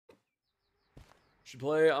Should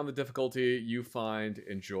play on the difficulty you find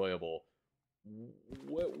enjoyable.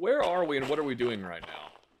 Where are we and what are we doing right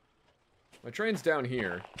now? My train's down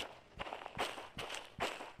here.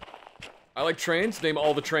 I like trains. Name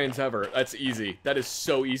all the trains ever. That's easy. That is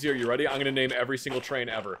so easy. Are you ready? I'm gonna name every single train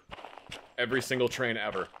ever. Every single train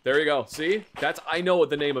ever. There you go. See? That's, I know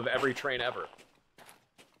the name of every train ever.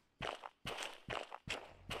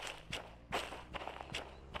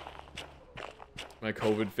 My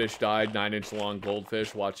COVID fish died. 9-inch long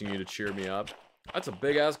goldfish watching you to cheer me up. That's a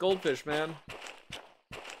big ass goldfish, man.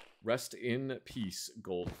 Rest in peace,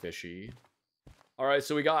 goldfishy. Alright,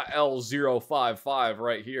 so we got L055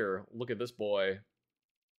 right here. Look at this boy.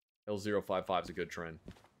 L055 is a good train.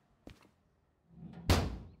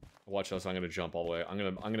 Watch this, I'm gonna jump all the way. I'm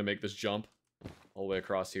gonna make this jump all the way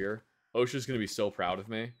across here. OSHA's gonna be so proud of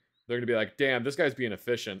me. They're gonna be like, damn, this guy's being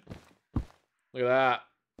efficient. Look at that.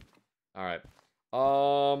 Alright.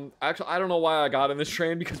 Actually, I don't know why I got in this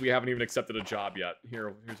train because we haven't even accepted a job yet.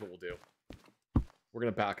 Here's what we'll do. We're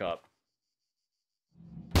gonna back up.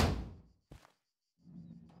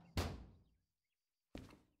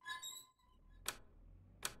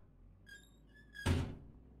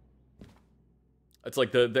 It's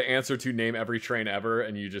like the answer to name every train ever,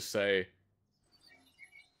 and you just say,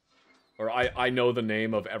 or I know the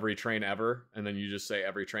name of every train ever, and then you just say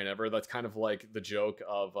every train ever. That's kind of like the joke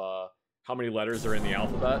of how many letters are in the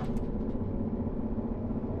alphabet.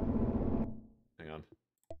 Hang on.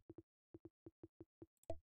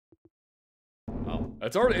 Oh,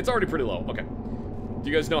 it's already pretty low. Okay. Do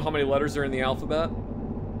you guys know how many letters are in the alphabet?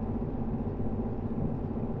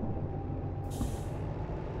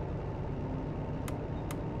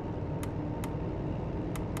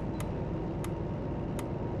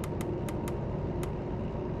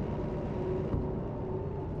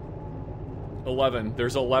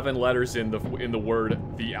 There's 11 letters in the word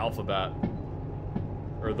the alphabet.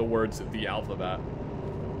 Or the words the alphabet.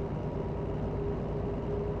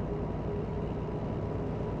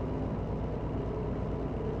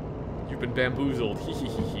 You've been bamboozled. Hee hee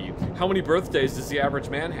hee hee. How many birthdays does the average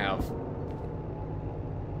man have?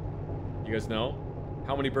 You guys know?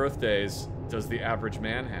 How many birthdays does the average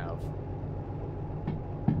man have?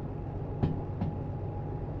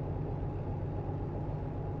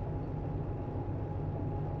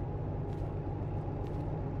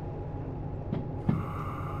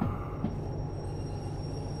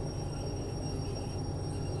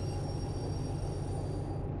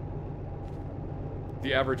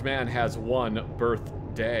 The average man has one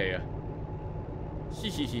birthday. Hee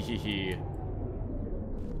hee hee hee hee.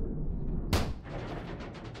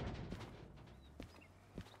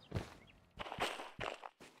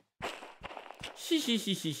 Hee hee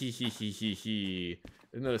hee hee hee hee hee hee hee.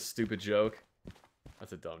 Isn't that a stupid joke?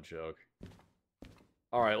 That's a dumb joke.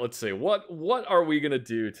 Alright, let's see. What are we gonna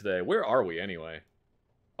do today? Where are we anyway?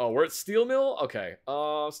 Oh, we're at Steel Mill? Okay.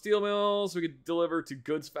 Steel Mills, we could deliver to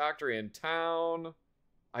Goods Factory in town.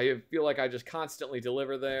 I feel like I just constantly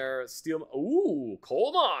deliver there. Steel... Ooh,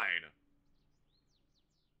 coal mine!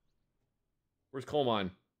 Where's coal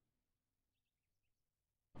mine?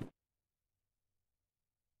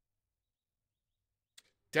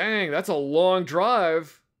 Dang, that's a long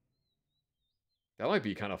drive. That might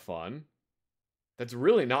be kind of fun. That's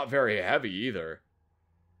really not very heavy either.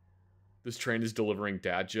 This train is delivering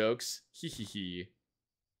dad jokes. Hee hee hee.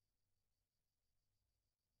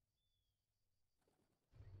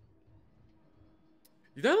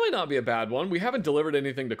 That might not be a bad one. We haven't delivered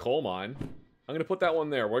anything to coal mine. I'm gonna put that one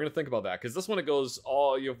there. We're gonna think about that because this one it goes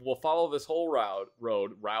all. We'll follow this whole route.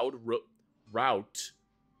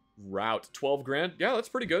 12 grand. Yeah, that's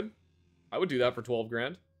pretty good. I would do that for 12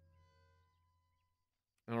 grand.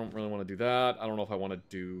 I don't really want to do that. I don't know if I want to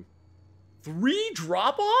do 3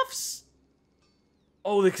 drop-offs.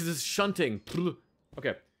 Oh, because it's shunting.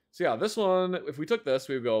 Okay. So yeah, this one, if we took this,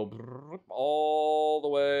 we would go all the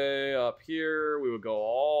way up here. We would go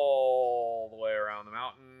all the way around the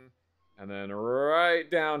mountain. And then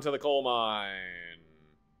right down to the coal mine.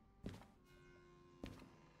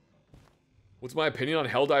 What's my opinion on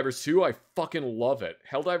Helldivers 2? I fucking love it.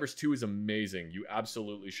 Helldivers 2 is amazing. You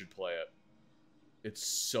absolutely should play it. It's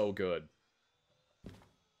so good.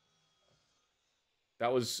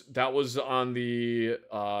 That was on the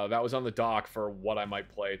dock for what I might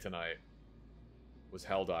play tonight. Was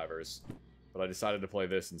Helldivers, but I decided to play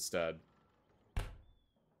this instead.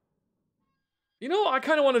 You know, I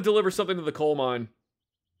kind of want to deliver something to the coal mine.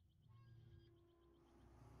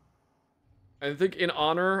 I think in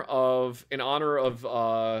honor of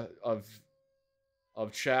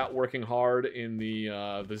chat working hard in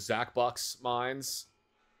the Zach Bucks mines.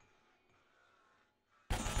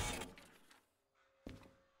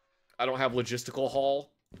 I don't have logistical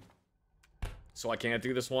haul, so I can't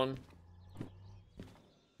do this one.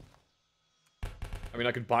 I mean,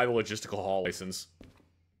 I could buy the logistical haul license.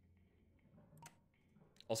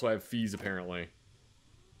 Also, I have fees, apparently.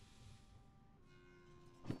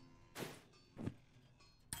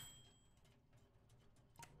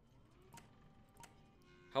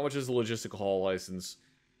 How much is the logistical haul license?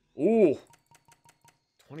 Ooh!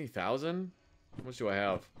 20,000? How much do I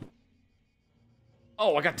have?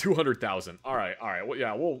 Oh, I got 200,000. Alright, alright. Well,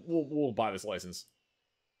 yeah, we'll buy this license.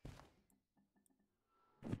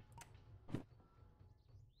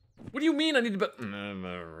 What do you mean I need to buy...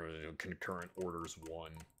 Concurrent orders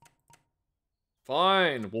 1.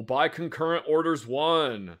 Fine, we'll buy concurrent orders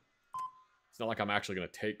 1. It's not like I'm actually going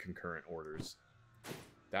to take concurrent orders.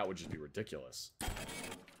 That would just be ridiculous.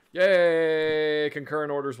 Yay!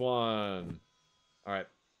 Concurrent orders 1. Alright.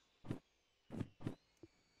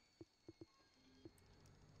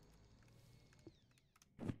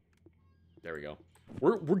 There we go.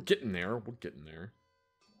 We're getting there. We're getting there.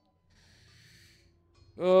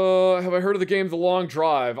 Have I heard of the game The Long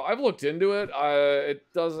Drive? I've looked into it.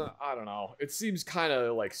 It doesn't... I don't know. It seems kind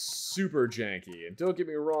of, like, super janky. And don't get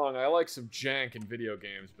me wrong, I like some jank in video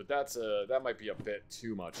games, but that might be a bit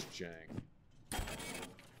too much jank.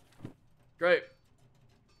 Great.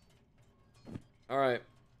 Alright.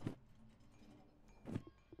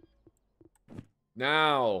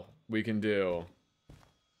 Now we can do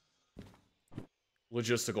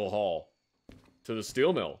logistical haul to the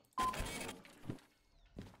steel mill.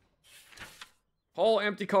 Haul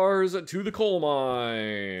empty cars to the coal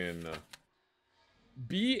mine.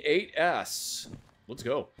 B8S. Let's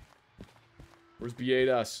go. Where's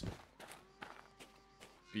B8S?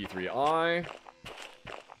 B3I.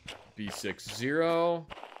 B60.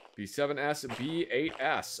 B7S.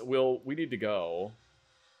 B8S. We need to go.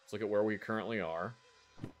 Let's look at where we currently are.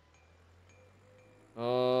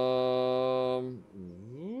 Whoop.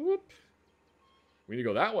 We need to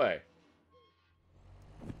go that way.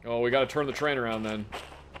 Oh, we gotta turn the train around then.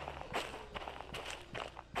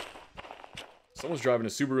 Someone's driving a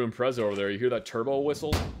Subaru Impreza over there. You hear that turbo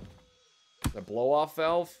whistle? That blow-off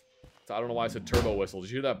valve? I don't know why I said turbo whistle.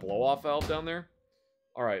 Did you hear that blow-off valve down there?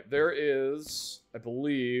 Alright, there is, I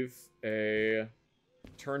believe, a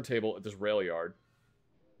turntable at this rail yard.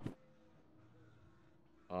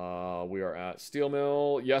 We are at steel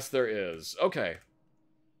mill. Yes, there is. Okay.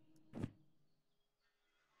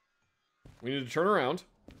 We need to turn around.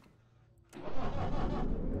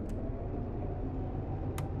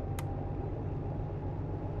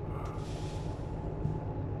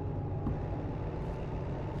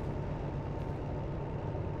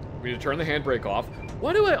 We need to turn the handbrake off.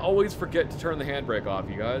 Why do I always forget to turn the handbrake off,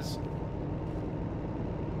 you guys?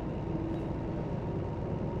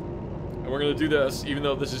 And we're gonna do this, even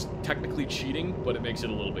though this is technically cheating, but it makes it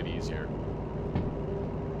a little bit easier.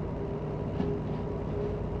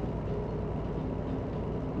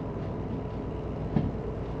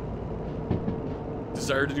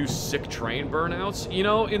 Desire to do sick train burnouts? You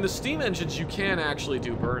know, in the Steam engines, you can actually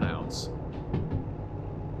do burnouts.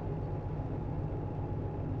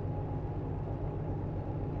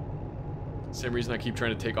 Same reason I keep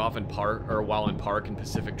trying to take off in park, or while in park in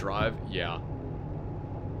Pacific Drive. Yeah.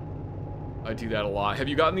 I do that a lot. Have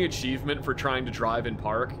you gotten the achievement for trying to drive in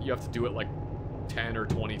park? You have to do it like 10 or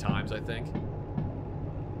 20 times, I think.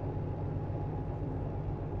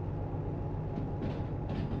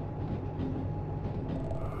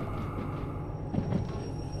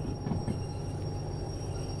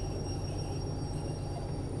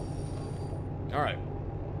 All right.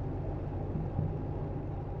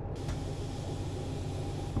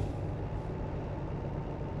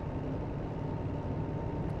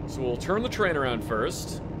 So we'll turn the train around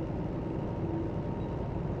first.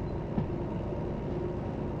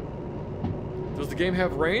 Does the game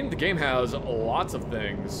have rain? The game has lots of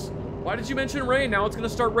things. Why did you mention rain? Now it's gonna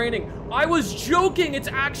start raining. I was joking! It's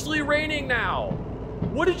actually raining now!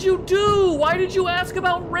 What did you do? Why did you ask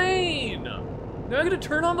about rain? Now I'm gonna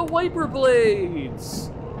turn on the wiper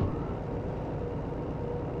blades!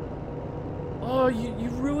 Oh, you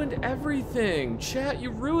ruined everything! Chat,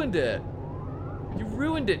 you ruined it! You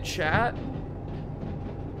ruined it, chat!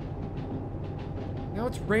 Now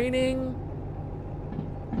it's raining.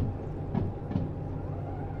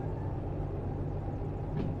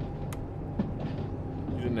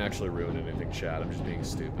 You didn't actually ruin anything, chat. I'm just being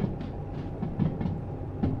stupid.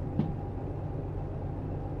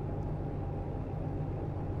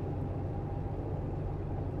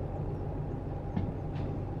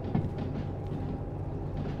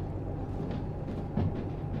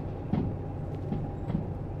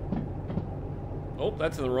 Oh,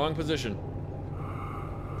 that's in the wrong position.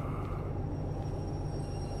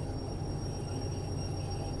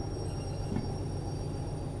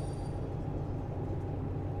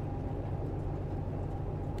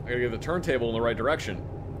 I gotta get the turntable in the right direction.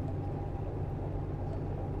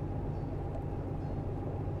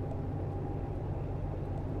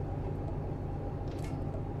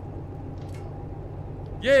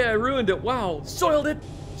 Yeah, I ruined it. Wow. Soiled it.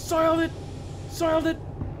 Soiled it. Soiled it.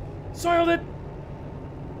 Soiled it.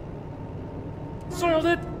 Soiled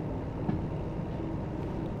it.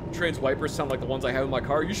 Train's wipers sound like the ones I have in my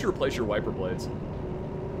car. You should replace your wiper blades.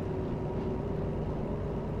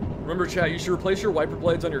 Remember, chat, you should replace your wiper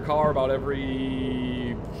blades on your car about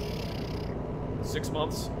every 6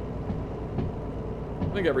 months. I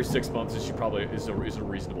think every 6 months is a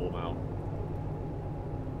reasonable amount.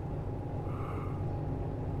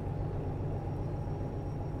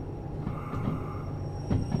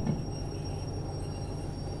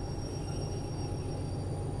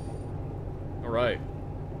 All right.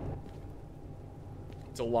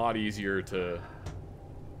 It's a lot easier to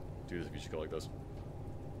do this if you just go like this.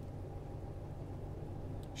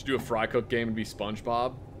 Should do a fry cook game and be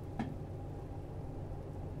SpongeBob.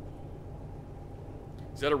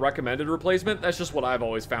 Is that a recommended replacement? That's just what I've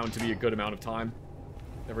always found to be a good amount of time.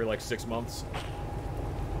 Every like 6 months.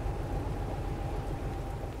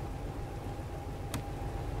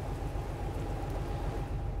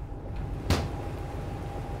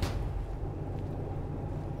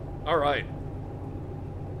 All right.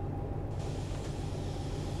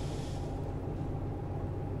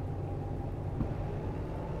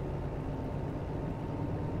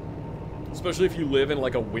 Especially if you live in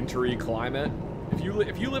like a wintry climate.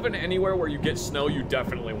 If you live in anywhere where you get snow, you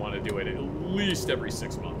definitely want to do it at least every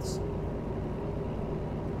 6 months.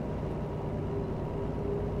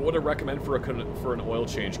 What would I recommend for an oil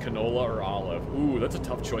change? Canola or olive? Ooh, that's a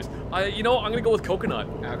tough choice. You know, I'm gonna go with coconut.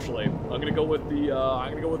 Actually, I'm gonna go with the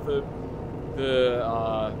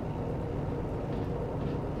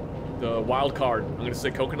wild card. I'm gonna say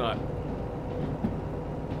coconut.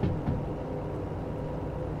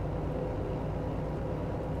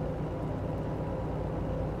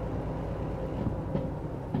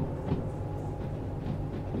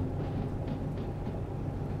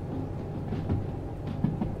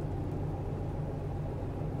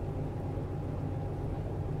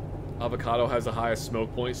 Avocado has the highest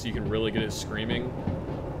smoke point, so you can really get it screaming.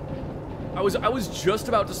 I was just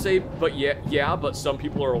about to say, but yeah, but some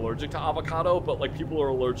people are allergic to avocado, but like people are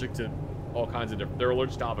allergic to all kinds of different. They're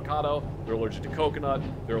allergic to avocado, they're allergic to coconut,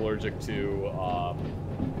 they're allergic to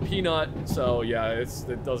peanut. So yeah, I guess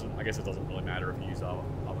it doesn't really matter if you use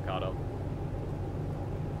avocado.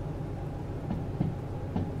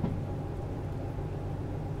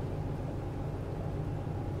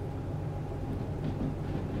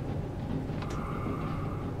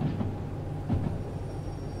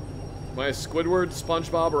 Am I a Squidward,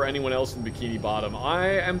 SpongeBob, or anyone else in Bikini Bottom?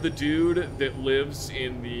 I am the dude that lives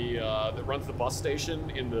in the, that runs the bus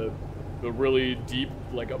station in the really deep,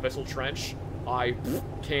 like, abyssal trench. I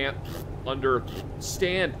can't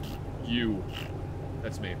understand you.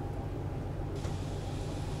 That's me.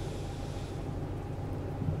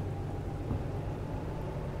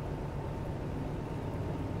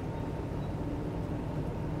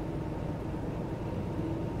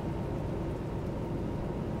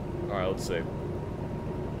 Alright, let's see.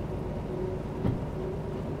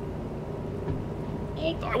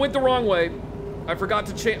 Oh, I went the wrong way. I forgot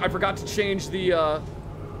to change the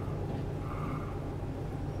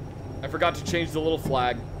I forgot to change the little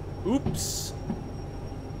flag. Oops.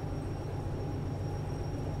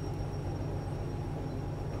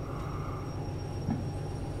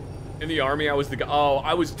 In the army, I was the guy. Oh,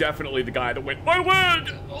 I was definitely the guy that went, my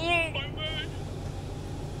leg! Oh, my leg!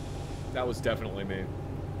 That was definitely me.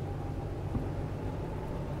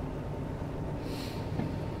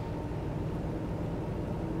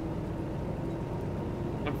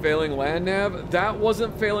 Failing land nav? That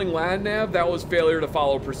wasn't failing land nav, that was failure to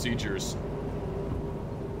follow procedures.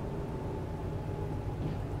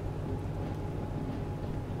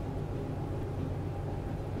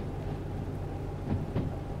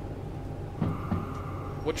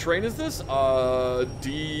 What train is this?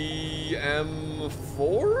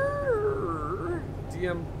 DM4?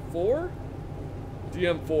 DM4?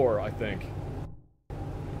 DM4, I think.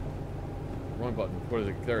 Wrong button. What is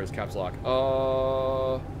it? There it is, caps lock.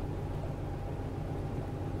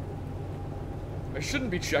 I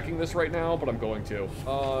shouldn't be checking this right now, but I'm going to.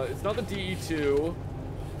 It's not the DE2.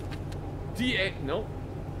 D8, no.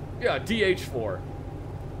 Yeah, DH4.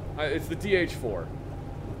 It's the DH4.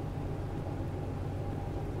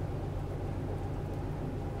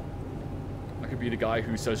 could be the guy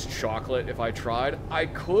who says chocolate if I tried. I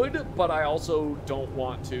could, but I also don't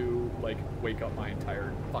want to, like, wake up my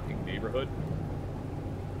entire fucking neighborhood.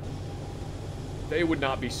 They would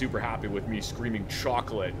not be super happy with me screaming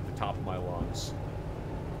chocolate at the top of my lungs.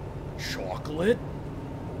 Chocolate?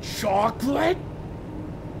 Chocolate?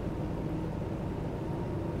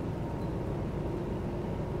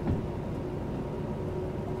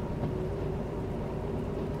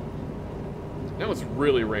 Now it's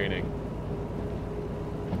really raining.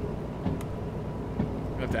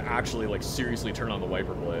 I have to actually, like, seriously turn on the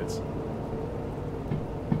wiper blades.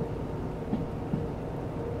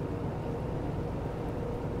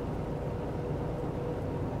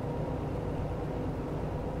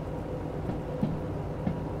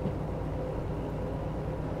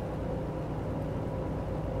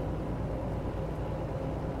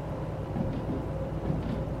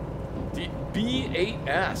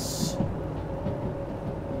 B8S.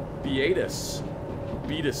 Beatus.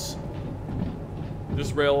 Beatus.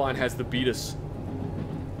 This rail line has the Beatus.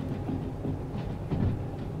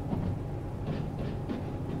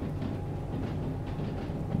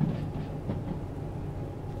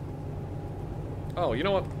 Oh, you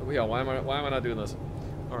know what? Yeah, why am I not doing this?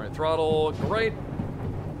 All right, throttle, great.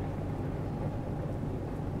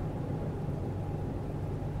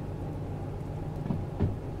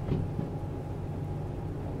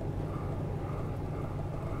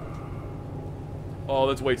 Oh,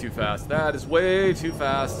 that's way too fast. That is way too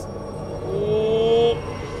fast. Oh.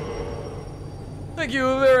 Thank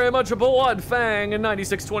you very much, Blood Fang and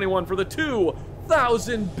 9621 for the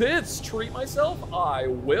 2,000 bits. Treat myself? I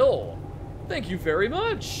will. Thank you very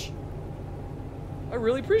much. I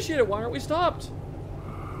really appreciate it. Why aren't we stopped?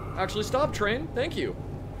 Actually, stop, train. Thank you.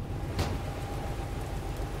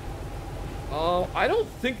 I don't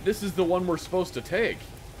think this is the one we're supposed to take.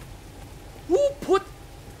 Who put...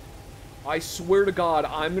 I swear to God,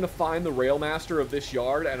 I'm gonna find the railmaster of this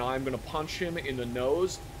yard and I'm gonna punch him in the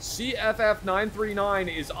nose.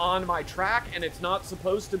 CFF939 is on my track and it's not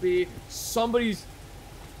supposed to be. Somebody's...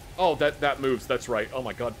 Oh, that moves. That's right. Oh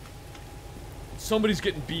my God. Somebody's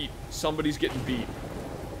getting beat. Somebody's getting beat.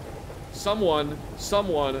 Someone,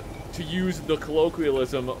 to use the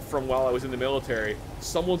colloquialism from while I was in the military,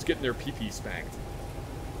 someone's getting their pee-pee spanked.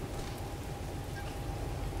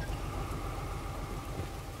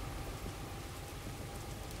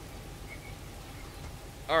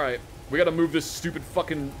 Alright, we gotta move this stupid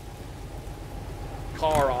fucking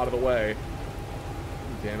car out of the way.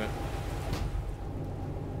 Damn it.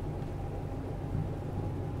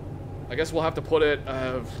 I guess we'll have to put it,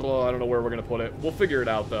 I don't know where we're gonna put it. We'll figure it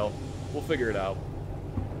out, though. We'll figure it out.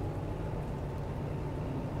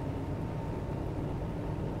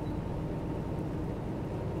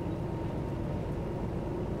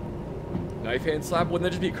 Knife hand slap? Wouldn't that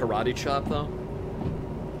just be a karate chop, though?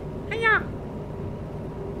 Hiya!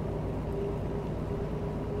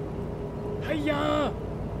 Hiya!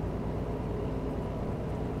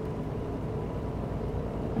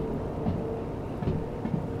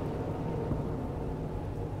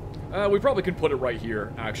 We probably could put it right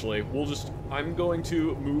here, actually. We'll just... I'm going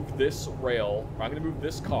to move this rail. I'm going to move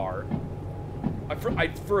this car.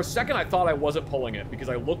 For a second, I thought I wasn't pulling it because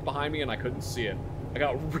I looked behind me and I couldn't see it. I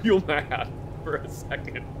got real mad for a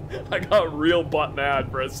second. I got real butt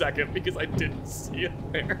mad for a second because I didn't see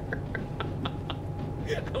it there.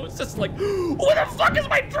 I was just like, who the fuck is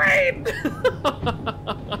my train?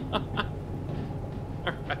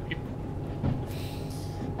 Alright.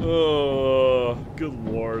 Oh, good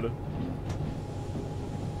lord.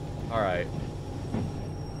 Alright.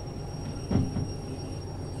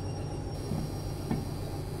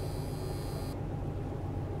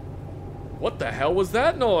 What the hell was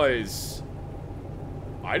that noise?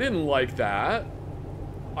 I didn't like that.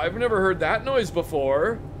 I've never heard that noise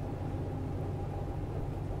before.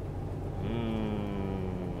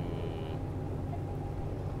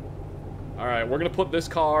 Alright, we're gonna put this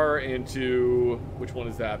car into... Which one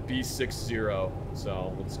is that? B60.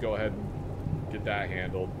 So, let's go ahead and get that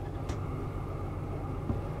handled.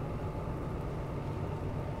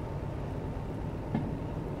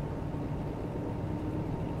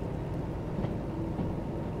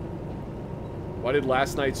 Why did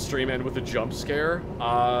last night's stream end with a jump scare?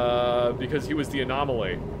 Because he was the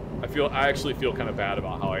anomaly. I actually feel kind of bad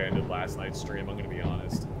about how I ended last night's stream, I'm gonna be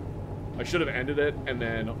honest. I should have ended it and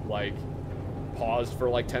then, like, paused for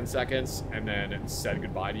like 10 seconds and then said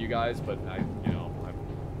goodbye to you guys, but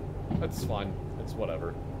that's fine. It's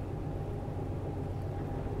whatever.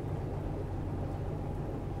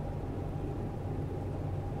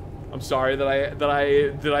 I'm sorry that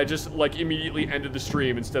I just like immediately ended the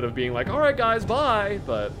stream instead of being like, all right guys, bye,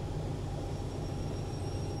 but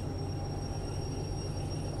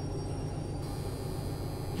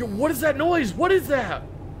Yo, what is that noise? What is that?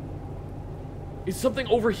 Is something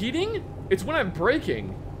overheating? It's when I'm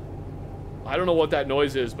braking. I don't know what that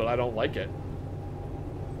noise is, but I don't like it.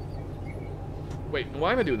 Wait,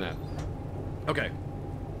 why am I doing that? Okay.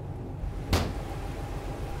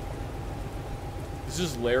 This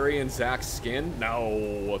is Larry and Zach's skin?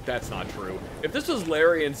 No, that's not true. If this was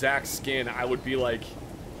Larry and Zach's skin, I would be like,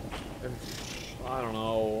 I don't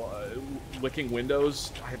know, licking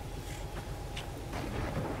windows. I'd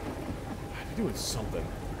be doing something.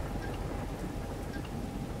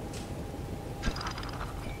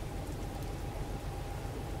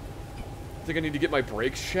 Think I need to get my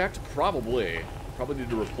brakes checked? Probably. Probably need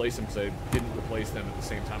to replace them because I didn't replace them at the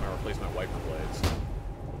same time I replaced my wiper blades.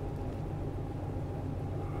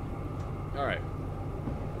 Alright.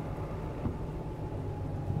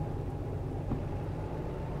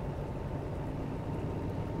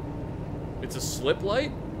 It's a slip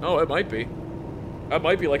light? Oh, it might be. That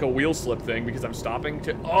might be like a wheel slip thing because I'm stopping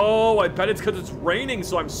to... Oh, I bet it's because it's raining,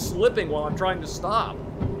 so I'm slipping while I'm trying to stop.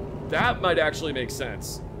 That might actually make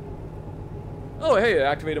sense. Oh, hey,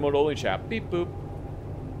 activate emote only chat. Beep boop.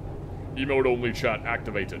 Emote only chat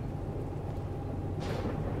activated.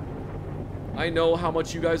 I know how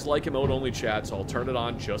much you guys like emote only chat, so I'll turn it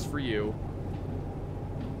on just for you.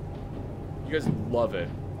 You guys love it.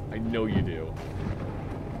 I know you do.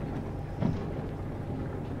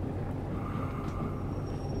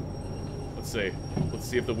 Let's see. Let's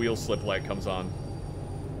see if the wheel slip light comes on.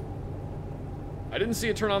 I didn't see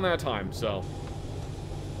it turn on that time, so.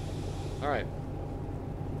 Alright.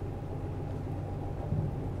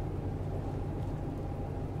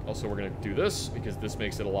 Also, we're going to do this because this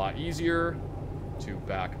makes it a lot easier to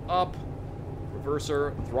back up,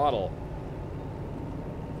 reverser, throttle.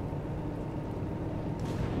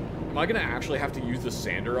 Am I going to actually have to use the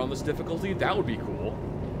sander on this difficulty? That would be cool.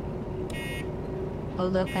 Oh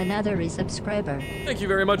look, another resubscriber. Thank you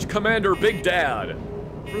very much, Commander Big Dad,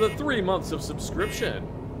 for the 3 months of subscription.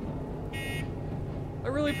 I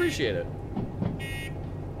really appreciate it.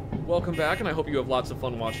 Welcome back, and I hope you have lots of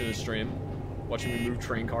fun watching this stream. Watching me move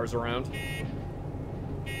train cars around.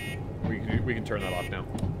 We can turn that off now.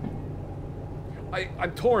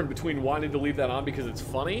 I'm torn between wanting to leave that on because it's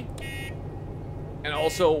funny and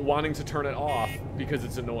also wanting to turn it off because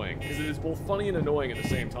it's annoying. Because it is both funny and annoying at the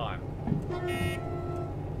same time.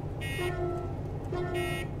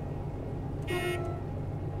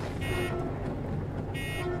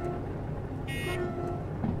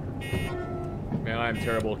 Man, I am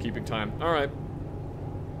terrible at keeping time. Alright.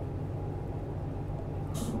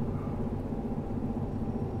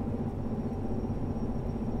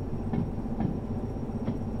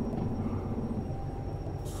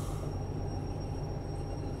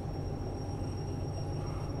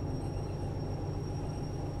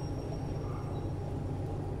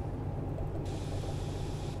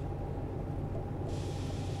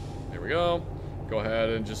 Go ahead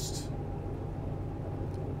and just...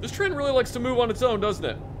 This train really likes to move on its own, doesn't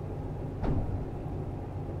it?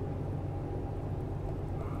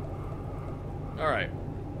 Alright.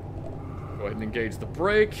 Go ahead and engage the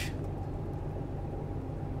brake.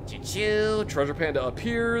 Choo-choo. Treasure Panda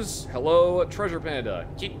appears. Hello, Treasure Panda.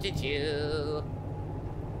 Choo-choo-choo.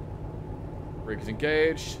 Brake is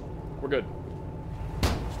engaged. We're good.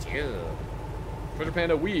 Choo-choo. Treasure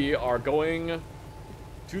Panda, we are going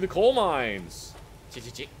to the coal mines.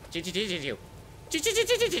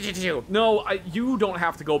 No, you don't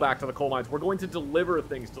have to go back to the coal mines. We're going to deliver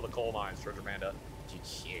things to the coal mines, Treasure Panda.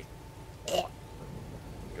 Oh.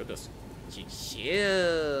 Goodness. He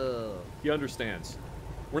understands.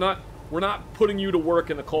 We're not putting you to work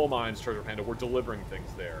in the coal mines, Treasure Panda. We're delivering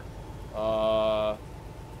things there.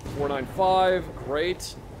 495,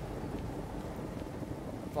 great.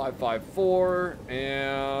 554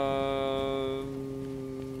 and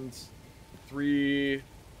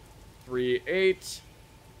 338.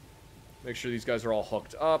 Make sure these guys are all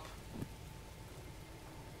hooked up.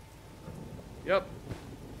 Yep.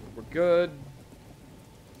 We're good.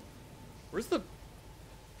 Where's the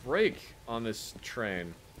brake on this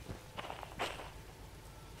train?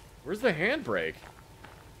 Where's the handbrake?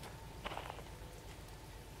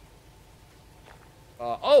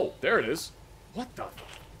 Oh, there it is. What the?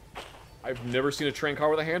 I've never seen a train car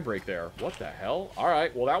with a handbrake there. What the hell? All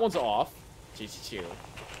right, well, that one's off.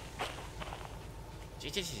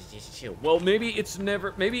 Well, maybe it's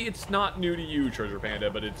not new to you, Treasure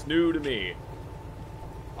Panda, but it's new to me.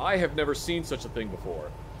 I have never seen such a thing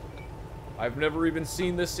before. I've never even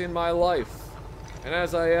seen this in my life. And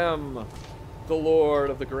as I am the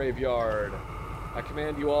Lord of the Graveyard, I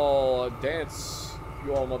command you all, dance,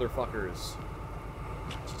 you all motherfuckers.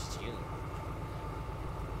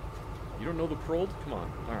 You don't know the prold? Come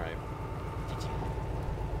on. All right.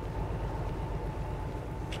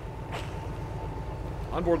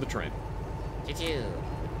 On board the train.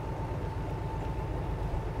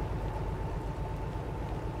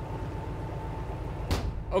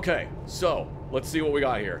 Okay, so let's see what we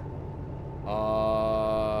got here.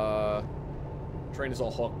 Train is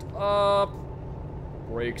all hooked up.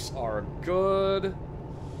 Brakes are good.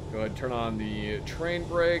 Go ahead and turn on the train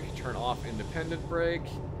brake. Turn off independent brake.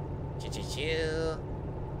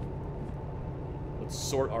 Let's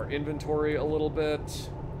sort our inventory a little bit.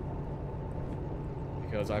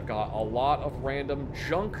 Because I've got a lot of random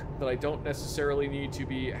junk that I don't necessarily need to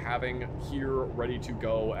be having here ready to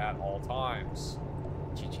go at all times.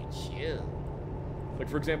 Like,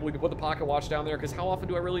 for example, we could put the pocket watch down there, because how often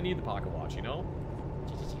do I really need the pocket watch, you know?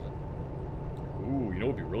 Ooh, you know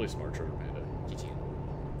what would be really smart, Treasure Panda?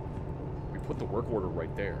 We put the work order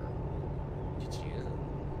right there.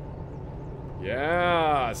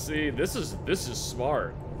 Yeah, see, this is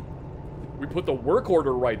smart. We put the work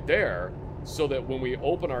order right there, so that when we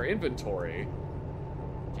open our inventory,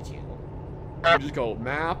 we just go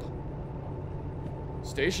map,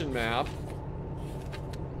 station map,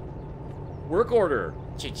 work order.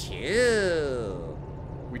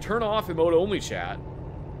 We turn off emote only chat.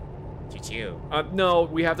 No,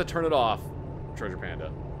 we have to turn it off, Treasure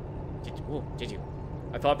Panda.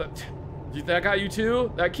 I thought that got you too.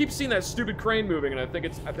 I keep seeing that stupid crane moving, and I think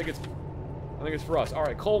it's for us. All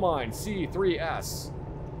right, coal mine C3S.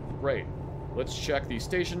 Great. Let's check the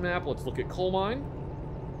station map. Let's look at coal mine.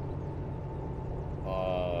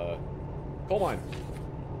 Coal mine.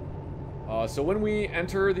 So when we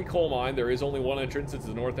enter the coal mine, there is only one entrance. It's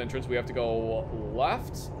the north entrance. We have to go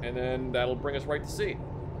left, and then that'll bring us right to sea.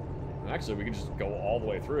 And actually, we can just go all the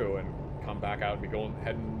way through and come back out and be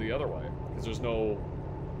heading the other way, because there's no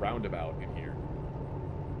roundabout in here.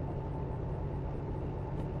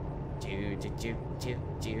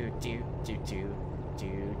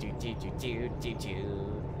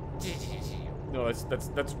 No,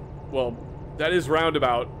 that's well, that is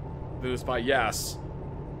roundabout. That is by yes.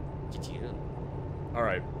 All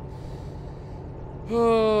right.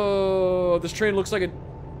 Oh, this train looks like it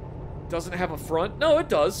doesn't have a front. No, it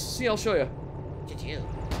does. See, I'll show you.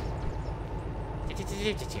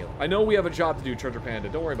 I know we have a job to do, Treasure Panda.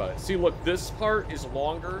 Don't worry about it. See, look, this part is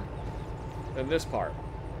longer than this part.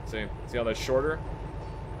 See how that's shorter?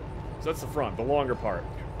 So that's the front, the longer part.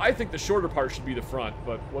 I think the shorter part should be the front,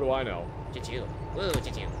 but what do I know?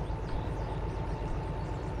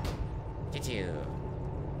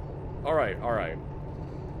 All right.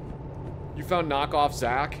 You found knockoff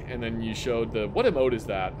Zach, and then you showed the... What emote is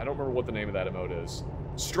that? I don't remember what the name of that emote is.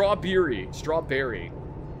 Strawberry.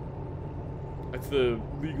 It's the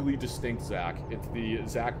legally distinct Zach. It's the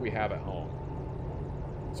Zach we have at home.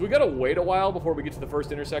 So we gotta wait a while before we get to the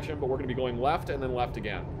first intersection, but we're gonna be going left and then left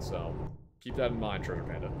again. So keep that in mind, Treasure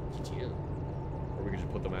Panda. Or we can just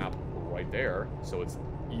put the map right there, so it's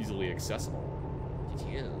easily accessible.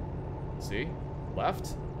 See?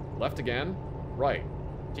 Left again, right.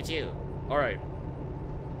 All right.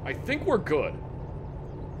 I think we're good.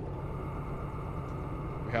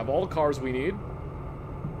 We have all the cars we need.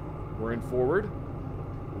 We're in forward.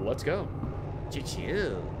 Let's go.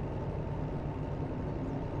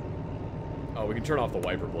 Oh, we can turn off the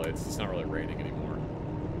wiper blades. It's not really raining anymore.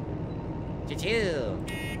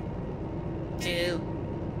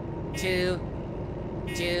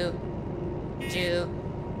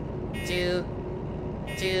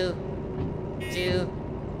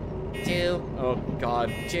 Oh,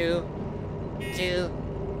 God.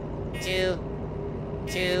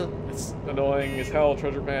 It's annoying as hell,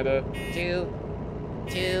 Treasure Panda.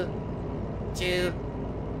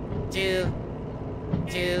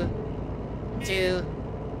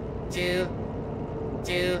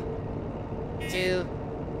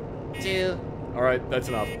 Alright, that's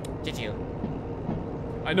enough.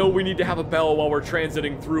 I know we need to have a bell while we're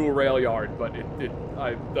transiting through a rail yard, but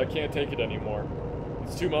I can't take it anymore.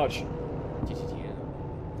 It's too much.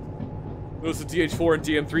 Notice the DH4 and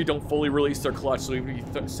DM3 don't fully release their clutch, so even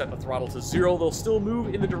if you set the throttle to 0, they'll still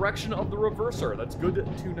move in the direction of the reverser. That's good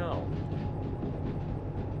to know.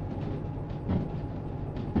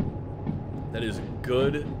 That is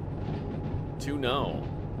good to know.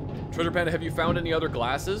 Treasure Panda, have you found any other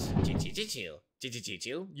glasses? He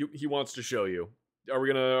wants to show you. Are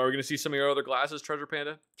we gonna see some of your other glasses, Treasure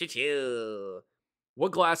Panda?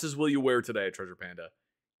 What glasses will you wear today, Treasure Panda?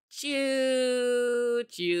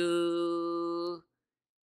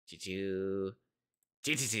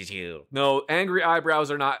 No, angry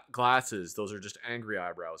eyebrows are not glasses. Those are just angry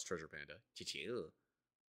eyebrows, Treasure Panda.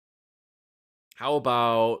 How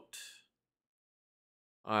about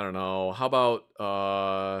I don't know. How about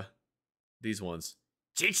these ones?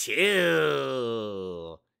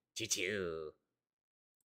 Choo-choo. Choo-choo.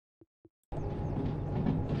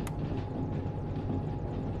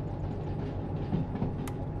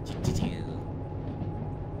 Choo-choo.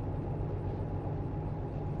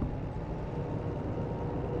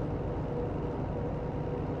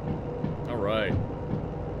 All right.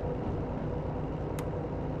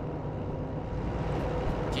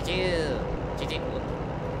 Choo-choo. Choo-choo.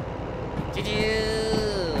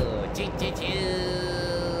 Choo-choo. Choo-choo.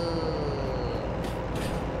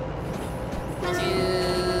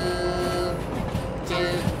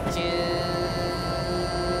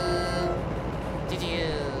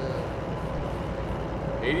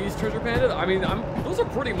 Treasure Panda? I mean, those are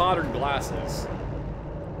pretty modern glasses.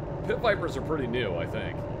 Pit Vipers are pretty new, I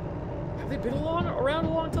think. Have they been around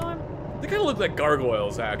a long time? They kind of look like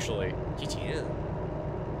gargoyles, actually. Choo-choo.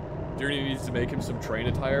 Journey needs to make him some train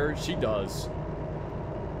attire. She does.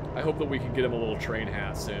 I hope that we can get him a little train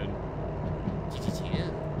hat soon.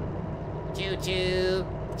 Choo-choo. Choo-choo.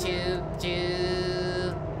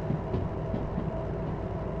 Choo-choo.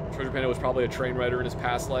 Treasure Panda was probably a train rider in his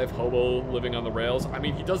past life, hobo living on the rails. I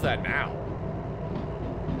mean, he does that now.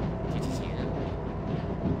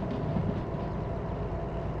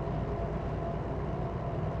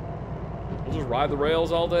 We'll just ride the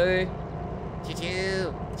rails all day.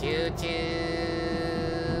 Choo-choo. Choo-choo.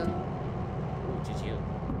 Ooh, choo-choo.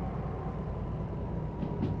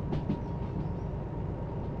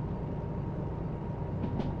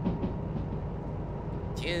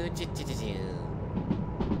 Choo-choo-choo-choo.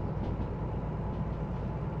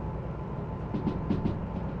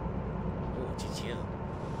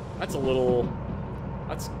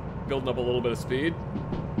 That's building up a little bit of speed.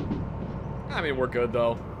 I mean, we're good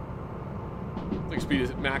though. Like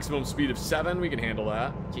maximum speed of 7, we can handle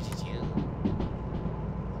that.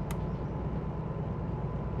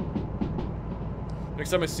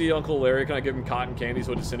 Next time I see Uncle Larry, can I give him cotton candy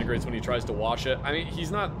so it disintegrates when he tries to wash it? I mean,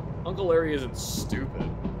 he's not, Uncle Larry isn't stupid.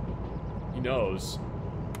 He knows.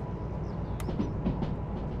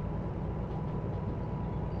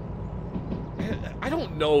 I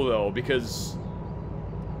don't know though, because,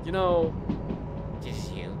 you know,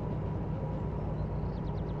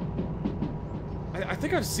 I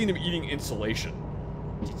think I've seen him eating insulation.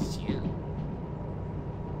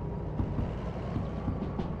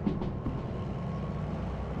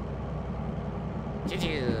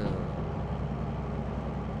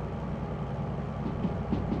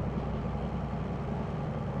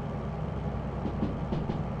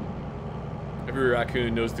 Every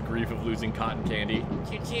raccoon knows the grief of losing cotton candy.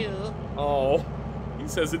 Choo-choo. Oh, he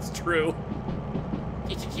says it's true.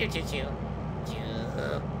 Choo-choo. Choo-choo.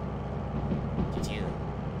 Choo-choo.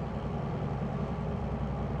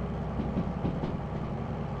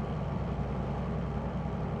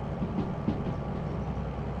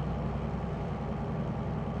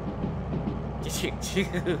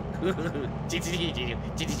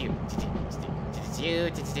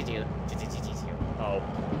 Oh,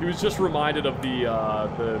 he was just reminded of the I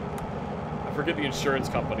forget the insurance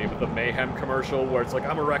company, but the Mayhem commercial where it's like,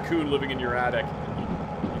 I'm a raccoon living in your attic.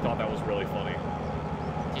 He thought that was really funny.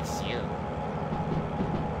 It's you.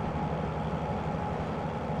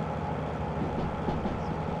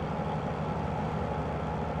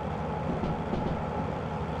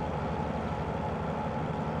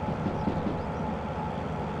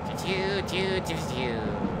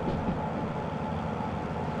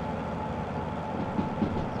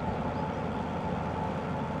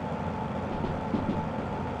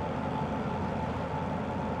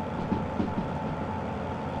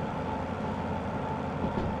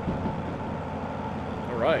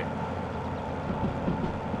 Alright.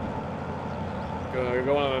 Gonna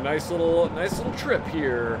go on a nice little trip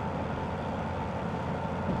here.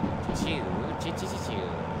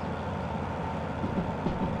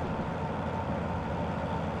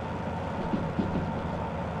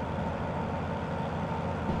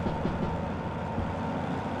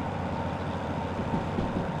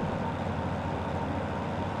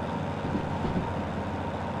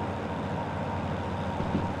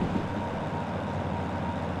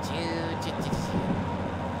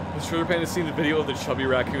 Has Treasure Panda seen the video of the chubby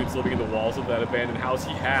raccoons living in the walls of that abandoned house?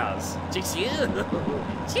 He has.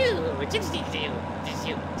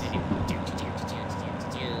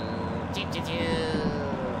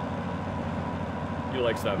 He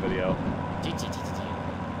likes that video.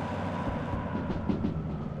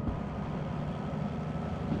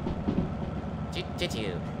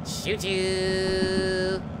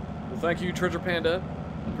 Well, thank you, Treasure Panda,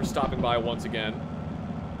 for stopping by once again.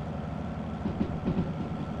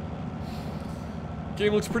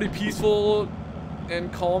 Game looks pretty peaceful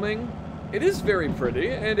and calming. It is very pretty,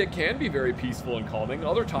 and it can be very peaceful and calming.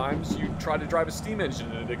 Other times, you try to drive a steam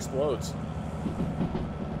engine and it explodes.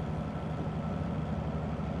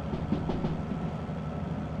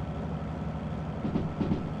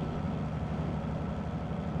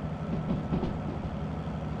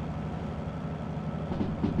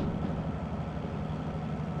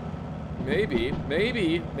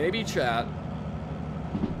 Maybe chat.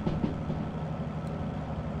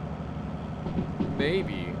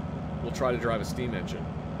 Maybe we'll try to drive a steam engine.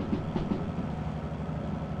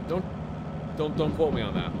 Don't quote me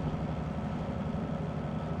on that.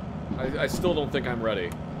 I still don't think I'm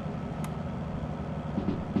ready.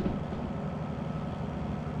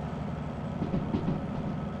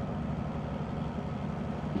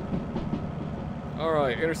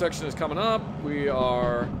 Alright, intersection is coming up. We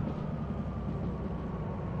are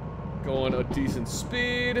going a decent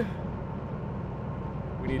speed.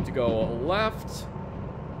 We need to go left.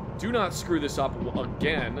 Do not screw this up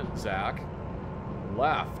again, Zach.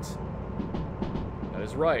 Left. That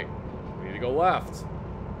is right. We need to go left.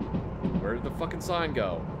 Where did the fucking sign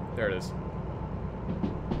go? There it is.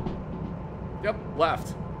 Yep,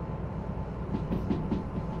 left.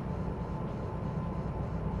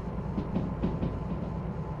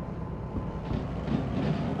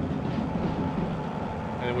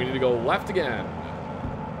 And we need to go left again.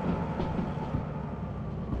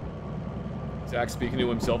 Zach speaking to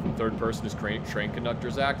himself in third person is train conductor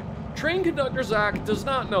Zach. Train conductor Zach does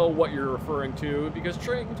not know what you're referring to because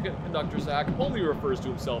train conductor Zach only refers to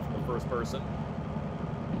himself in the first person.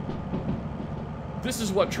 This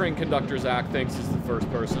is what train conductor Zach thinks is the first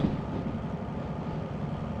person.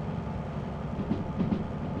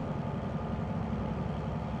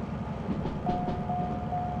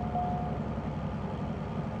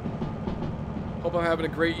 Hope I'm having a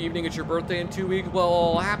great evening. It's your birthday in 2 weeks.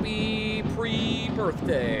 Well, happy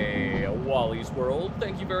pre-birthday, Wally's World.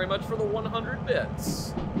 Thank you very much for the 100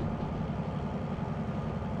 bits.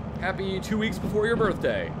 Happy 2 weeks before your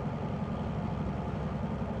birthday.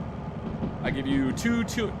 I give you two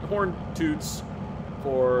horn toots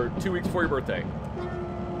for 2 weeks before your birthday.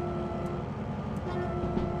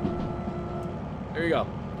 There you go.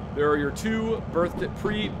 There are your two birthday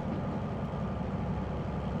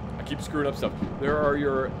I keep screwing up stuff. There are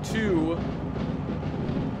your 2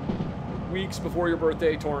 weeks before your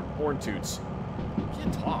birthday horn toots. I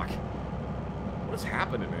can't talk. What has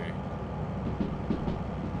happened to me?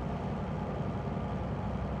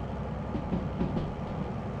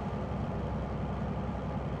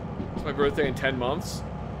 It's my birthday in 10 months.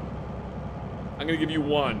 I'm gonna give you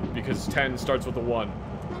 1 because 10 starts with a 1.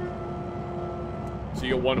 So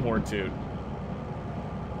you get 1 horn toot.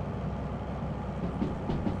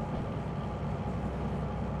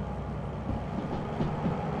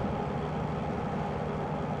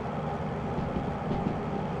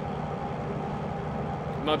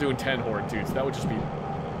 I'm not doing 10 horn toots. That would just be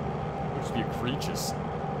egregious.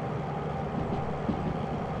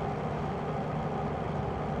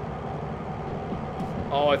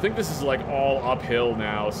 Oh, I think this is like all uphill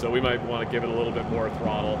now, so we might want to give it a little bit more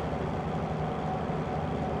throttle.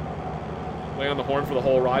 Lay on the horn for the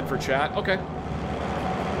whole ride for chat? Okay.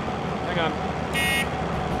 Hang on.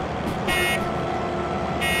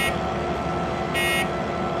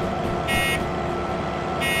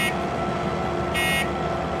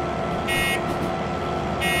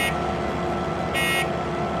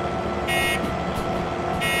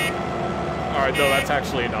 Alright, no, that's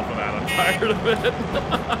actually enough of that. I'm tired of it.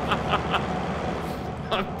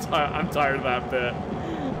 I'm tired of that bit.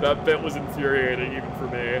 That bit was infuriating even for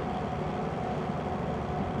me.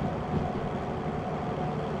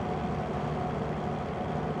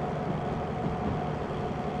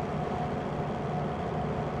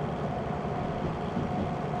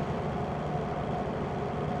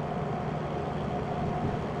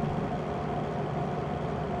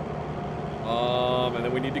 And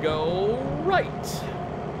then we need to go right.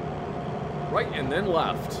 Right and then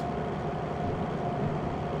left.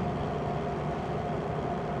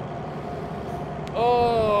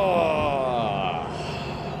 Oh,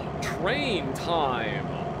 train time.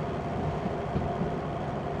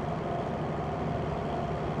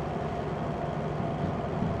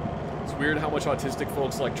 It's weird how much autistic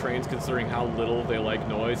folks like trains considering how little they like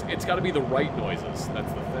noise. It's got to be the right noises.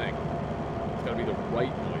 That's the thing. It's got to be the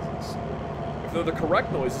right noises. If they're the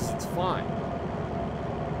correct noises, it's fine.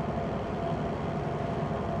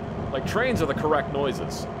 Like, trains are the correct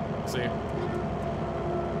noises. See?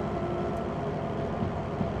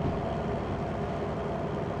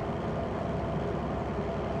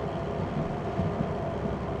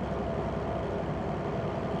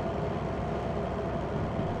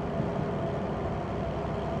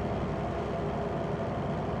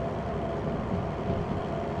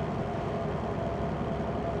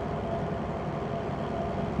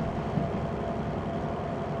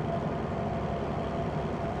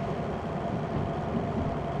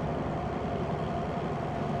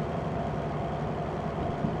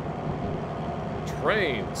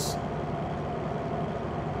 Trains.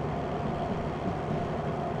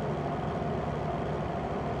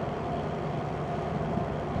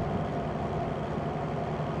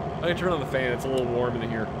 I can turn on the fan. It's a little warm in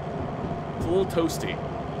here. It's a little toasty.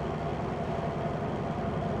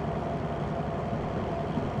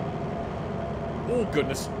 Oh,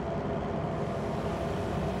 goodness.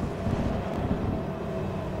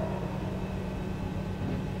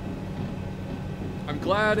 I'm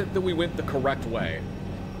glad that we went the correct way.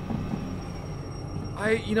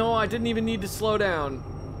 You know, I didn't even need to slow down.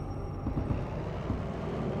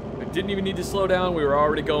 I didn't even need to slow down. We were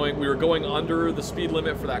already going, we were going under the speed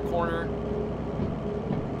limit for that corner.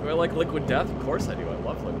 Do I like liquid death? Of course I do. I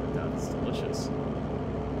love liquid death. It's delicious.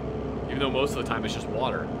 Even though most of the time it's just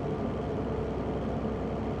water.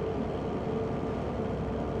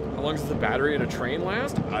 How long does the battery in a train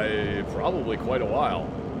last? Probably quite a while.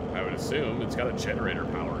 I would assume. It's got a generator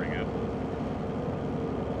powering it.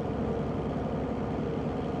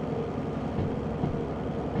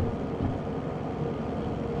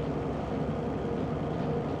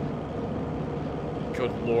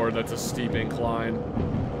 Good lord, that's a steep incline.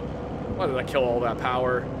 Why did I kill all that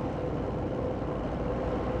power?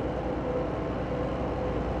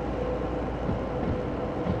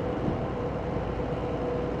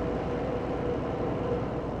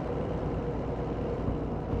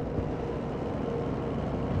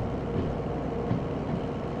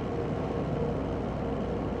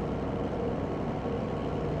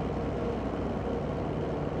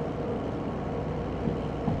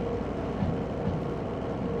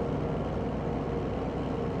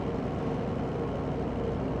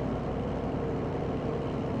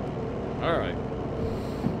 Alright.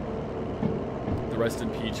 The Rest in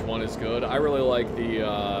Peach one is good. I really like the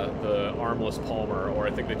Armless Palmer, or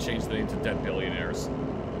I think they changed the name to Dead Billionaires.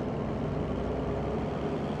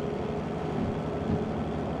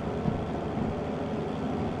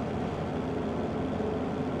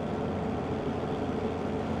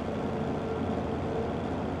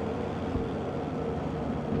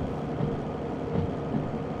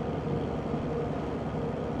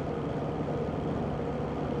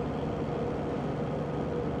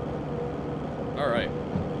 Alright.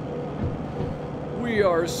 We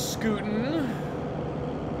are scooting.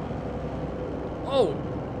 Oh!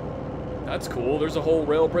 That's cool. There's a whole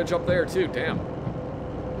rail bridge up there, too. Damn.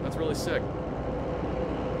 That's really sick.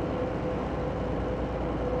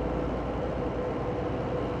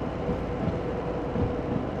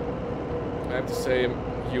 I have to say,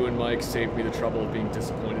 you and Mike saved me the trouble of being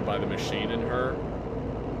disappointed by the machine in her.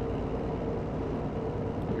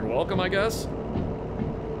 You're welcome, I guess.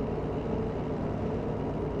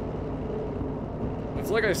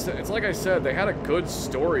 It's like I said, they had a good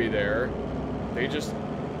story there. They just,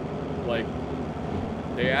 like,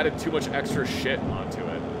 they added too much extra shit onto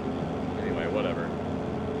it. Anyway, whatever.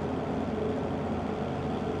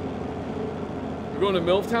 We're going to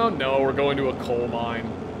Milftown? No, we're going to a coal mine.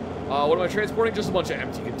 What am I transporting? Just a bunch of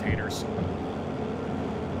empty containers.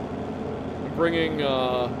 I'm bringing, we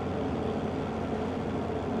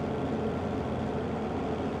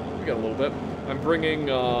got a little bit. I'm bringing,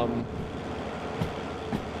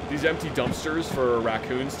 these empty dumpsters for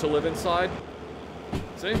raccoons to live inside.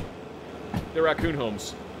 See? They're raccoon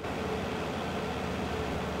homes.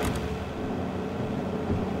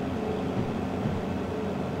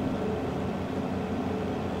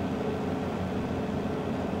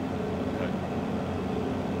 Okay.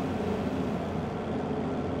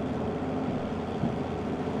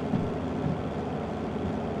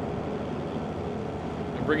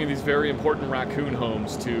 I'm bringing these very important raccoon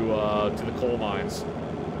homes to the coal mines.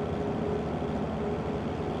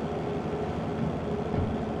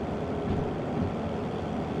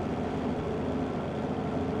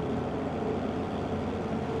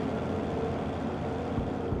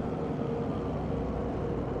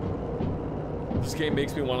 This game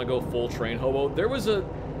makes me want to go full train hobo. There was a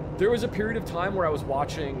period of time where I was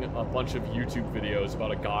watching a bunch of YouTube videos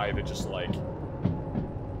about a guy that just, like,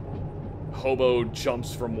 hobo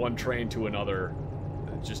jumps from one train to another.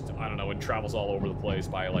 Just, I don't know, and travels all over the place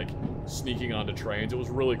by, like, sneaking onto trains. It was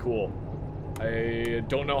really cool. I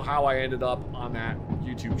don't know how I ended up on that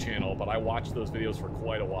YouTube channel, but I watched those videos for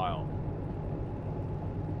quite a while.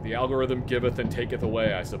 The algorithm giveth and taketh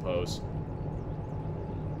away, I suppose.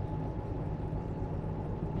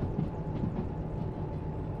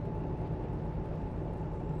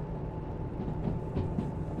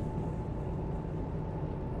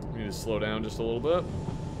 Slow down just a little bit.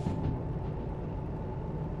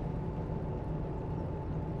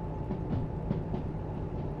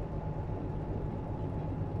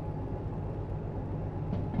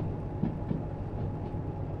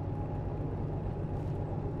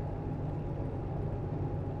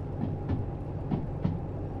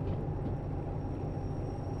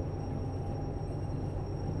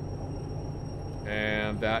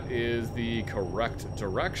 And that is the correct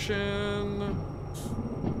direction.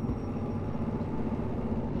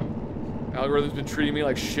 Algorithm's been treating me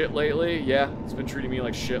like shit lately. Yeah, it's been treating me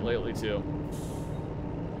like shit lately too.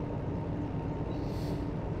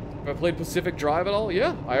 Have I played Pacific Drive at all?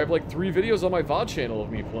 Yeah, I have like 3 videos on my VOD channel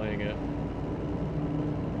of me playing it.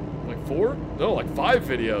 Like 4? No, like 5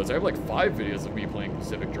 videos. I have like 5 videos of me playing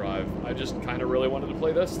Pacific Drive. I just kind of really wanted to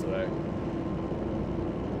play this today.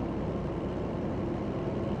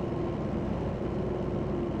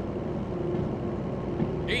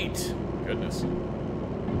 Eight. Goodness.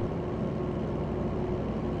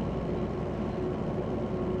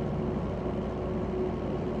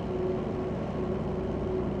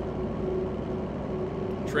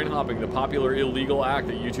 Train hopping, the popular illegal act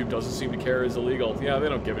that YouTube doesn't seem to care is illegal. Yeah, they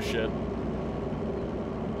don't give a shit.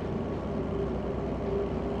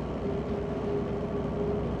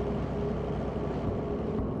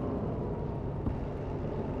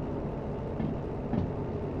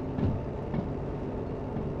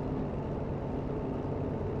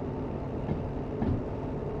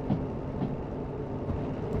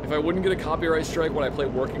 If I wouldn't get a copyright strike, would I play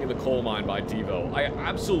Working in the Coal Mine by Devo? I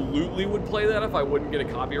absolutely would play that if I wouldn't get a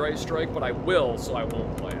copyright strike, but I will, so I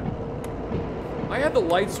won't play it. I had the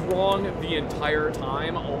lights wrong the entire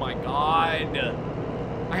time. Oh my god.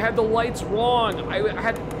 I had the lights wrong. I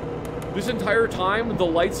had... This entire time, the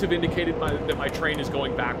lights have indicated that my train is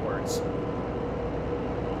going backwards.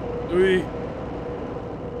 Oy.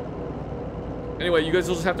 Anyway, you guys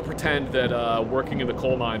will just have to pretend that Working in the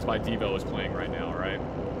Coal Mines by Devo is playing right now, alright?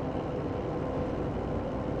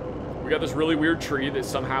 We got this really weird tree that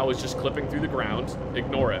somehow is just clipping through the ground.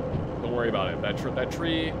 Ignore it. Don't worry about it. That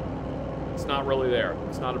tree, it's not really there.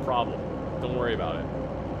 It's not a problem. Don't worry about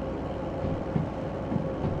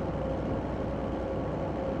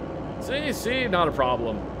it. See, not a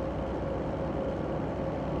problem.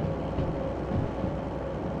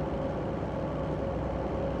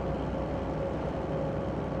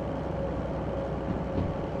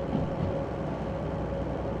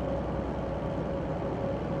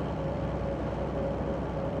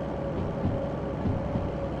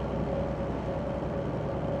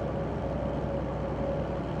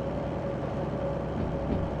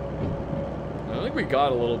 We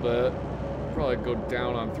got a little bit. Probably go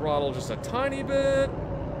down on throttle just a tiny bit.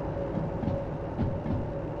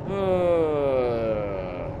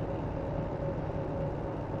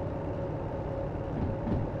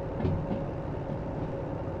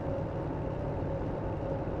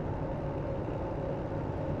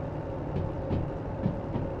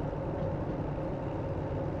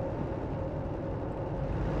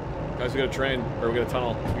 Guys, we got a train, or we got a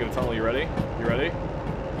tunnel. We got a tunnel. You ready? You ready?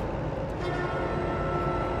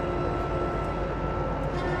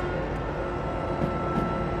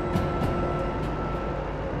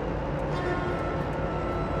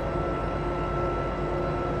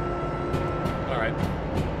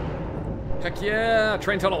 Heck yeah!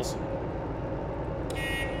 Train tunnels!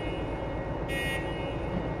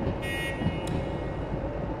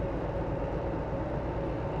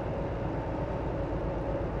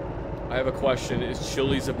 I have a question. Is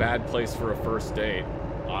Chili's a bad place for a first date?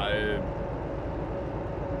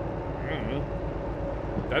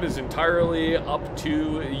 That is entirely up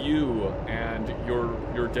to you and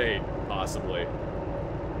your date, possibly.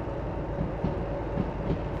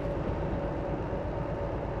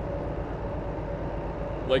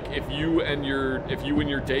 Like, if you and your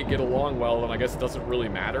date get along well, then I guess it doesn't really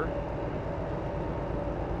matter.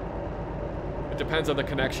 It depends on the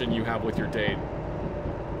connection you have with your date.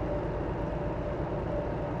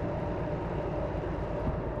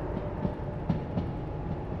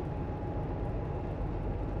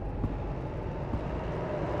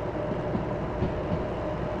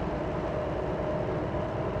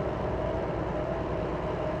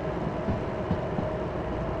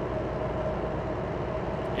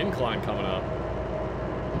 Incline coming up.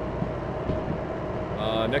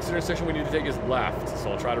 Next intersection we need to take is left, so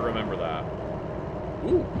I'll try to remember that.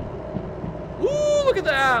 Ooh. Ooh, look at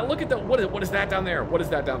that! Look at that! What is that down there? What is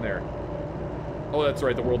that down there? Oh, that's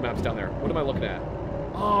right, the world map's down there. What am I looking at?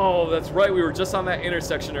 Oh, that's right, we were just on that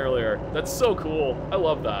intersection earlier. That's so cool. I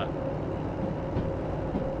love that.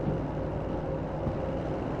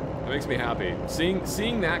 It makes me happy.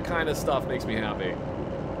 Seeing that kind of stuff makes me happy.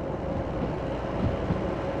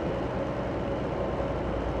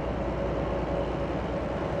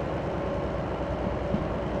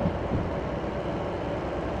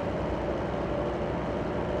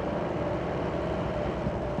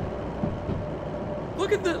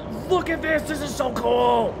 Look at this! This is so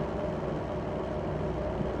cool!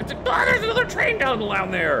 Oh, there's another train down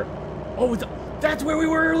there! Oh, that's where we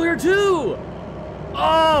were earlier too!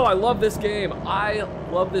 Oh, I love this game. I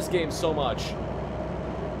love this game so much.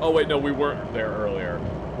 Oh wait, no, we weren't there earlier.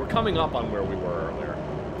 We're coming up on where we were earlier.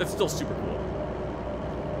 That's still super cool.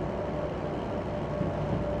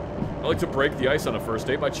 I like to break the ice on a first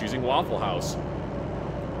date by choosing Waffle House.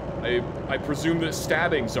 I presume that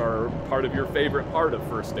stabbings are part of your favorite part of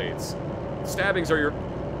first dates.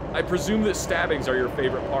 I presume that stabbings are your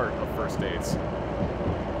favorite part of first dates.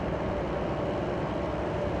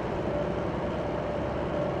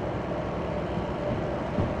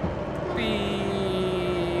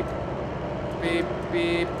 Beep. Beep,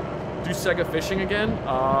 beep. Do Sega fishing again?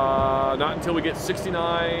 Not until we get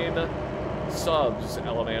 69 subs,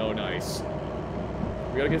 LMAO, nice.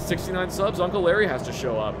 We gotta get 69 subs, Uncle Larry has to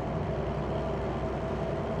show up.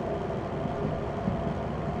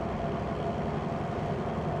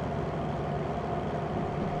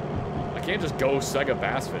 I can't just go Sega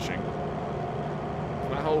bass fishing.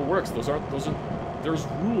 That's not how it works. There's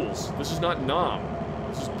rules. This is not Nom.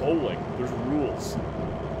 This is bowling. There's rules.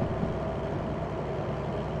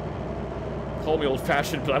 Call me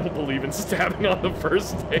old-fashioned, but I don't believe in stabbing on the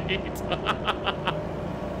first date.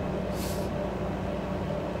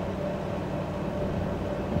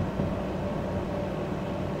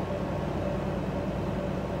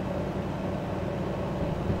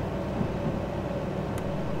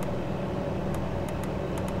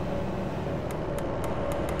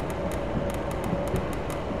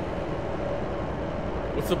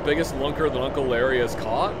 The biggest lunker that Uncle Larry has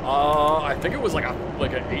caught? I think it was like an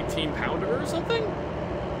 18-pounder or something? I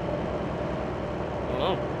don't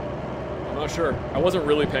know. I'm not sure. I wasn't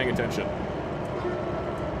really paying attention.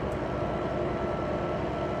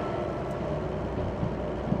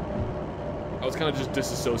 I was kind of just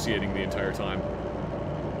disassociating the entire time.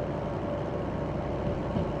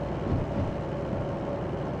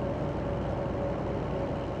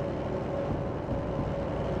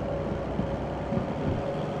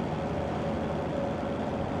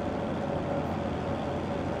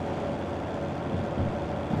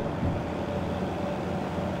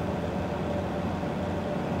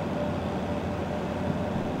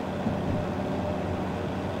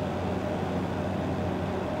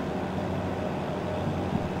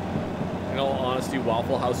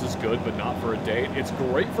 Waffle House is good, but not for a date. It's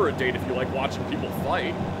great for a date if you like watching people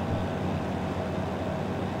fight.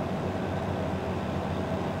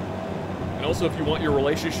 And also if you want your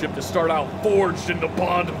relationship to start out forged in the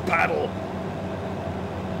bond of battle.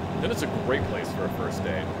 Then it's a great place for a first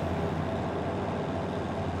date.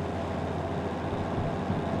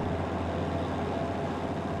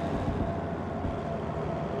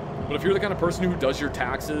 But if you're the kind of person who does your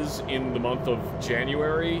taxes in the month of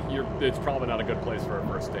January, it's probably not a good place for a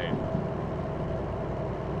first date.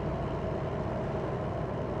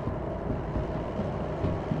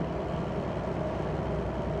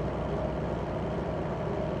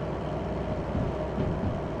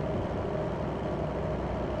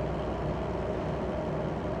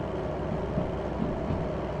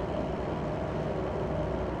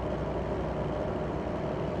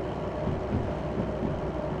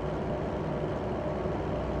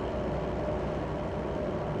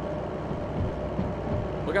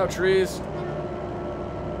 Look out, trees.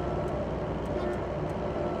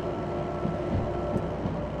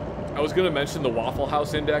 I was gonna mention the Waffle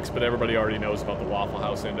House Index, but everybody already knows about the Waffle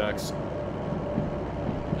House Index.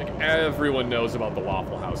 Like, everyone knows about the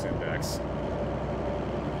Waffle House Index.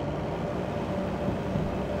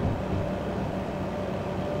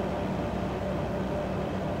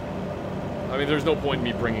 I mean, there's no point in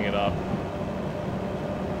me bringing it up.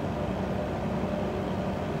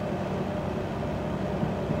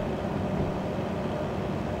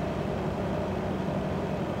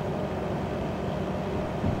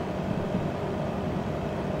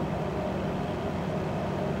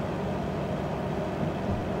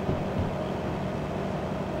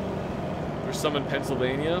 Some in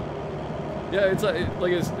Pennsylvania. Yeah, it's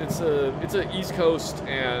a East Coast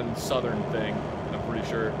and Southern thing. I'm pretty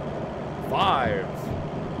sure. 5.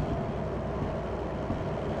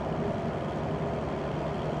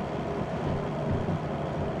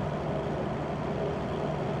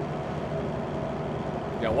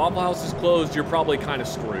 Yeah, Waffle House is closed. You're probably kind of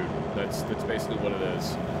screwed. That's basically what it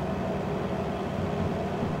is.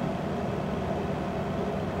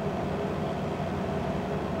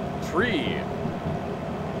 Tree.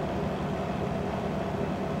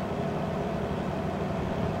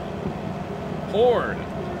 Horn.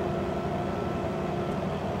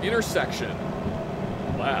 Intersection.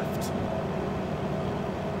 Left.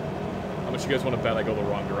 How much you guys want to bet I go the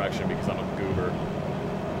wrong direction because I'm a goober?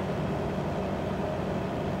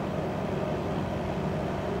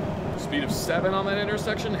 Speed of 7 on that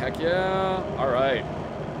intersection? Heck yeah. Alright.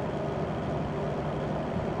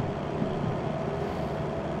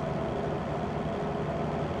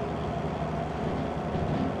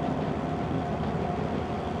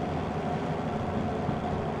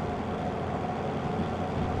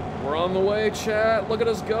 We're on the way, chat. Look at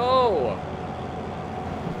us go.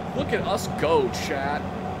 Look at us go, chat.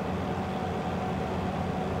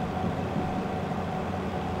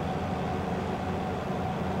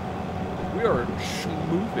 We are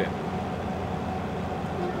schmoovin'.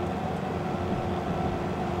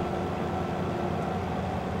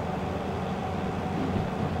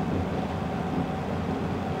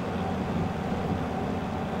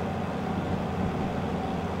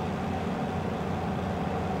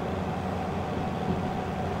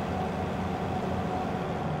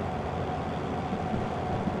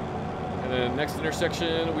 And then next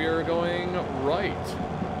intersection, we are going right.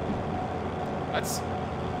 That's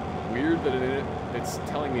weird that it's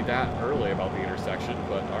telling me that early about the intersection,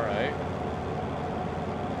 but alright.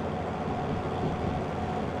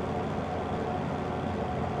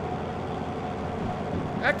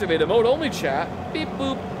 Activate emote only chat. Beep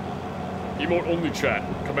boop. Emote only chat.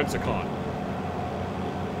 Commence a con.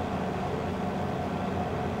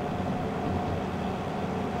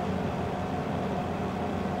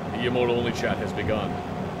 The emote only chat has begun.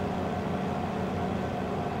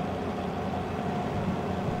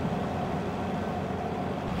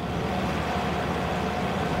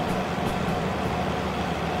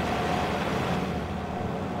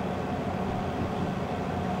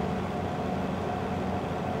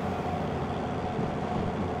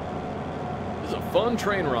 Fun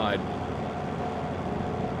train ride.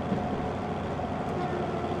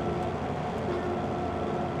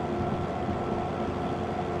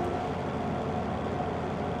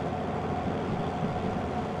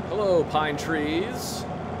 Hello, pine trees.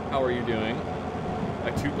 How are you doing?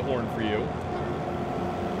 I toot the horn for you.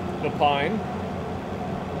 The pine.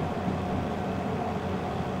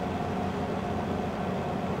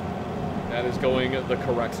 That is going the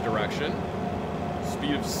correct direction.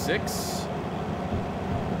 Speed of 6.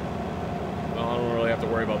 I don't really have to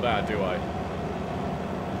worry about that, do I?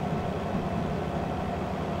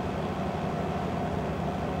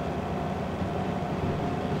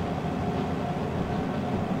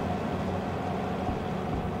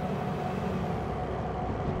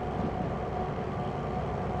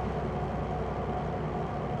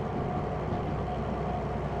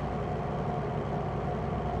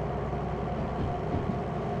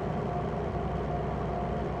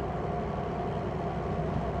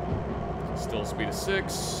 Still speed of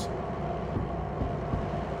 6.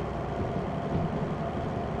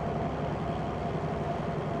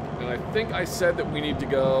 And I think I said that we need to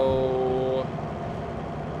go...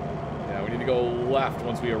 Yeah, we need to go left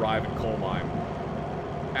once we arrive at coal mine.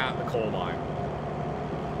 At the coal mine.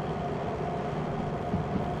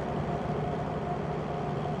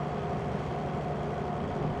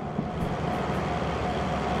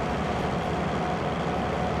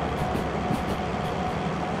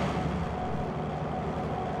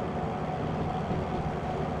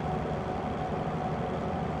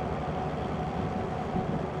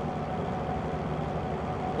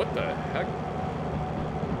 What the heck?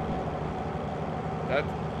 That...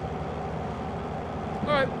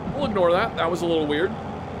 Alright, we'll ignore that. That was a little weird.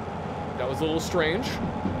 That was a little strange.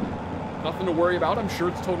 Nothing to worry about. I'm sure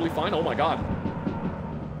it's totally fine. Oh my god.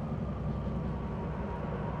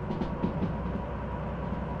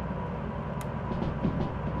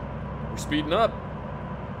 We're speeding up.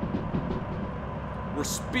 We're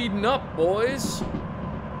speeding up, boys.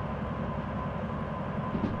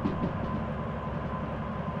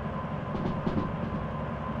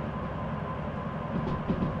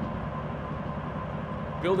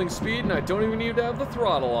 Building speed, and I don't even need to have the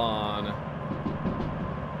throttle on.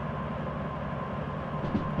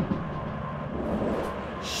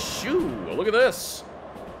 Shoo! Look at this!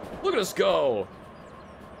 Look at us go!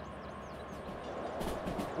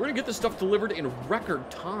 We're gonna get this stuff delivered in record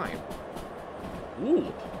time.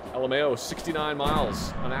 Ooh, LMAO, 69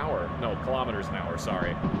 miles an hour. No, kilometers an hour,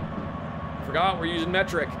 sorry. Forgot we're using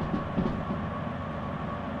metric.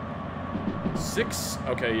 6?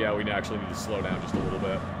 Okay, yeah, we actually need to slow down just a little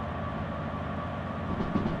bit.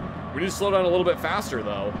 We need to slow down a little bit faster,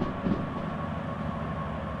 though.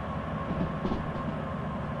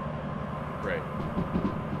 Great.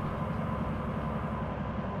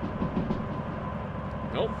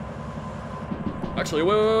 Nope. Actually,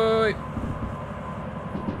 wait.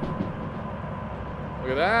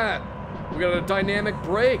 Look at that. We got a dynamic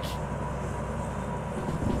brake.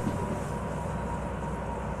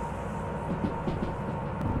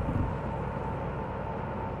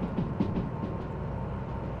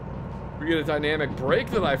 get a dynamic brake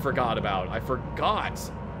that I forgot about. I forgot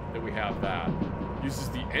that we have that. Uses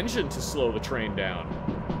the engine to slow the train down.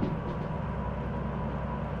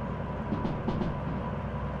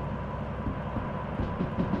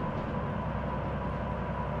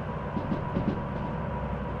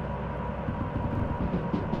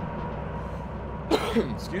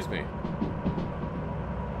 Excuse me.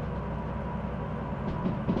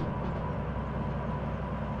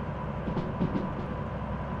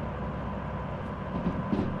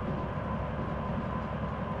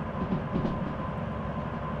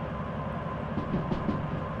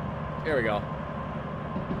 There we go.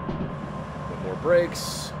 Put more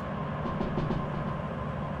brakes.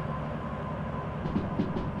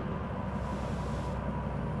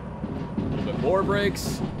 A little bit more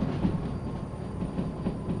brakes.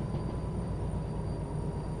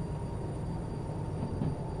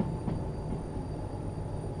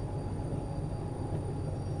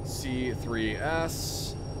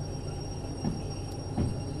 C3S.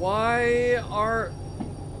 Why are...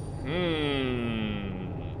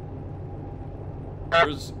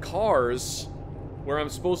 There's cars where I'm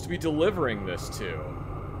supposed to be delivering this to.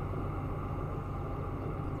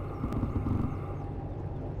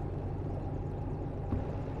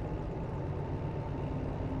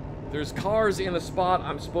 There's cars in the spot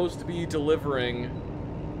I'm supposed to be delivering.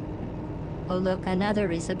 Oh look, another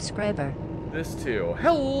resubscriber. This too.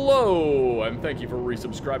 Hello! And thank you for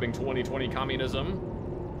resubscribing 2020 Communism.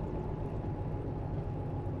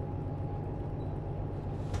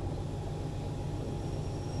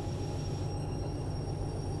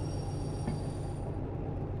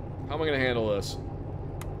 How am I gonna handle this?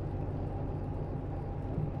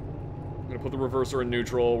 I'm gonna put the reverser in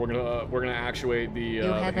neutral. We're gonna actuate the You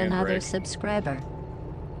have another handbrake. subscriber.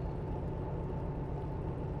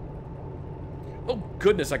 Oh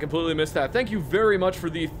goodness, I completely missed that. Thank you very much for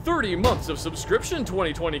the 30 months of subscription,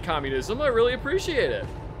 2020 Communism. I really appreciate it.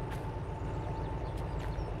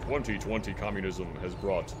 2020 Communism has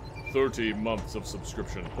brought 30 months of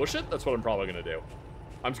subscription. Push it? That's what I'm probably gonna do.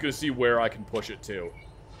 I'm just gonna see where I can push it to.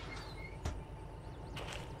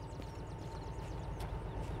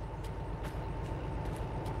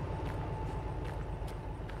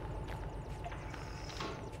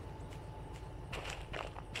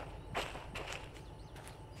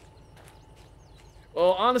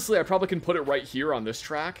 Well, honestly, I probably can put it right here on this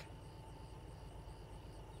track.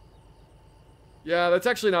 Yeah, that's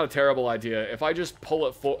actually not a terrible idea. If I just pull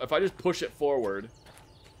it if I just push it forward.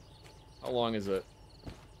 How long is it?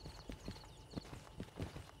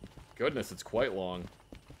 Goodness, it's quite long.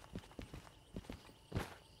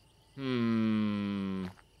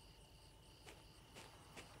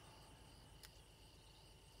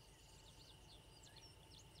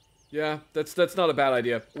 Yeah, that's not a bad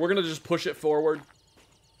idea. We're gonna just push it forward.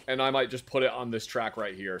 And I might just put it on this track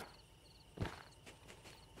right here.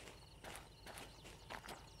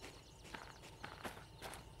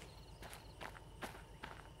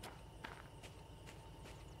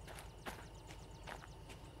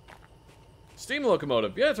 Steam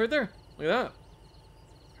locomotive. Yeah, it's right there. Look at that.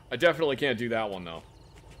 I definitely can't do that one, though.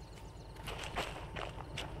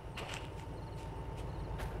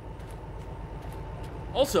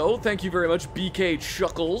 Also, thank you very much, BK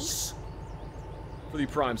Chuckles, for the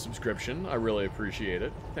Prime subscription. I really appreciate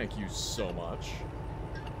it. Thank you so much.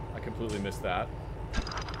 I completely missed that.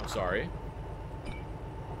 I'm sorry.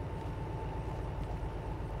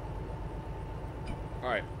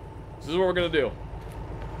 Alright. This is what we're gonna do.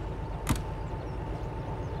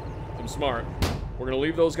 I'm smart. We're gonna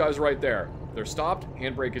leave those guys right there. They're stopped.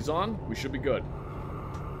 Handbrake is on. We should be good.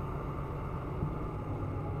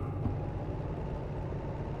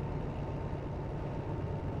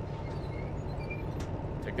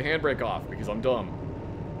 Take the handbrake off, because I'm dumb.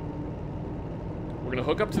 We're gonna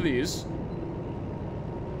hook up to these.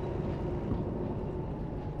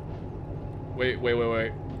 Wait.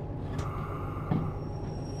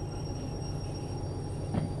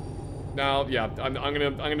 Now, yeah, I'm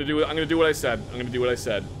gonna do what I said. I'm gonna do what I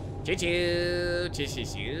said. Choo choo, choo choo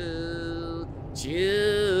choo,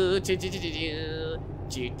 choo choo choo choo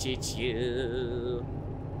choo choo choo.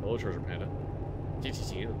 Hello, Treasure Panda. Choo choo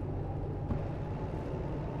choo.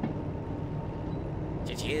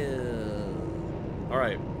 Choo choo. All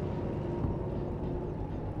right.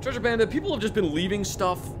 Treasure Panda, people have just been leaving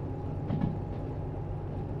stuff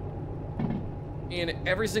in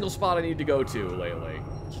every single spot I need to go to lately.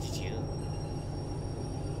 Choo choo choo.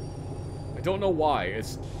 I don't know why.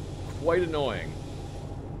 It's quite annoying.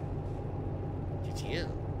 Choo choo.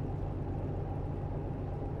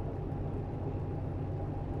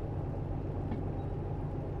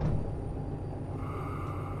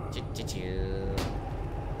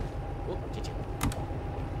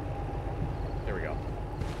 There we go.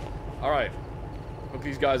 All right. Hook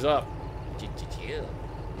these guys up.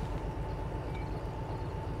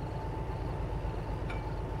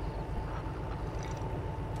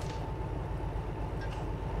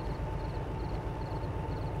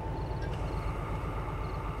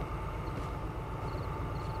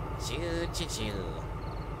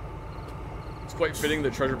 It's quite fitting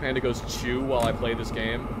that Treasure Panda goes chew while I play this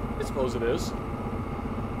game. I suppose it is. Don't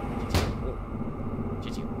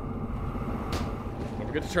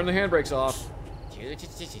forget to turn the handbrakes off.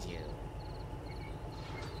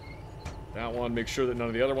 That one, make sure that none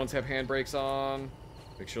of the other ones have handbrakes on.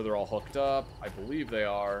 Make sure they're all hooked up. I believe they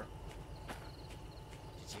are.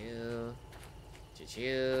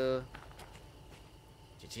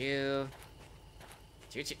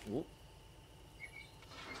 Ooh.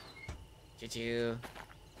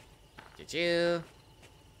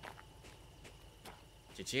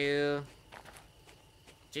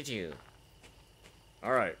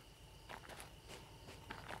 All right.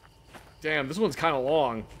 Damn, this one's kind of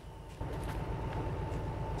long.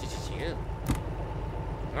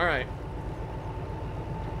 All right.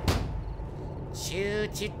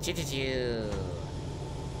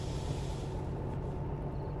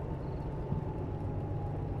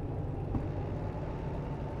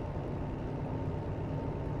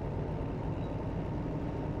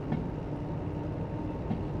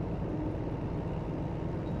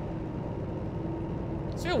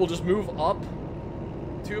 So yeah, we'll just move up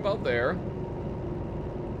to about there.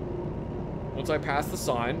 Once I pass the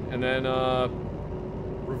sign, and then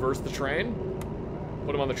reverse the train.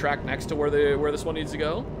 Put them on the track next to where this one needs to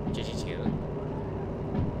go.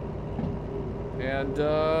 And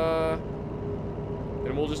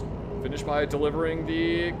then we'll just finish by delivering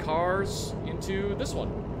the cars into this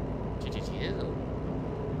one.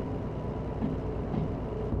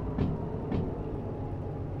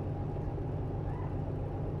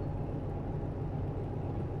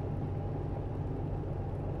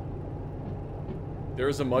 There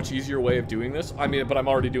is a much easier way of doing this. I mean, but I'm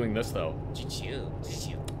already doing this, though.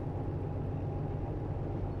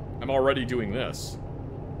 I'm already doing this.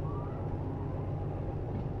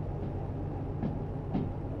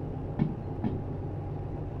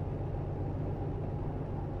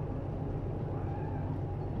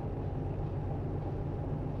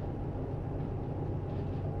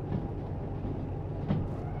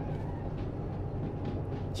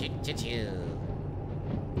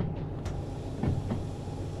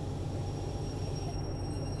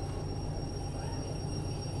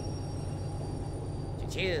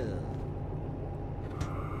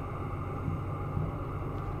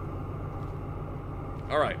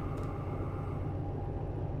 All right.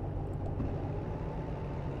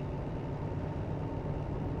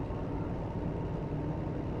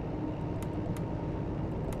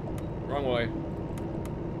 Wrong way.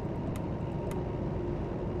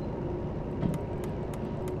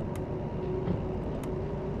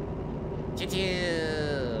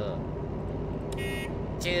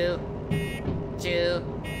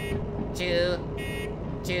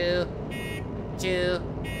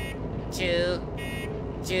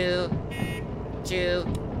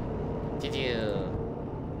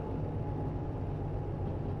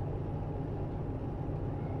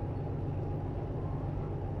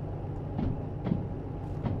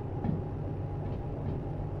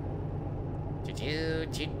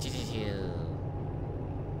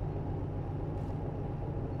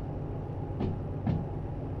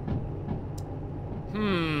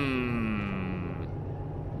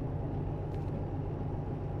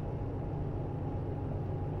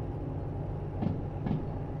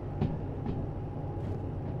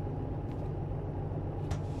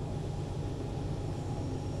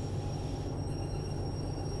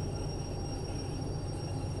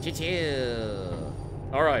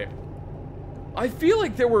 All right. I feel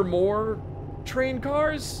like there were more train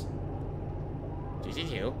cars.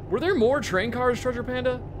 Were there more train cars, Treasure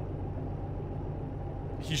Panda?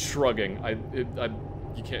 He's shrugging.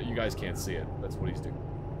 You guys can't see it. That's what he's doing.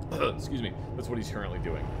 Excuse me. That's what he's currently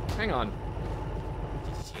doing. Hang on.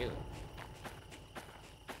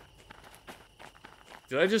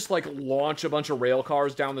 Did I just, like, launch a bunch of rail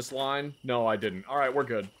cars down this line? No, I didn't. All right, we're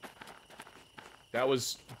good. That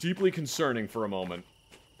was deeply concerning for a moment.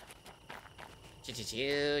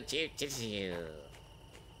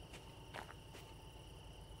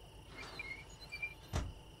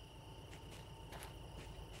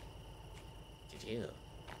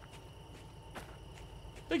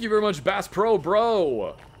 Thank you very much, Bass Pro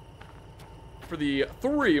Bro, for the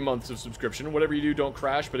 3 months of subscription. Whatever you do, don't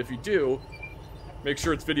crash, but if you do, Make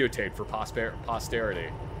sure it's videotaped for posterity.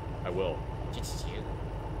 I will.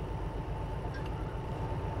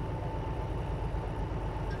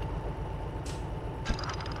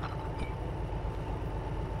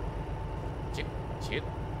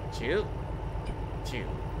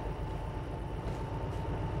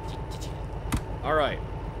 All right.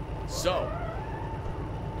 So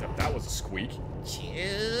that was a squeak. I'm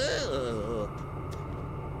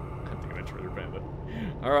thinking of Treasure Panda.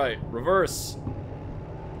 All right, reverse.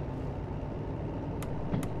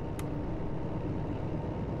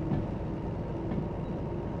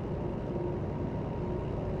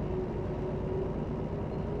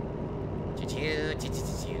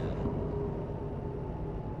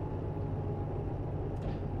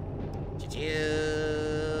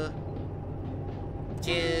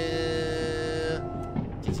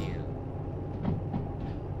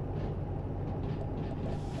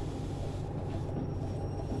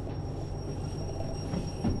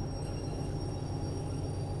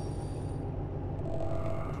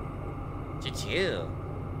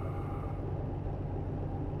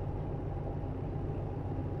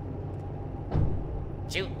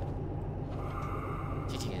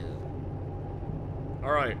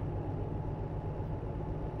 All right.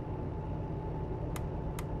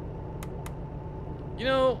 You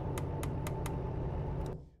know,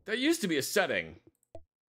 that used to be a setting.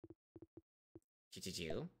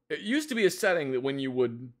 It used to be a setting that when you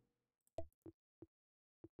would...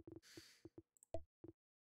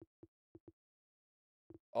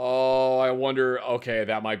 Oh, I wonder... Okay,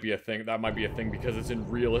 that might be a thing. That might be a thing because it's in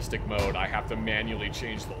realistic mode. I have to manually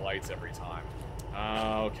change the lights every time.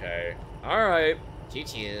 Okay. Alright.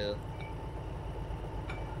 Choo-choo.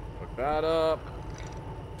 Hook that up.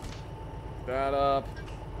 Hook that up.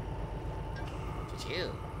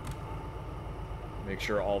 Choo-choo. Make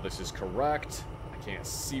sure all this is correct. I can't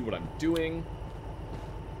see what I'm doing.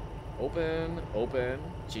 Open, open.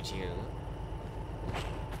 Choo-choo.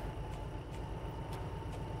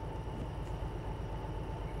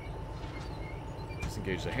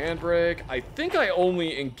 Disengage the handbrake. I think I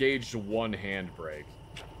only engaged one handbrake.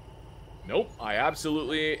 Nope, I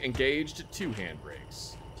absolutely engaged two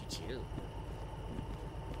handbrakes. Choo-choo.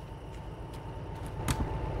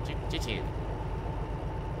 Choo-choo.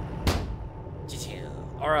 Choo-choo.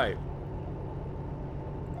 Alright.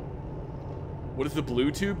 What does the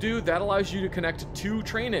blue tube do? That allows you to connect two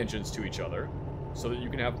train engines to each other so that you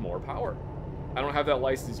can have more power. I don't have that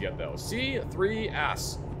license yet, though.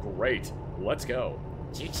 C3S. Great. Let's go.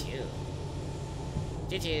 Choo-choo.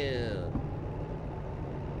 Choo-choo.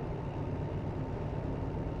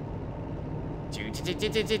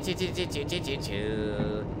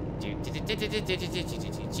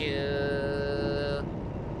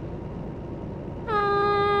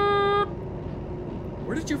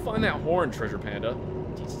 Where did you find that horn, Treasure Panda?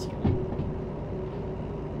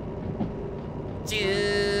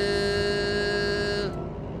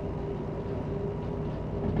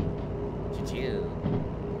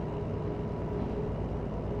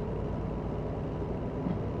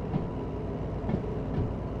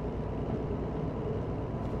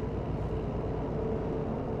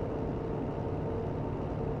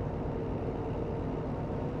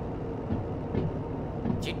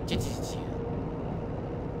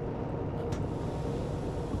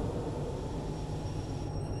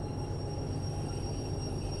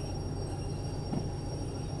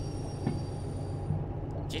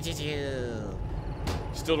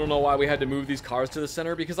 Still don't know why we had to move these cars to the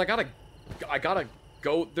center because I gotta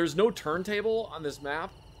go. There's no turntable on this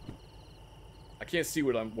map. I can't see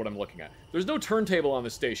what I'm looking at. There's no turntable on the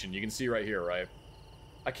station. You can see right here, right?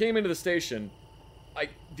 I came into the station.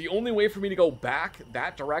 The only way for me to go back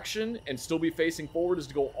that direction and still be facing forward is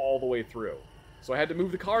to go all the way through. So I had to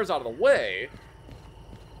move the cars out of the way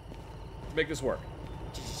to make this work.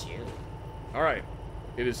 All right.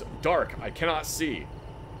 It is dark. I cannot see.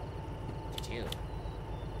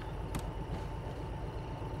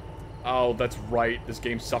 Oh, that's right. This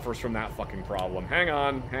game suffers from that fucking problem. Hang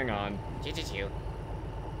on, hang on. This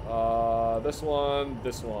one,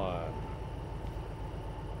 this one.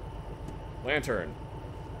 Lantern.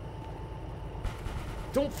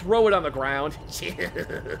 Don't throw it on the ground.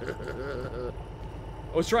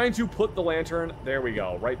 I was trying to put the lantern. There we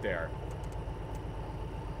go, right there.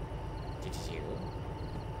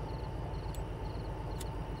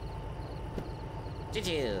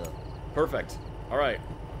 Perfect. All right.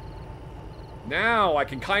 Now I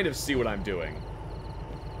can kind of see what I'm doing.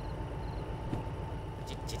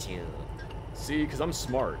 See, because I'm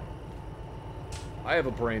smart. I have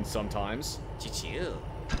a brain sometimes.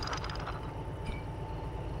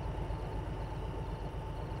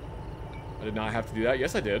 I did not have to do that.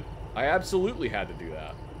 Yes, I did. I absolutely had to do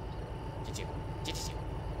that.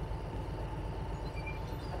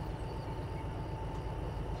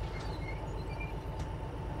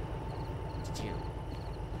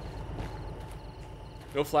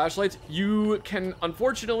 No flashlights? You can,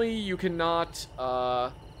 unfortunately, you cannot,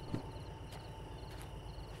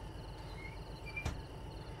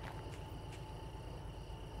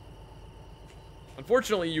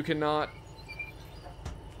 unfortunately, you cannot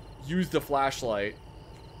use the flashlight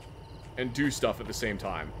and do stuff at the same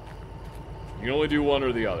time. You can only do one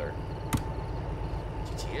or the other.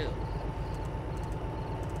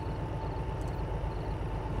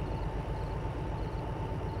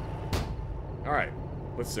 Alright,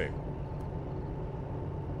 let's see.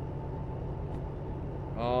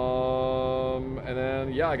 And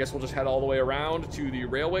then, yeah, I guess we'll just head all the way around to the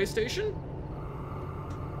railway station.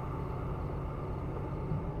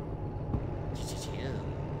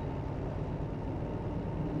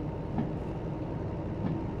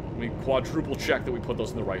 Let me quadruple check that we put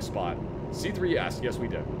those in the right spot. C3, yes. Yes, we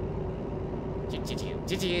did.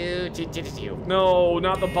 No,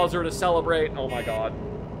 not the buzzer to celebrate. Oh my god.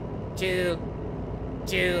 Two.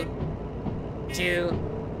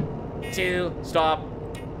 Stop.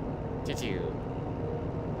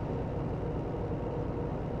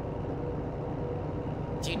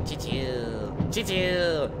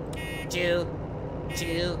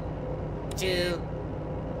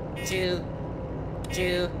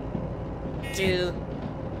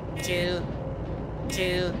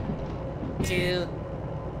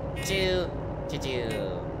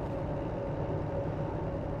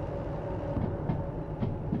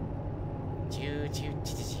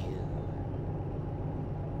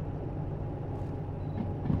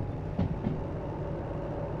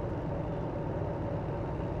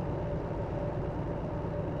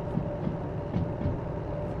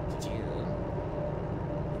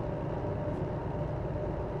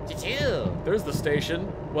 There's the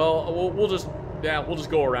station. Well, we'll just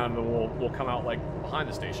go around and we'll come out like behind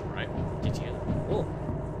the station, right? Oh.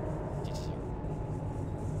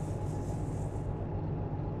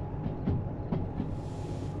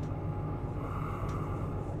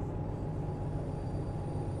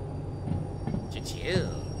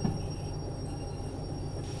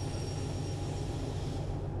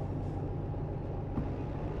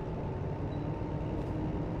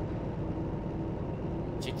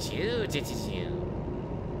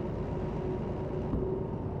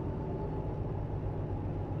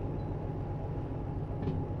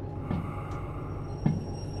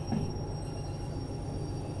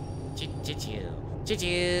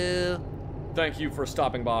 Thank you for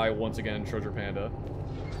stopping by once again, Treasure Panda.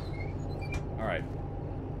 Alright.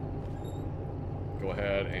 Go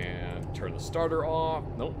ahead and turn the starter off.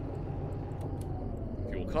 Nope.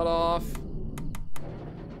 Fuel cut off.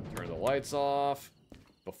 Turn the lights off.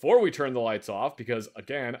 Before we turn the lights off, because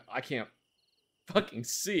again, I can't fucking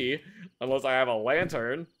see unless I have a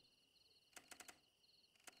lantern.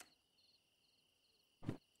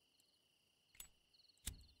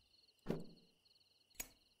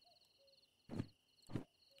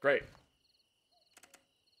 Great.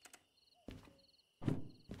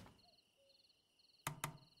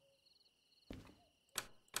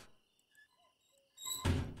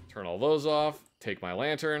 Turn all those off. Take my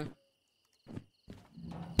lantern.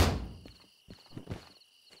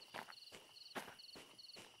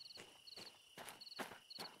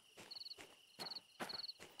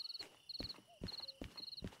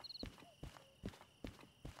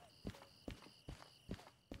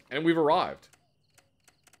 And we've arrived.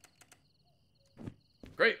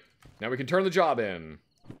 Great. Now we can turn the job in.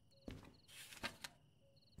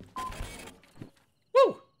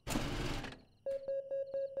 Woo!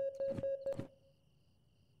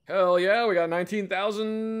 Hell yeah, we got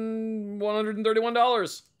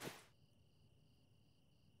 $19,131.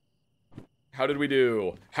 How did we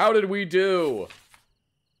do? How did we do?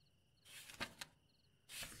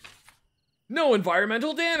 No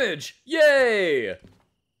environmental damage! Yay!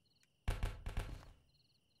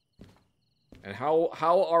 And how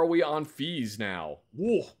are we on fees now?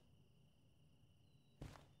 Whoa.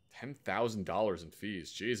 $10,000 in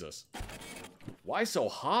fees, Jesus. Why so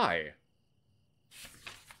high?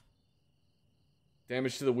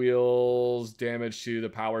 Damage to the wheels, damage to the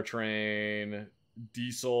powertrain,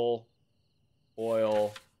 diesel,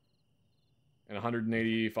 oil, and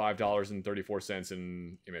 $185.34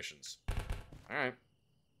 in emissions. Alright.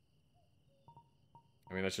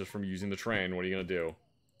 I mean, that's just from using the train. What are you gonna do?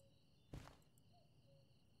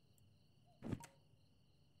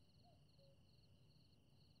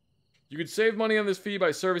 You could save money on this fee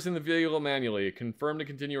by servicing the vehicle manually. Confirm to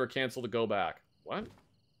continue or cancel to go back. What?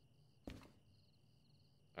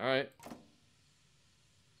 Alright.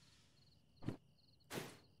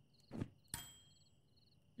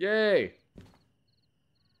 Yay!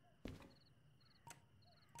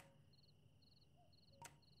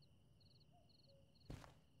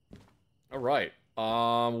 Alright.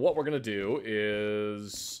 What we're gonna do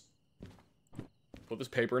is put this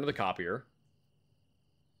paper into the copier.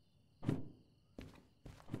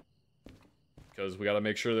 Because we gotta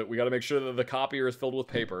make sure that the copier is filled with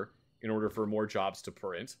paper in order for more jobs to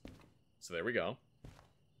print. So there we go.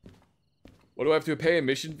 What do I have to pay?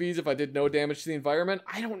 Emission fees if I did no damage to the environment?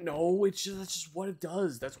 I don't know. That's just what it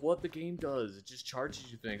does. That's what the game does. It just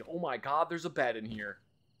charges you things. Oh my god, there's a bed in here.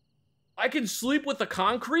 I can sleep with the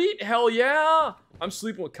concrete? Hell yeah! I'm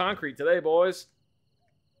sleeping with concrete today, boys.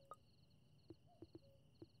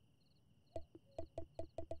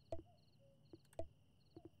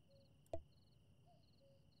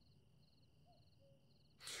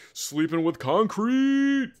 Sleeping with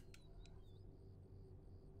concrete!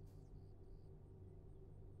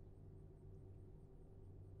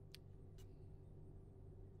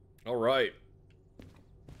 Alright.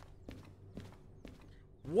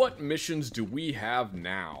 What missions do we have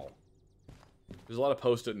now? There's a lot of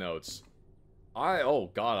post-it notes.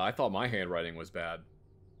 Oh god, I thought my handwriting was bad.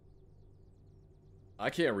 I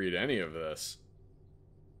can't read any of this.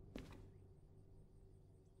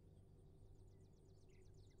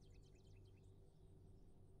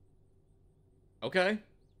 Okay.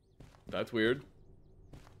 That's weird.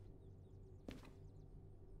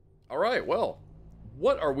 Alright, well.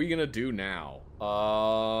 What are we gonna do now?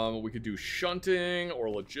 We could do shunting or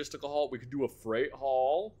logistical haul. We could do a freight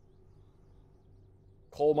haul.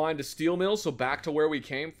 Coal mine to steel mill, so back to where we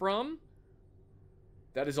came from.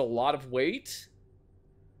 That is a lot of weight.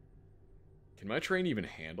 Can my train even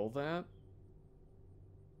handle that?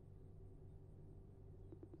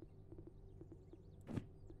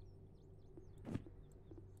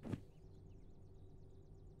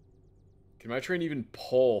 Can my train even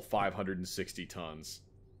pull 560 tons?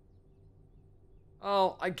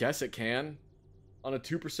 Oh, I guess it can. On a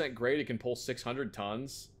 2% grade, it can pull 600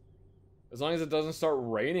 tons. As long as it doesn't start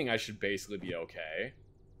raining, I should basically be okay.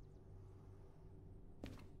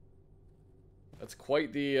 That's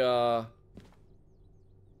quite the,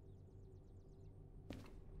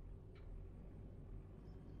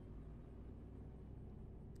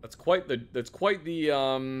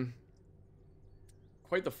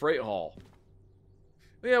 quite the freight haul.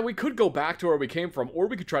 Yeah, we could go back to where we came from, or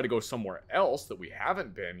we could try to go somewhere else that we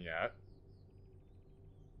haven't been yet.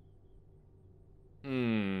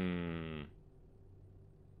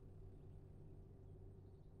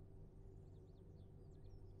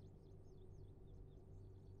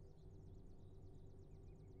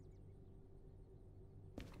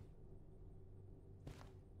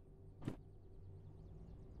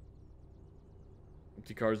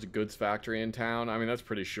 Empty cars to goods factory in town. I mean, that's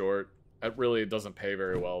pretty short. That really doesn't pay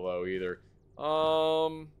very well, though, either.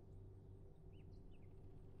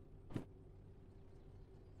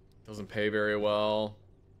 Doesn't pay very well.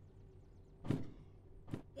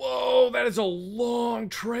 Whoa, that is a long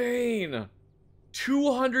train!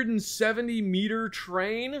 270-meter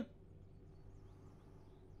train?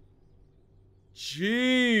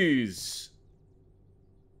 Jeez.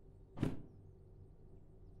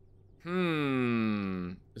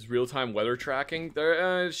 Is real-time weather tracking?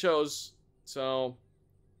 There, it shows. So,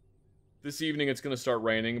 this evening it's going to start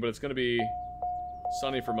raining, but it's going to be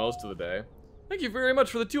sunny for most of the day. Thank you very much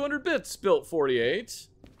for the 200 bits, Built48.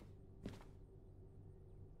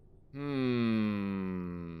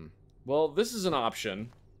 Well, this is an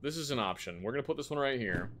option. This is an option. We're going to put this one right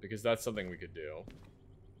here, because that's something we could do.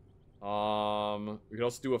 We could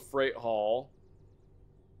also do a freight haul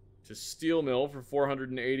to steel mill for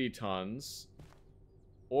 480 tons.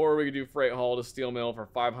 Or we could do freight haul to steel mill for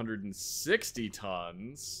 560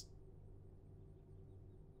 tons.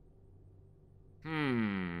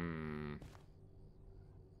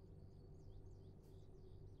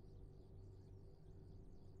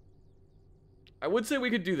 I would say we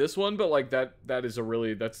could do this one, but like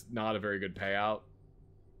that's not a very good payout.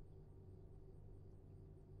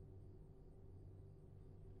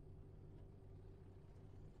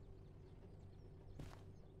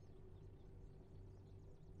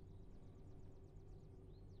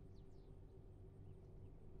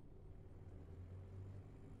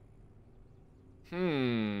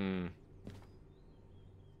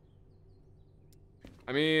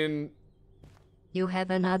 I mean... You have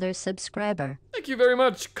another subscriber. Thank you very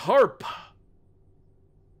much, Carp!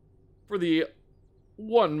 For the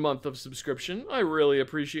 1 month of subscription. I really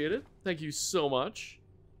appreciate it. Thank you so much.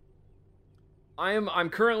 I'm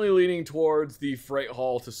currently leaning towards the freight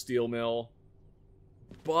haul to steel mill,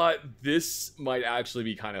 but this might actually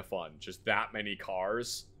be kind of fun. Just that many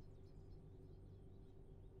cars.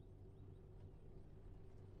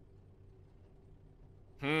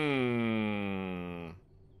 A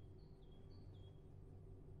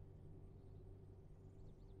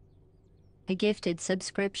gifted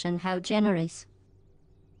subscription, how generous.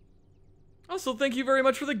 Also, thank you very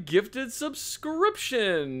much for the gifted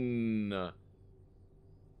subscription.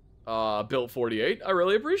 Built 48. I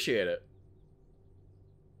really appreciate it.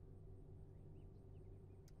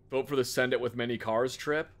 Vote for the send it with many cars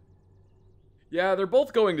trip. Yeah, they're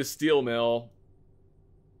both going to steel mill.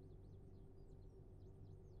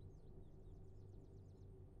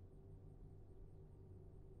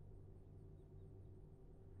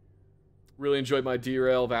 Really enjoyed my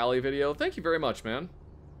Derail Valley video. Thank you very much, man.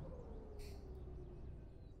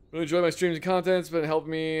 Really enjoy my streams and content. It's been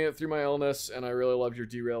helping me through my illness, and I really loved your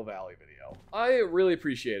Derail Valley video. I really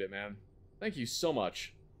appreciate it, man. Thank you so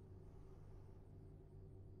much.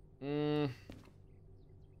 I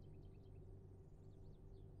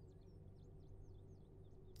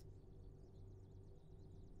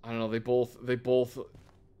don't know, they both...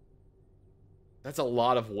 That's a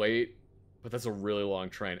lot of weight, but that's a really long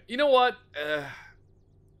train. You know what?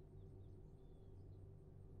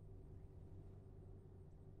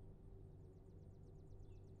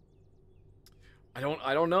 I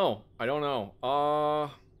don't know. I don't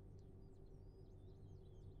know.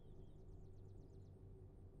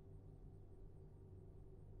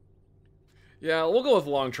 Yeah, we'll go with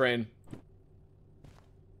long train.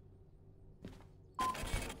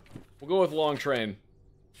 We'll go with long train.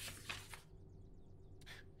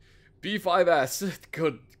 B5S.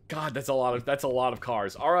 Good God, that's a lot of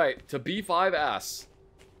cars. All right, to B5S.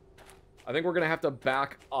 I think we're gonna have to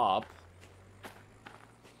back up.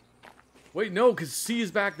 Wait, no, because C is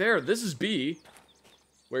back there. This is B.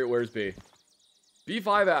 Wait, where's B?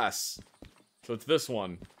 B5S. So it's this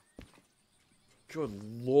one. Good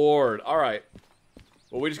Lord. All right.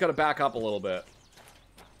 Well, we just got to back up a little bit.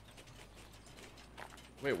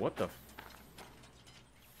 Wait, what the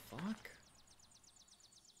fuck?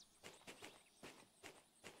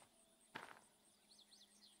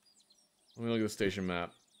 Let me look at the station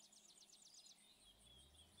map.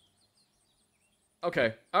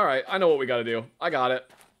 Okay. All right. I know what we got to do. I got it.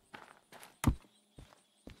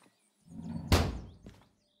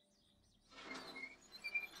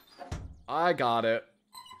 I got it.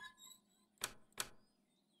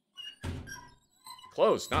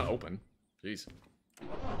 Closed, not open. Jeez.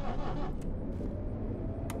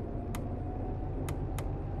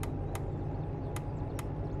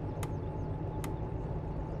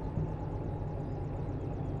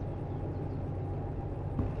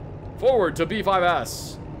 Forward to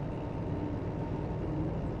B5S.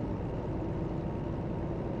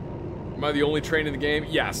 Am I the only train in the game?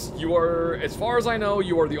 Yes, you are. As far as I know,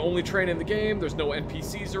 you are the only train in the game. There's no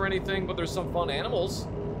NPCs or anything, but there's some fun animals.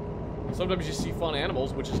 Sometimes you see fun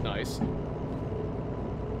animals, which is nice.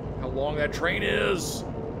 How long that train is.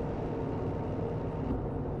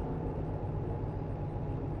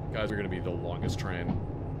 Guys are gonna be the longest train.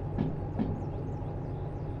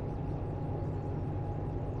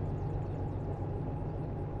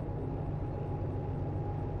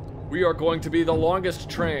 We are going to be the longest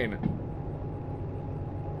train.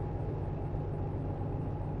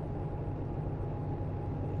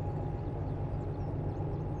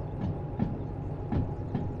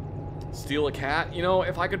 Steal a cat? You know,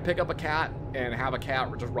 if I could pick up a cat and have a cat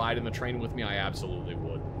just ride in the train with me, I absolutely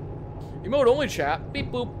would. Emote only chat. Beep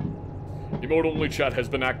boop. Emote only chat has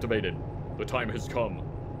been activated. The time has come.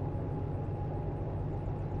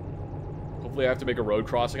 Hopefully I have to make a road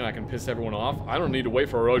crossing and I can piss everyone off. I don't need to wait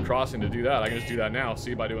for a road crossing to do that. I can just do that now.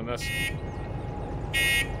 See by doing this.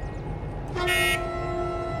 No,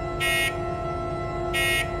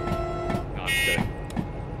 I'm just kidding.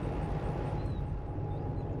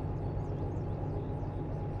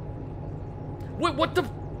 Wait, what the?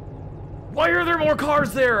 Why are there more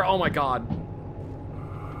cars there? Oh my God.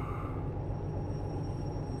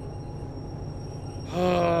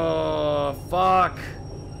 Oh, fuck.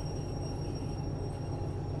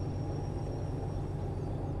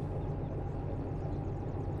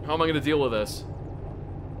 How am I gonna deal with this?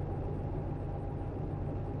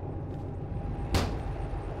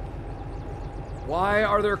 Why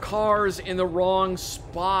are there cars in the wrong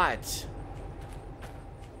spot?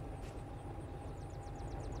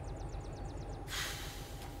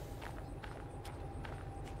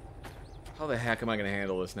 How the heck am I gonna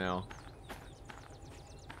handle this now?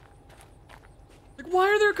 Why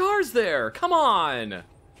are there cars there? Come on!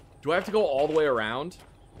 Do I have to go all the way around?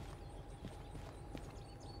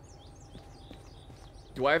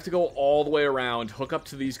 Do I have to go all the way around, hook up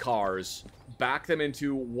to these cars, back them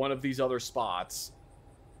into one of these other spots?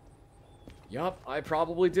 Yup, I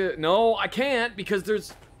probably did. No, I can't because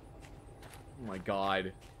there's... Oh my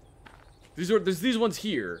god. There's these ones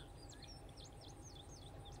here.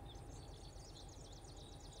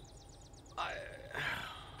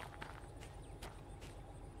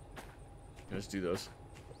 Let's do those.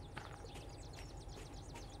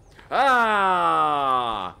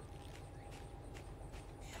 Ah!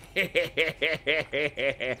 Wait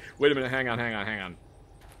a minute, hang on.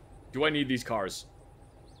 Do I need these cars?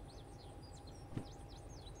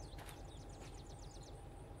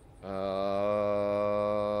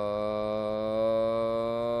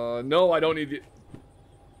 No, I don't need the...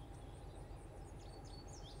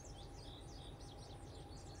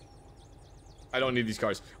 I don't need these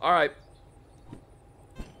cars. Alright.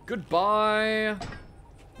 Goodbye.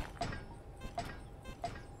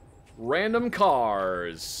 Random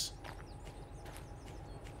cars.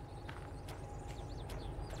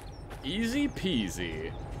 Easy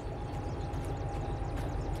peasy.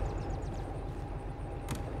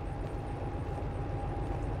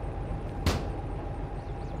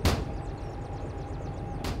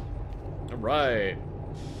 All right.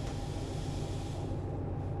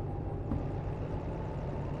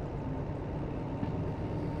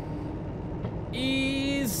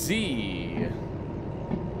 Easy.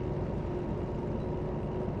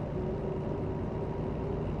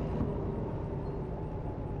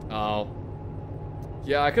 Oh.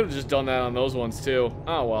 Yeah, I could have just done that on those ones too.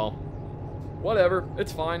 Oh well. Whatever,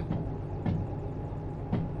 it's fine.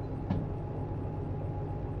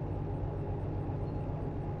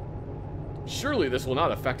 Surely this will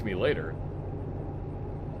not affect me later.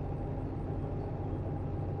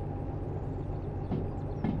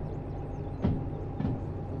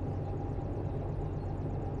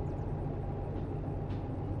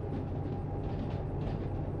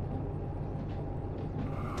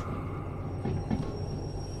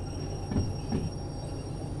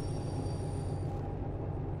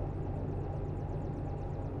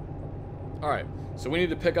 Alright, so we need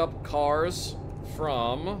to pick up cars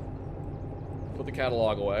from... Put the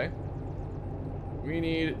catalog away. We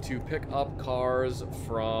need to pick up cars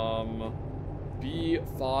from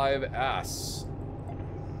B5S.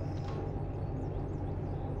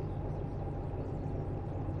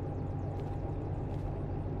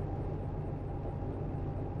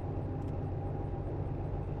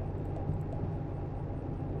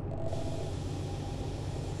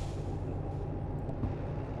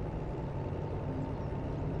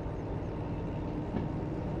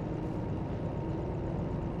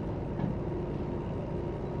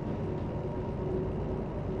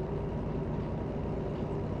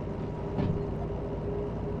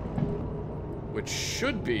 Which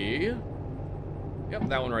should be... Yep,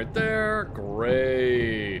 that one right there.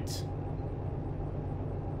 Great.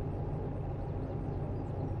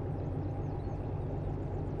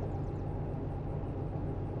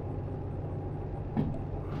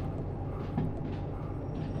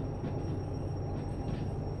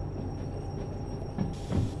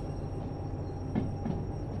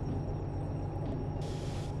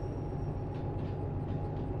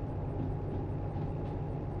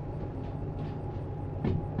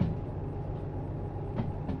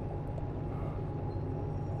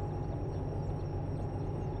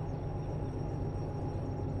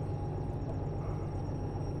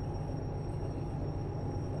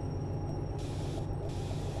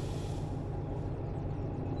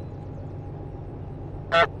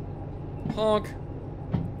 Honk.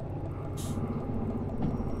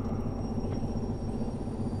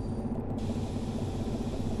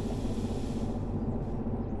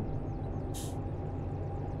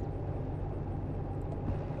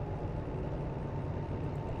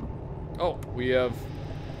 Oh, we have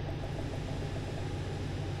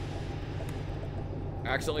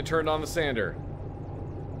accidentally turned on the sander.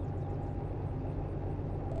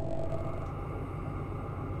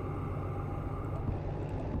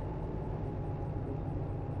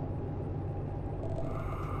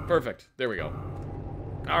 Perfect. There we go.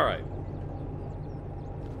 All right.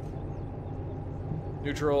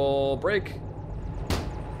 Neutral brake.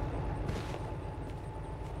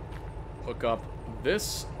 Hook up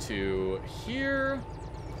this to here.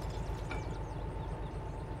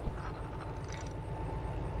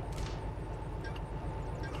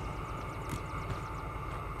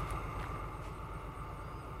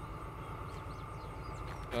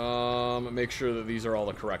 Make sure that these are all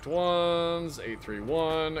the correct ones.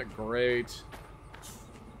 831, great.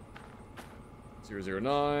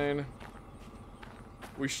 009.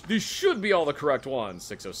 These should be all the correct ones.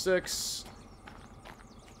 606.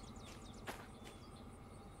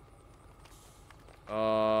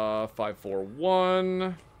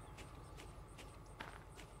 541.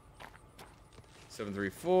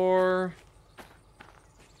 734.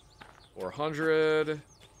 400.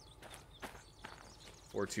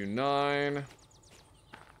 429.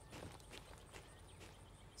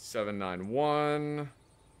 791.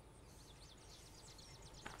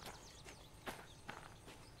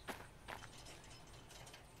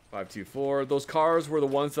 524. Those cars were the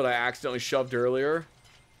ones that I accidentally shoved earlier.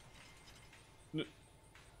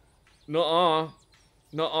 Nuh-uh.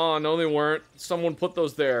 Nuh-uh. No, they weren't. Someone put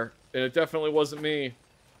those there. And it definitely wasn't me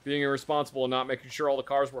being irresponsible and not making sure all the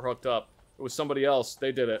cars were hooked up. It was somebody else.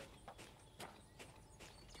 They did it.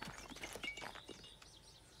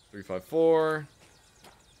 354.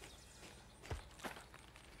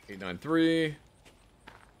 893.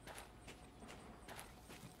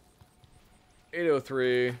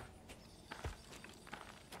 803.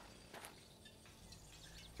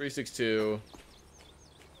 362.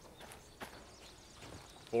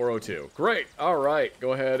 402. Great. All right.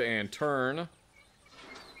 Go ahead and turn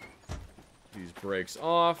these brakes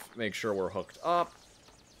off. Make sure we're hooked up.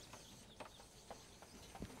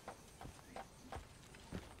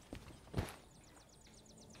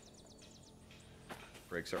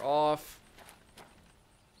 Brakes are off.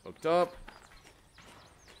 Hooked up.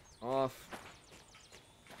 Off.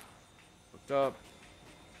 Hooked up.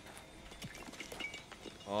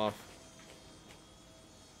 Off.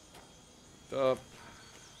 Hooked up.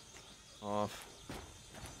 Off.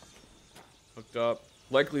 Hooked up.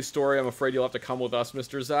 Likely story, I'm afraid you'll have to come with us,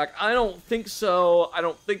 Mr. Zach. I don't think so. I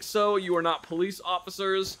don't think so. You are not police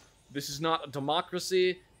officers. This is not a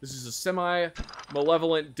democracy. This is a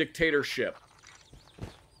semi-malevolent dictatorship.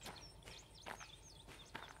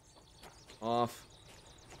 Off.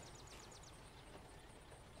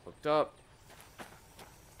 Hooked up.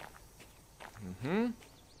 Mm-hmm.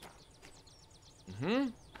 Mm-hmm.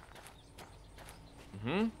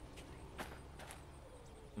 Mm-hmm.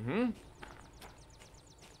 Mm-hmm.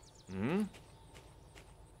 Mm-hmm.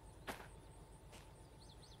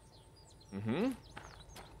 Mm-hmm.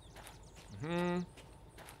 Mm-hmm.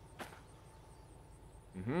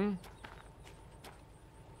 Mm-hmm.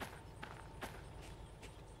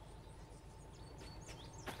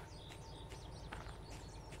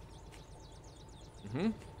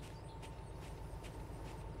 Mm-hmm.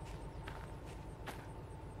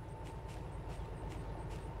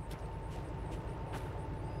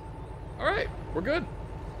 All right, we're good.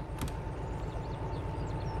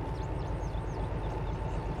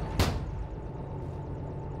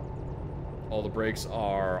 All the brakes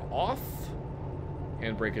are off.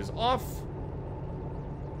 Handbrake is off.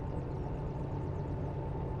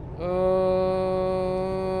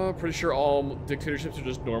 Pretty sure all dictatorships are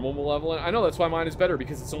just normal malevolent. I know, that's why mine is better,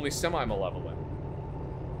 because it's only semi-malevolent.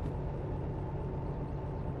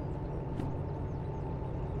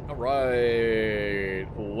 Alright,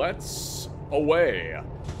 let's away.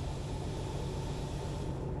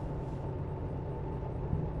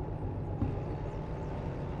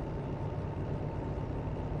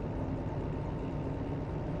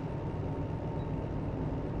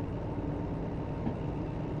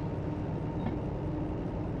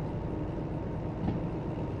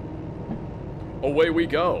 Away we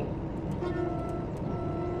go.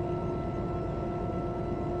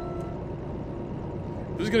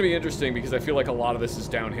 This is going to be interesting because I feel like a lot of this is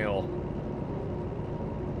downhill.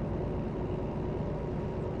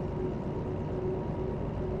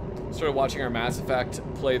 Started watching our Mass Effect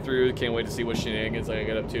playthrough. Can't wait to see what shenanigans I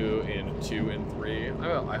get up to in 2 and 3.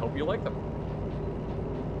 I hope you like them.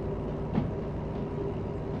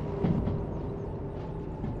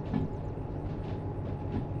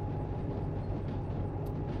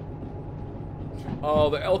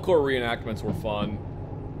 Oh, the Elcor reenactments were fun.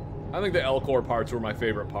 I think the Elcor parts were my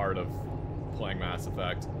favorite part of playing Mass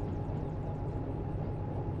Effect.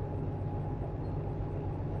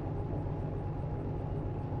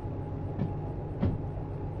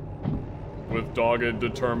 With dogged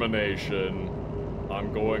determination,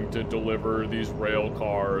 I'm going to deliver these rail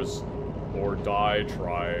cars or die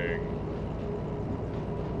trying.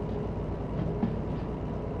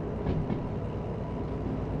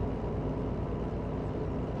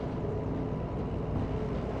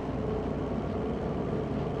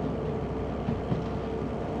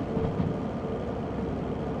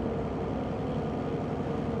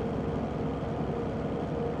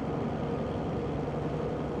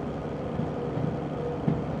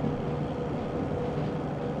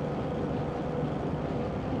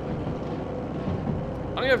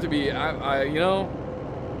 gonna have to be, you know,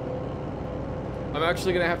 I'm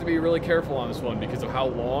actually gonna have to be really careful on this one because of how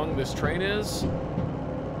long this train is.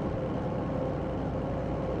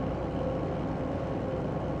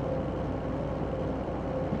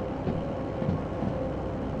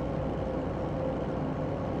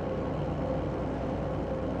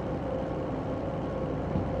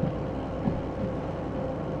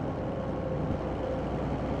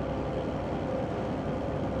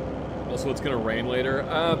 Also, it's gonna rain later.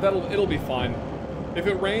 It'll be fine. If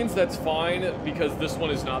it rains, that's fine, because this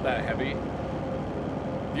one is not that heavy.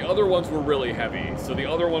 The other ones were really heavy, so the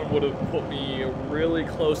other one would have put me really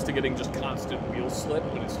close to getting just constant wheel slip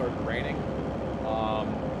when it started raining.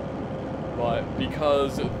 But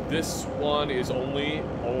because this one is only,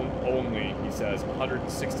 he says,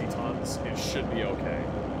 160 tons, it should be okay.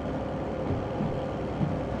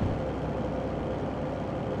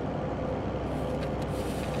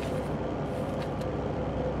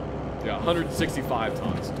 Yeah, 165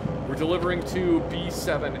 tons. We're delivering to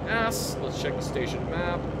B7S. Let's check the station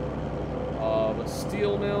map.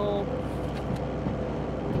 Steel mill.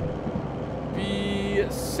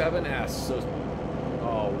 B7S. So,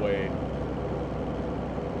 oh wait.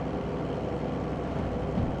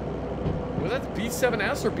 Was that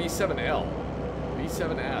B7S or B7L?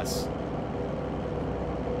 B7S.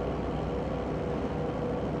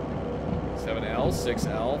 7L,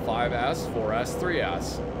 6L, 5S, 4S,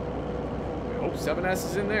 3S. Hope 7S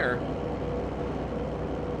is in there.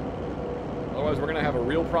 Otherwise, we're gonna have a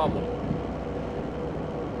real problem.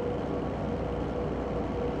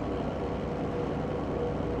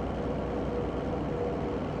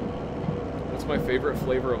 What's my favorite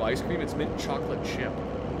flavor of ice cream? It's mint chocolate chip.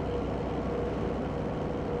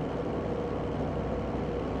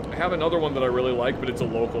 I have another one that I really like, but it's a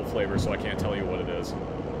local flavor, so I can't tell you what it is.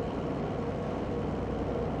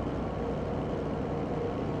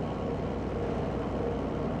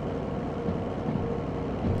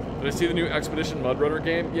 Did I see the new Expedition Mud Runner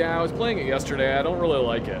game? Yeah, I was playing it yesterday. I don't really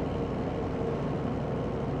like it.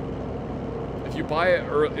 If you buy it,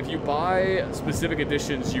 or if you buy specific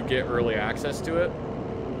editions, you get early access to it.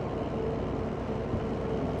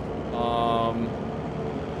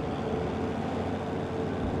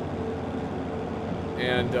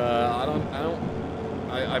 And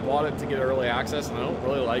I bought it to get early access, and I don't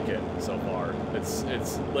really like it so far. It's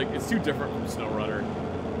too different from SnowRunner.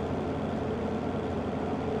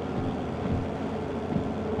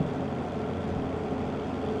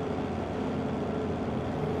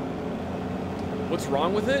 What's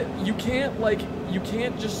wrong with it? You can't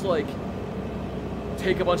just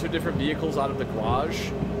take a bunch of different vehicles out of the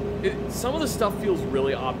garage. Some of the stuff feels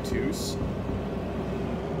really obtuse.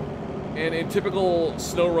 And in typical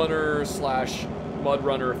SnowRunner / Mud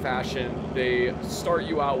Runner fashion, they start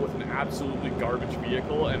you out with an absolutely garbage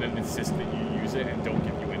vehicle and then insist that you use it and don't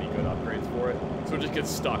give you any good upgrades for it. So it just gets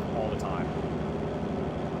stuck all the time.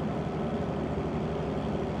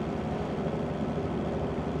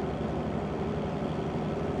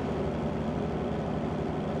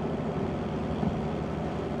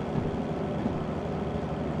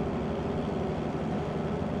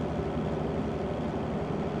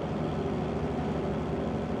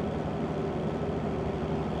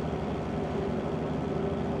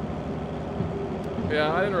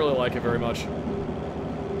 Yeah, I didn't really like it very much.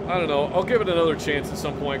 I don't know. I'll give it another chance at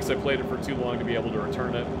some point because I played it for too long to be able to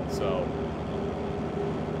return it, so...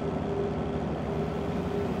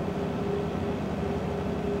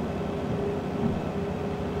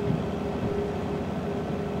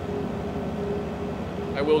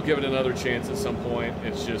 I will give it another chance at some point.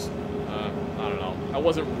 It's just, I don't know. I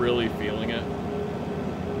wasn't really feeling it.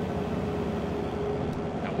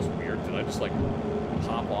 That was weird. Did I just,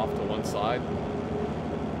 pop off to one side?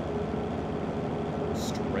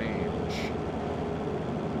 Strange.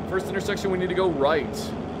 First intersection, we need to go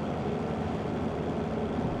right.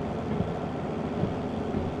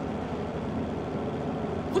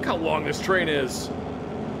 Look how long this train is.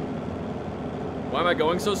 Why am I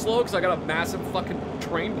going so slow? Because I got a massive fucking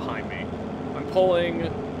train behind me. I'm pulling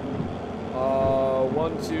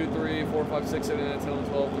 1, 2, 3, 4, 5, 6, 7, 8, 9, 10, 11,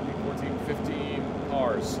 12, 13, 14, 15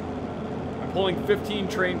 cars. I'm pulling 15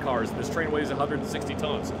 train cars, and this train weighs 160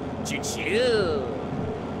 tons. Choo-choo.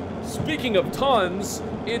 Speaking of tons,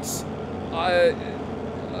 it's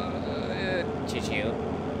Choo-choo.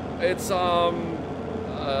 it's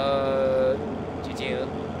Choo-choo.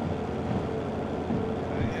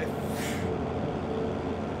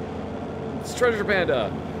 it's Treasure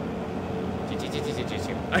Panda.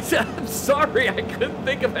 I'm sorry, I couldn't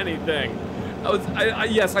think of anything.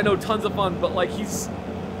 Yes, I know, tons of fun, but he's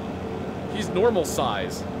normal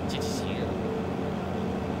size.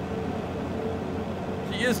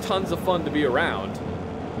 he is tons of fun to be around.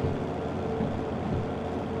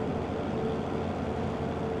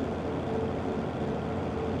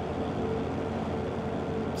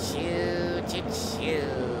 Choo, choo,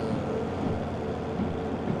 choo.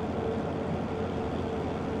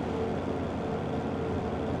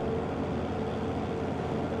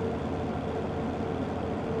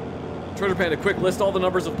 Treasure Panda, quick, list all the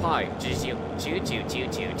numbers of pi.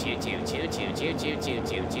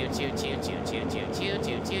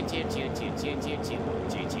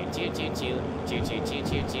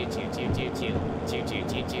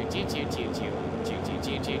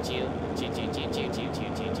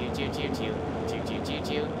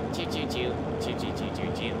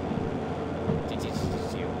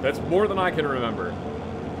 That's more than I can remember.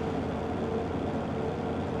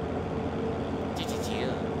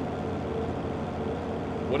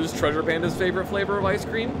 What is Treasure Panda's favorite flavor of ice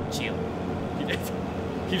cream? Chew.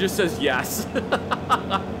 He just says yes.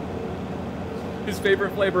 His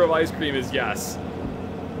favorite flavor of ice cream is yes.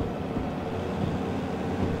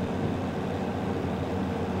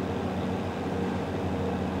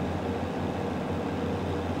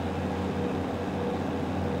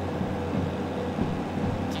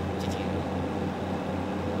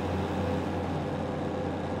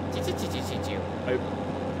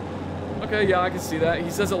 Okay, yeah, I can see that. He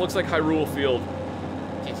says it looks like Hyrule Field.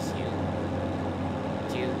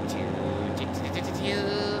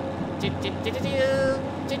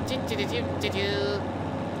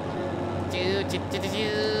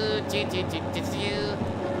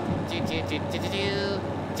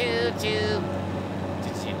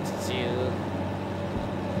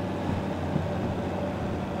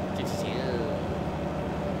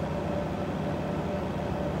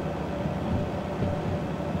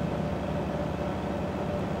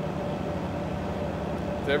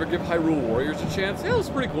 Did I ever give Hyrule Warriors a chance? Yeah, it was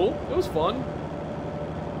pretty cool. It was fun.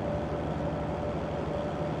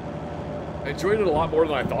 I enjoyed it a lot more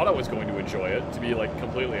than I thought I was going to enjoy it, to be, like,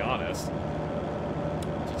 completely honest.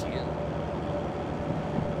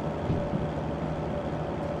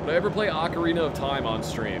 Would I ever play Ocarina of Time on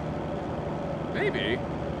stream? Maybe.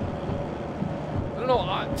 I don't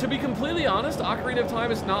know. To be completely honest, Ocarina of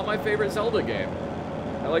Time is not my favorite Zelda game.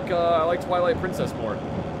 I like Twilight Princess more.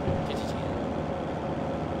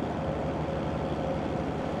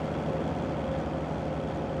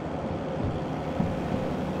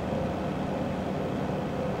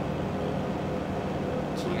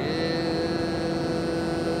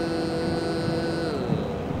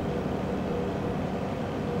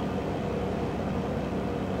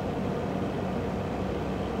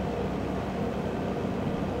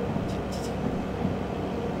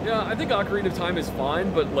 Yeah, I think Ocarina of Time is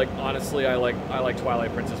fine, but like honestly, I like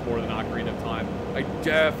Twilight Princess more than Ocarina of Time. I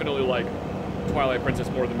definitely like Twilight Princess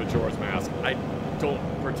more than Majora's Mask. I don't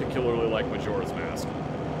particularly like Majora's Mask.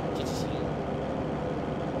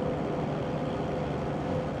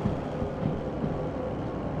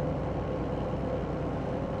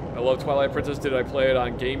 I love Twilight Princess. Did I play it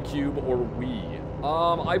on GameCube or Wii?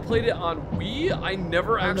 I played it on Wii. I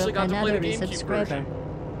never actually got to play the GameCube version.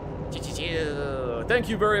 Thank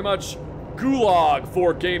you very much, Gulag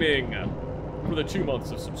for Gaming, for the 2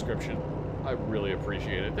 months of subscription. I really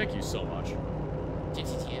appreciate it. Thank you so much.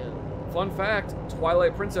 Fun fact,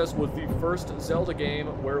 Twilight Princess was the first Zelda game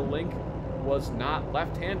where Link was not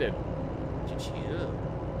left-handed.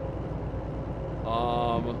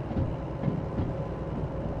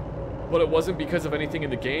 But it wasn't because of anything in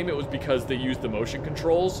the game, it was because they used the motion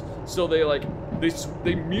controls, so they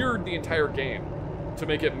mirrored the entire game to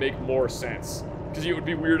make it make more sense. Because it would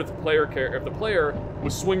be weird if the player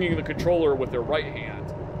was swinging the controller with their right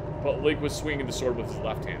hand, but Link was swinging the sword with his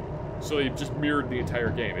left hand. So they just mirrored the entire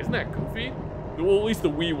game. Isn't that goofy? Well, at least the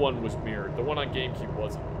Wii one was mirrored. The one on GameCube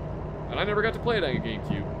wasn't. And I never got to play it on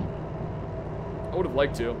GameCube. I would have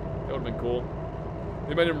liked to. That would have been cool.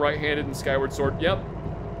 They made him right-handed in Skyward Sword. Yep.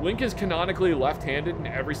 Link is canonically left-handed in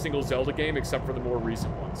every single Zelda game except for the more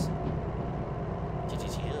recent ones.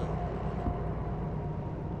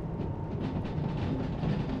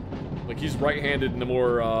 Like he's right-handed in the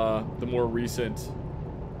more recent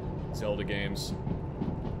Zelda games.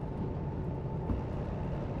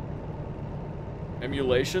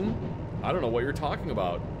 Emulation? I don't know what you're talking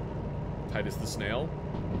about, Titus the Snail.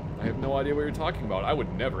 I have no idea what you're talking about. I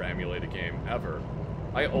would never emulate a game, ever.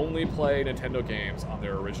 I only play Nintendo games on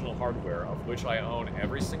their original hardware, of which I own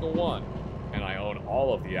every single one, and I own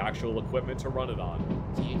all of the actual equipment to run it on.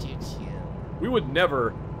 We would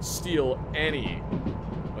never steal any...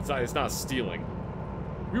 It's not stealing.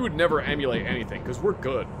 We would never emulate anything, because we're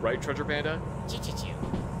good, right, Treasure Panda?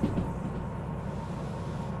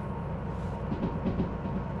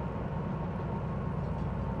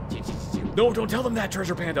 No, don't tell them that,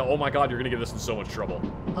 Treasure Panda. Oh my god, you're gonna get us in so much trouble.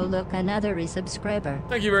 Oh look, another resubscriber.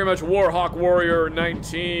 Thank you very much, Warhawk Warrior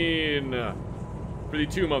 19, for the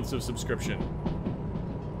 2 months of subscription.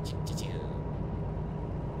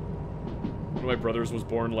 One of my brothers was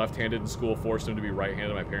born left-handed in school, forced him to be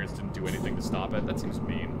right-handed. My parents didn't do anything to stop it. That seems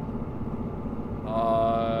mean.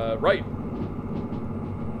 Right.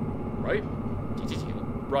 Right?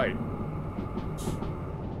 Right.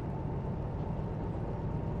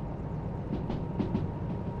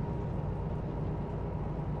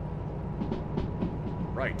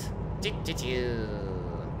 Right.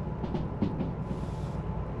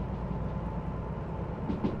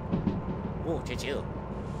 Oh, choo-choo.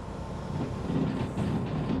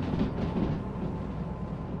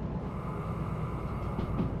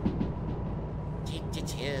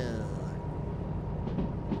 Choo-choo.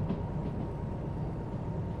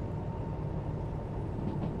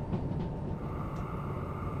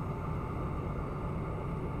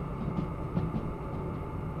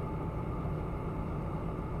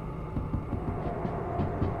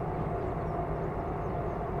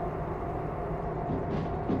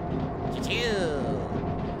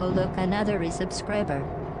 Oh look, another resubscriber.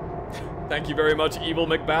 Thank you very much, Evil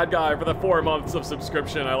McBadGuy, for the 4 months of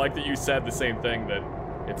subscription. I like that you said the same thing that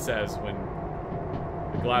it says when...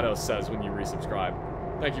 GLaDOS says when you resubscribe.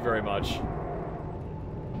 Thank you very much.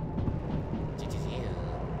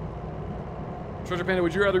 Treasure Panda,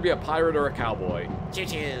 would you rather be a pirate or a cowboy?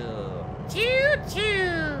 Choo-choo.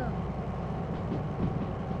 Choo-choo.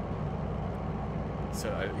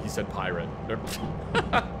 So, he said pirate.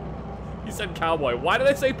 He said cowboy. Why did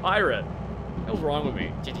I say pirate? What the hell's wrong with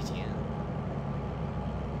me?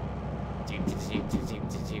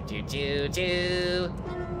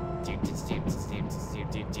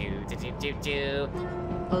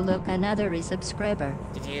 Oh look, another resubscriber.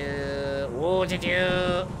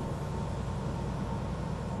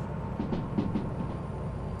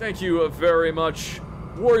 Thank you very much,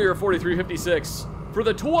 Warrior4356, for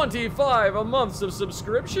the 25 months of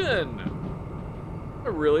subscription. I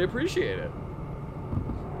really appreciate it.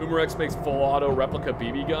 Umarex makes full auto replica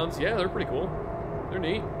BB guns. Yeah, they're pretty cool. They're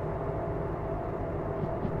neat.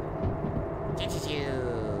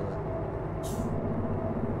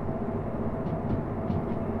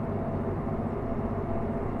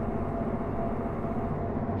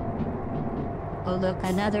 Oh look,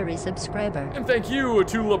 another resubscriber. And thank you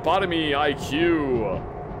to Lobotomy IQ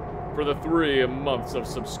for the 3 months of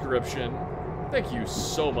subscription. Thank you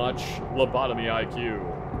so much, Lobotomy IQ.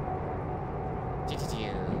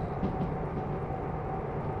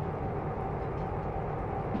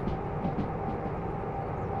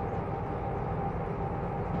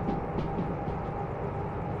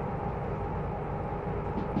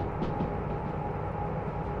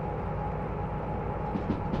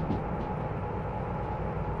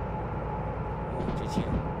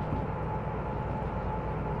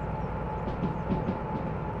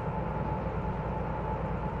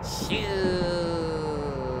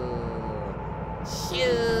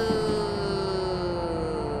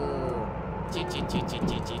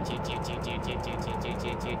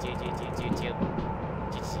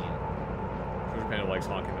 Panda likes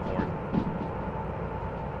honking the horn.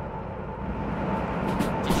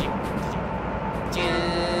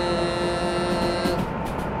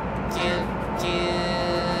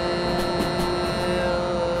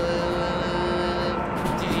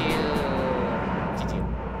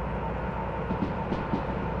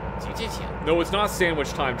 No, it's not sandwich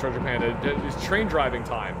time, Treasure Panda. It's train driving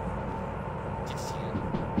time.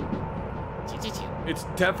 It's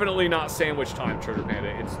definitely not sandwich time, Treasure Panda.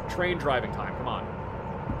 It's train driving time. Come on.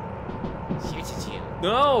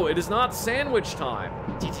 No, it is not sandwich time.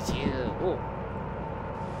 Oh.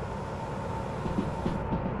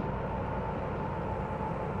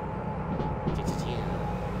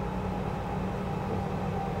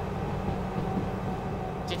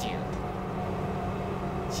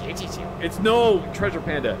 It's no, Treasure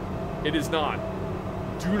Panda. It is not.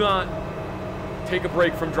 Do not take a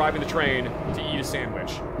break from driving the train to eat a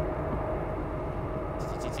sandwich.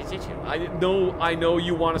 I know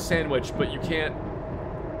you want a sandwich, but you can't.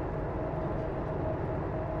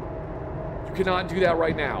 You cannot do that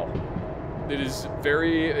right now. It is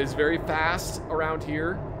very fast around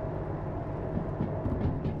here.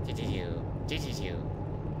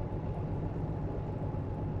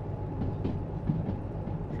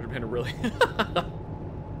 Panda really.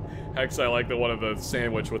 Hex, I like the one of the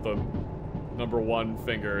sandwich with the #1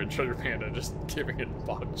 finger and Treasure Panda just giving it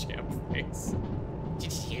bog jam face.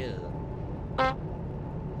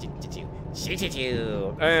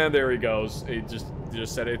 And there he goes. He just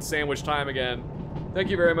said it's sandwich time again. Thank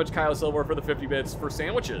you very much, Kyle Silver, for the 50 bits for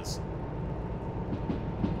sandwiches.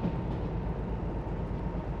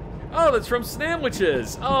 Oh, that's from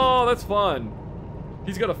Sandwiches. Oh, that's fun.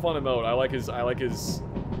 He's got a fun emote. I like his #1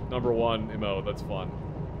 emote. That's fun.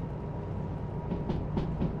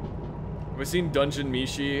 Have I seen Dungeon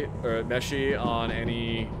Meshi or Meshi on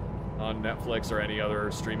Netflix or any other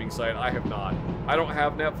streaming site? I have not. I don't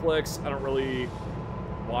have Netflix. I don't really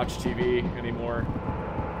watch TV anymore.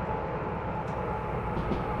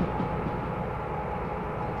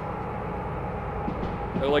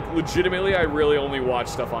 Like, legitimately, I really only watch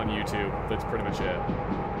stuff on YouTube. That's pretty much it.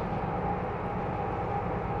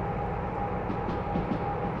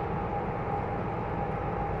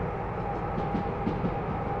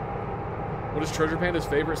 What is Treasure Panda's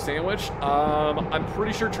favorite sandwich? I'm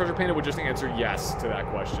pretty sure Treasure Panda would just answer yes to that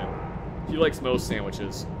question. He likes most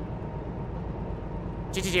sandwiches.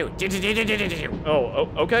 Oh,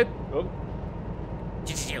 okay. Oh.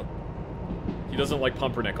 He doesn't like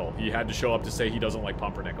pumpernickel. He had to show up to say he doesn't like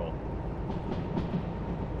pumpernickel.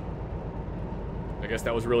 I guess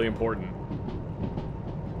that was really important.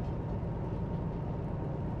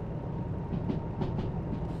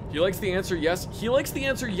 He likes the answer yes. He likes the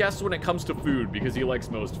answer yes when it comes to food because he likes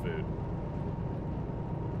most food.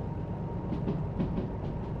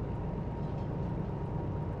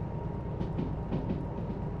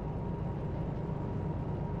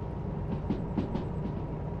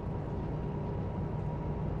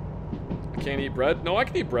 Can't eat bread? No, I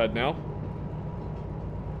can eat bread now.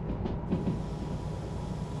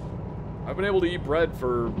 I've been able to eat bread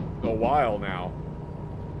for a while now.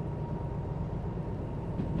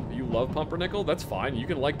 You love pumpernickel? That's fine. You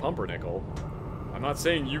can like pumpernickel. I'm not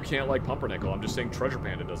saying you can't like pumpernickel. I'm just saying Treasure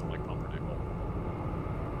Panda doesn't like pumpernickel.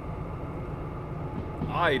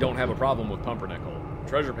 I don't have a problem with pumpernickel.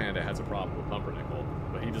 Treasure Panda has a problem with pumpernickel,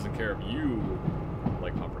 but he doesn't care if you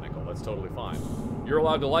like pumpernickel. That's totally fine. You're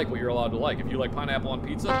allowed to like what you're allowed to like. If you like pineapple on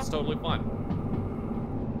pizza, it's totally fine.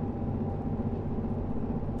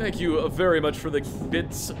 Thank you very much for the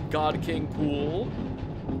bits, God King Pool.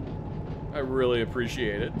 I really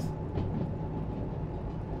appreciate it.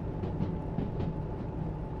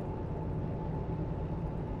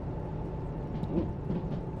 Ooh.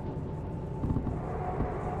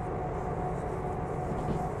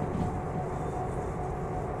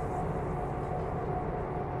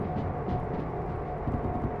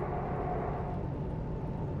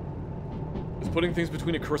 Putting things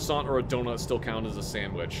between a croissant or a donut still count as a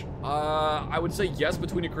sandwich? I would say yes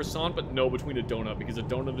between a croissant, but no between a donut, because a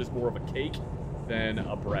donut is more of a cake than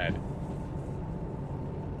a bread.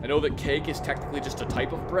 I know that cake is technically just a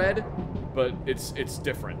type of bread, but it's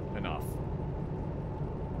different enough.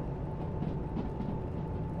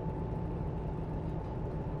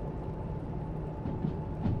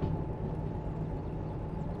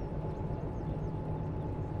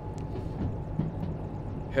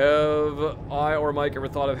 Have I or Mike ever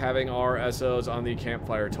thought of having our SOs on the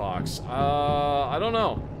campfire talks? I don't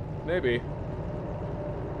know. Maybe.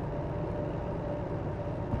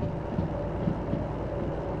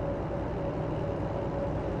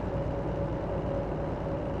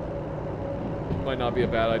 Might not be a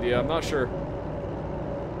bad idea. I'm not sure.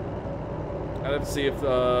 I'd have to see if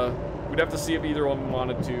we'd have to see if either one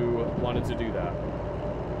wanted to do that.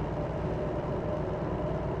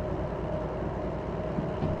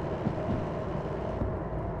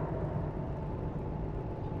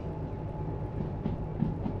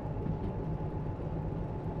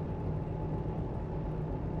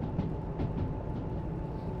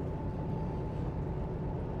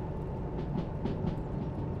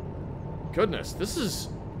 Goodness, this is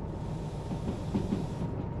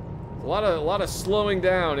a lot of slowing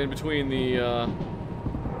down in between the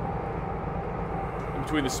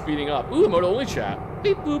speeding up. Ooh, emote only chat.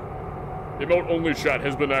 Beep boop. Emote only chat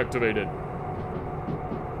has been activated.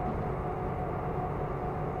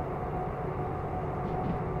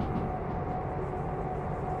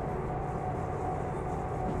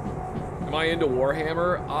 Am I into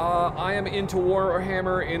Warhammer? I am into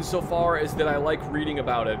Warhammer insofar as that I like reading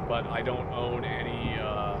about it, but I don't own any,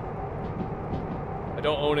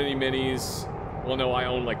 minis. Well, no, I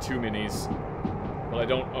own like 2 minis, but I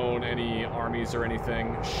don't own any armies or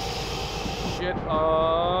anything. Shit,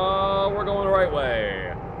 we're going the right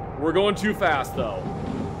way. We're going too fast, though.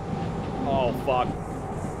 Oh, fuck.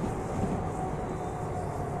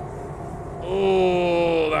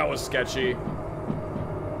 Oh, that was sketchy.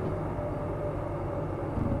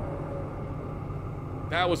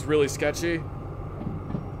 That was really sketchy.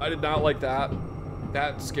 I did not like that.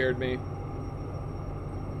 That scared me.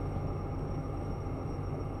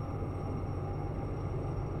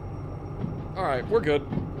 Alright, we're good.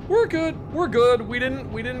 We're good. We're good. We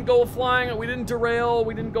didn't go flying. We didn't derail.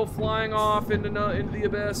 We didn't go flying off into the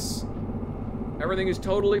abyss. Everything is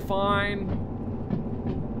totally fine.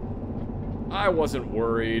 I wasn't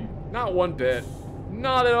worried. Not one bit.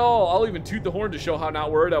 Not at all. I'll even toot the horn to show how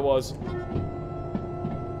not worried I was.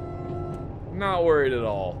 Not worried at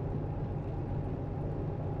all.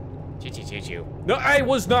 Choo-choo-choo-choo. No, I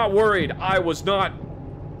was not worried. I was not.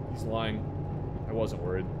 He's lying. I wasn't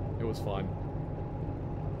worried. It was fine.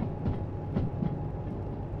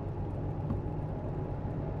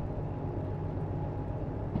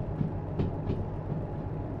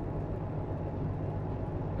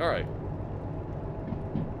 Alright.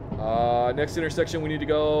 Next intersection we need to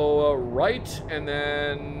go right and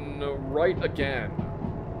then right again.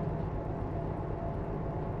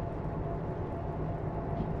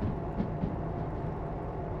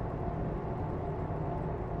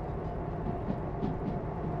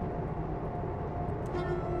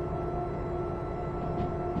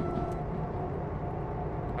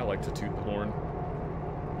 I like to toot the horn.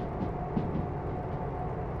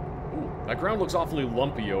 Ooh, that ground looks awfully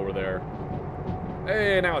lumpy over there.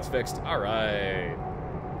 Hey, now it's fixed. All right.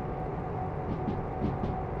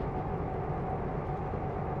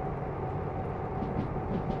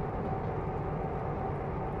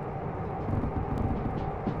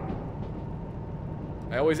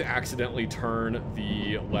 I always accidentally turn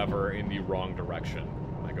the lever in the wrong direction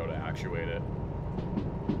when I go to actuate it.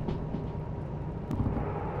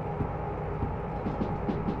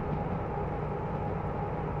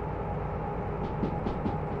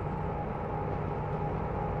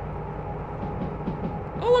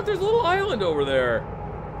 Oh, look, there's a little island over there.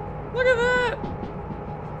 Look at that.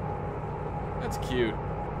 That's cute.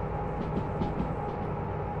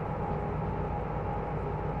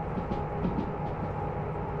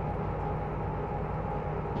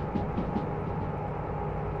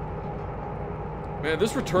 Man,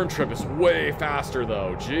 this return trip is way faster,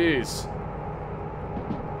 though. Jeez.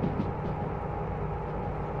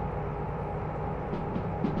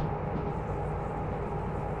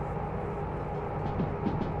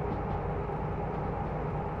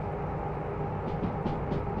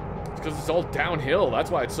 Because it's all downhill. That's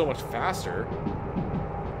why it's so much faster.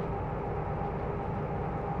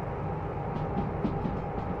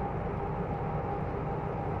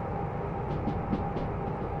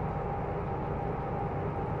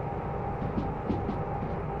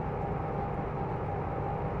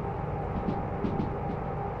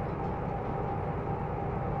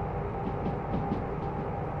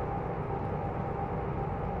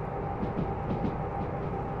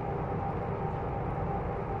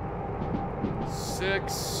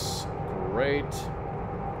 Six. Great.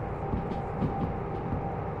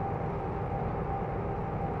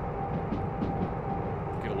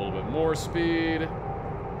 Get a little bit more speed.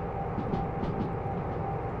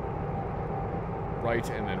 Right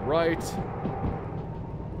and then right.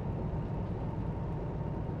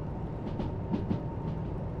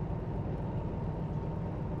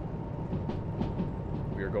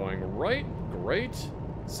 We are going right. Great.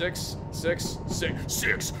 Six, six, six,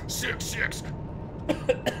 six, six, six.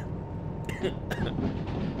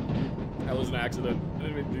 That was an accident. I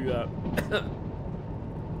didn't mean to do that.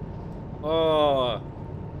 Oh.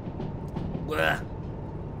 Blech.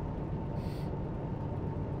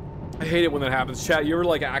 I hate it when that happens. Chat, you ever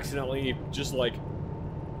like accidentally just like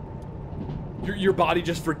your body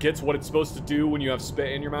just forgets what it's supposed to do when you have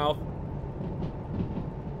spit in your mouth?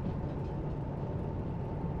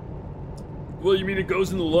 Well, you mean it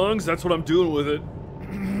goes in the lungs? That's what I'm doing with it.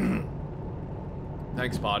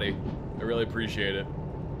 Thanks, Potty. I really appreciate it.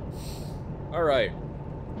 All right.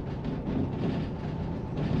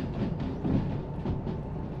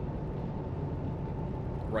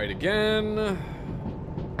 Right again.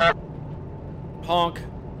 Honk.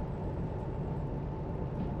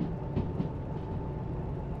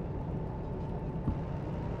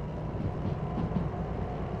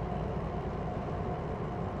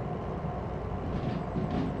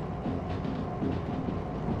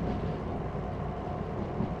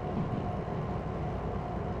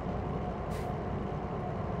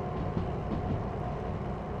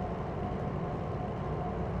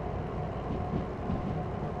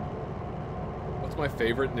 My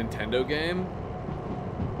favorite Nintendo game?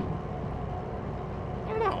 I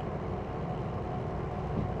don't know.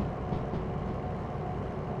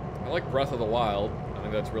 I like Breath of the Wild. I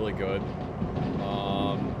think that's really good.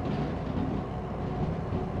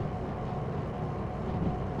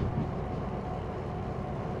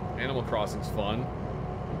 Animal Crossing's fun.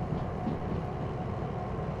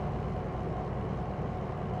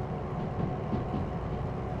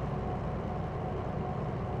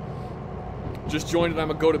 Just joined and I'm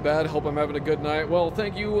gonna go to bed. Hope I'm having a good night. Well,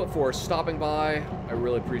 thank you for stopping by. I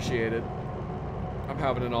really appreciate it. I'm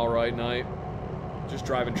having an alright night. Just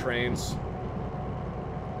driving trains.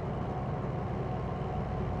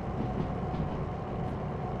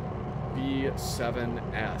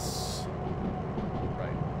 B7S.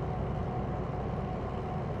 Right.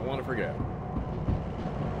 I want to forget.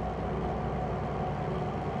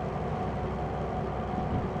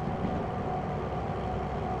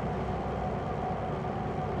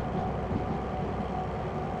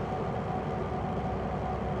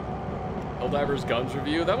 Helldiver's guns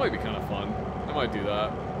review? That might be kind of fun. I might do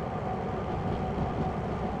that.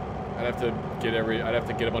 I'd have to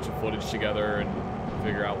get a bunch of footage together and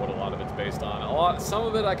figure out what a lot of it's based on. Some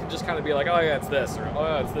of it I can just kind of be like, oh yeah, it's this, or oh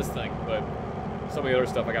yeah, it's this thing. But some of the other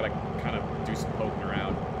stuff I gotta kind of do some poking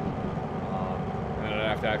around. And then I'd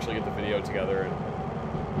have to actually get the video together.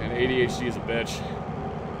 And ADHD is a bitch.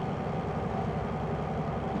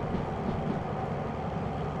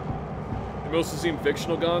 They mostly seem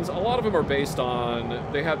fictional guns. A lot of them are based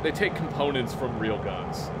on, they take components from real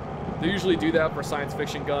guns. They usually do that for science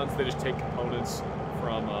fiction guns. They just take components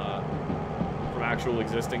from actual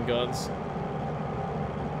existing guns.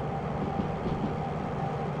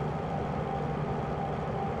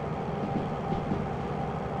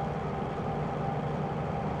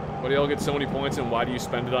 Why do y'all get so many points and why do you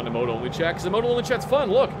spend it on emote only chat? Because emote only chat's fun,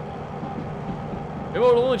 look!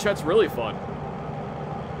 Emote only chat's really fun.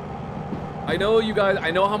 I know you guys, I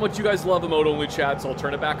know how much you guys love emote only chat, so I'll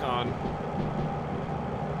turn it back on.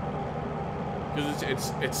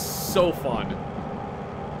 Because it's so fun.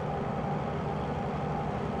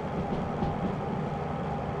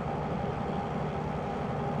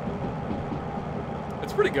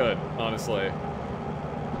 It's pretty good, honestly.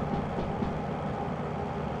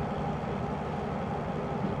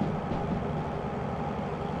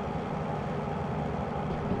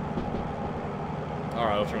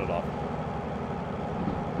 Alright, I'll turn it off.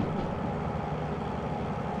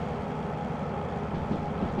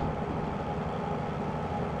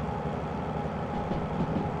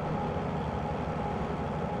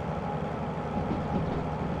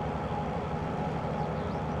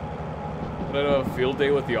 Would I have a field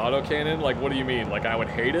day with the autocannon? Like, what do you mean? Like, I would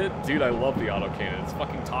hate it? Dude, I love the autocannon. It's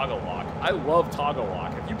fucking toggle lock. I love toggle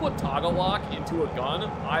lock. If you put toggle lock into a gun,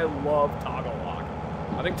 I love toggle lock.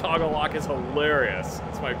 I think toggle lock is hilarious.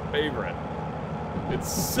 It's my favorite.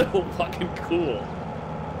 It's so fucking cool.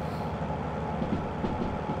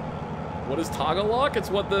 What is toggle lock? It's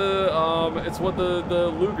what the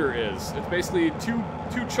Luger is. It's basically two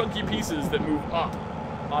chunky pieces that move up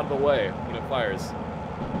out of the way when it fires.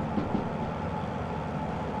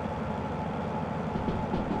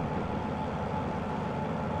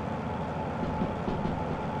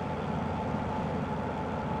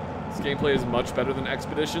 Gameplay is much better than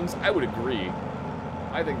Expeditions. I would agree.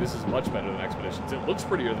 I think this is much better than Expeditions. It looks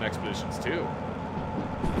prettier than Expeditions too.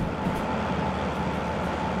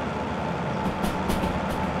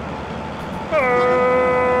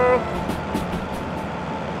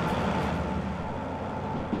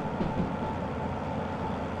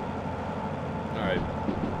 Alright.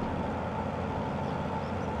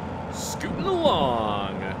 Scooting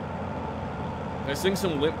along. Can I sing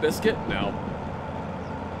some Limp Bizkit? No.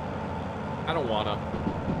 I don't wanna.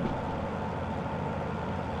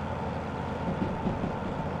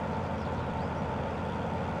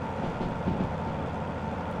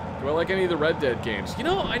 Do I like any of the Red Dead games? You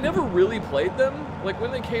know, I never really played them. Like,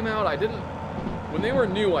 when they came out, when they were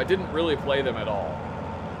new, I didn't really play them at all.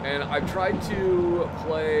 And I've tried to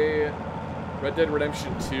play Red Dead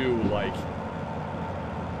Redemption 2, like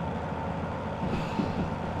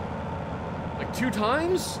 2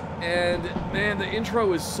 times, and man, the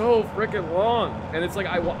intro is so freaking long, and it's like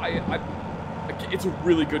it's a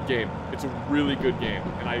really good game. It's a really good game,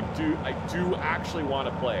 and I do actually want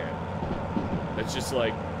to play it. It's just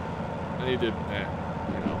like I need to,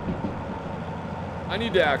 you know, I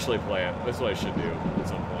need to actually play it. That's what I should do at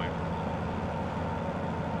some point.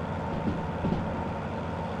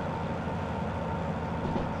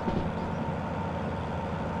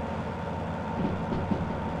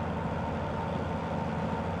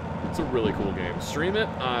 It's a really cool game. Stream it?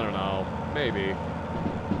 I don't know. Maybe.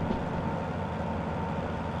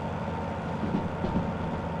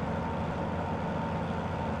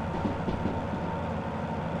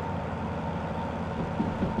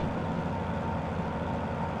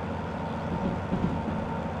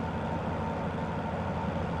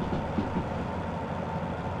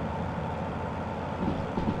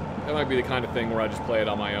 That might be the kind of thing where I just play it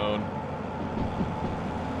on my own.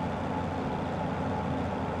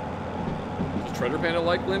 Does Treasure Panda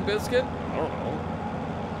like Limp Bizkit? I don't know.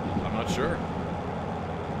 I'm not sure.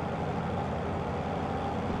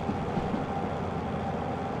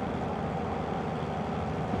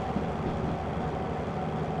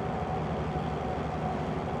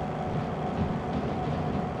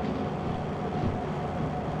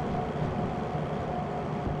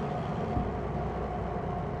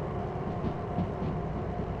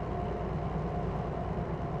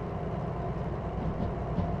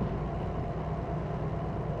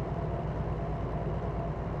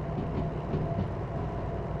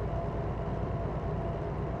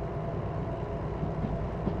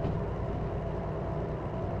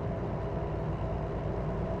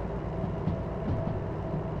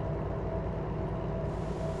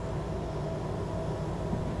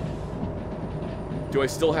 Do I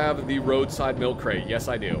still have the roadside milk crate? Yes,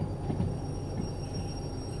 I do.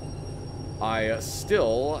 I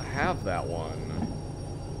still have that one.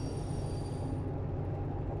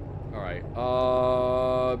 Alright,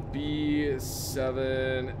 B7S.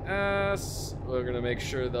 We're gonna make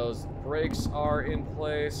sure those brakes are in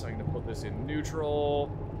place. I'm gonna put this in neutral.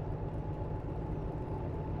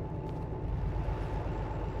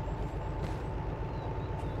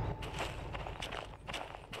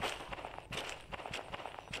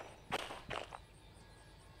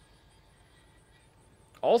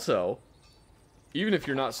 Also, even if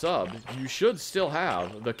you're not subbed, you should still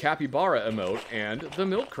have the capybara emote and the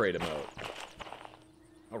milk crate emote.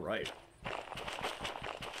 Alright.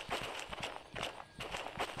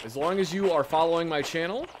 As long as you are following my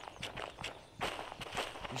channel,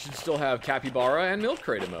 you should still have capybara and milk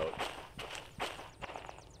crate emote.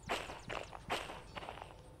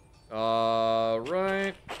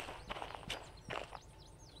 Right.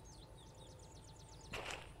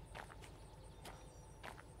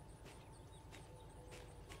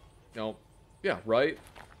 No. Yeah, right.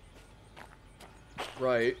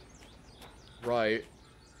 Right. Right.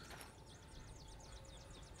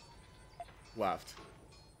 Left.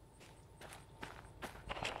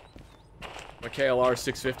 My KLR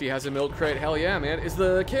 650 has a milk crate. Hell yeah, man. Is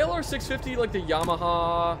the KLR 650 like the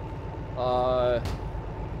Yamaha?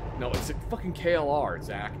 No, it's a fucking KLR,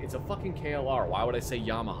 Zach. It's a fucking KLR. Why would I say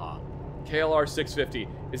Yamaha? KLR 650.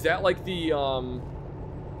 Is that like the,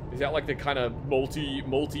 is that like the kind of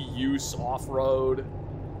multi-use off-road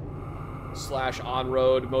slash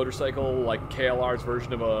on-road motorcycle, like KLR's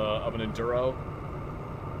version of an enduro?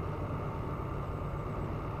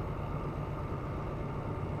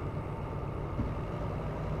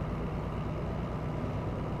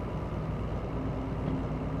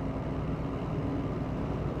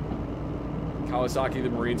 Kawasaki, the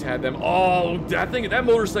Marines had them. Oh, that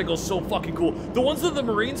motorcycle is so fucking cool. The ones that the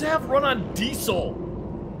Marines have run on diesel.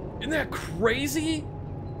 Isn't that crazy?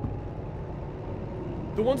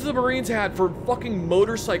 The ones the Marines had for fucking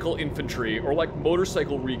motorcycle infantry, or like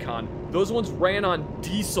motorcycle recon, those ones ran on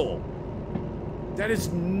diesel. That is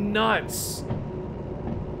nuts.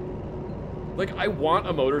 Like, I want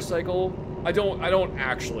a motorcycle. I don't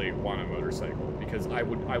actually want a motorcycle, because I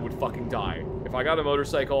would fucking die. If I got a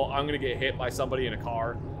motorcycle, I'm gonna get hit by somebody in a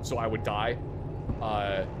car, so I would die.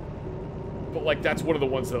 But, like, that's one of the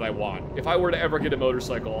ones that I want. If I were to ever get a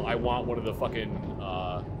motorcycle, I want one of the fucking,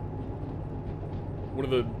 one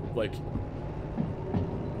of the, like,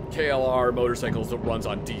 KLR motorcycles that runs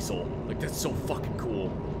on diesel. Like, that's so fucking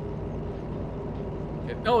cool.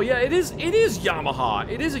 Oh, yeah, it is Yamaha.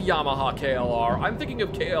 It is a Yamaha KLR. I'm thinking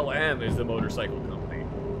of KLM as the motorcycle company.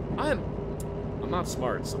 I'm not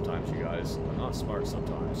smart sometimes, you guys. I'm not smart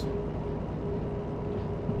sometimes.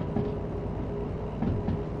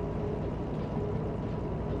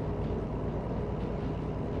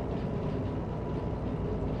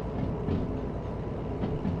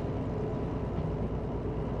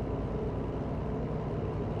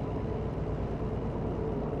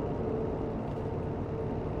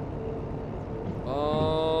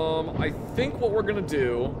 I think what we're gonna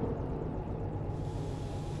do,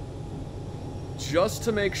 just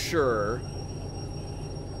to make sure.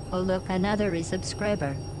 Oh look, another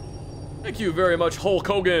resubscriber. Thank you very much, Hulk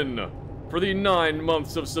Hogan, for the 9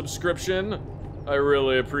 months of subscription. I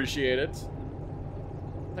really appreciate it.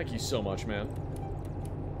 Thank you so much, man.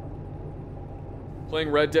 Playing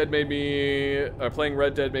Red Dead made me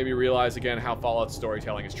realize again how Fallout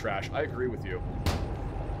storytelling is trash. I agree with you.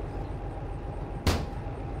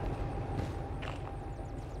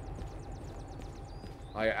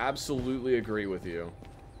 I absolutely agree with you.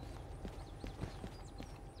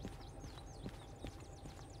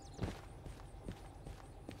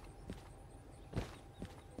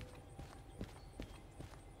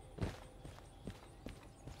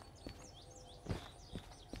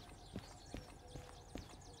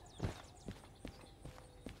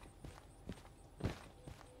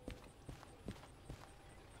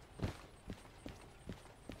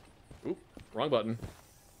 Wrong button.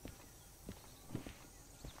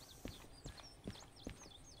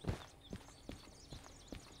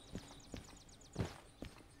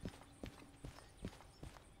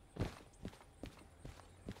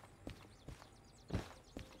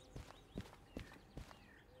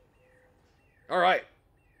 All right.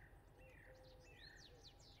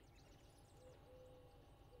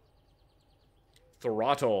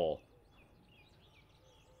 Throttle.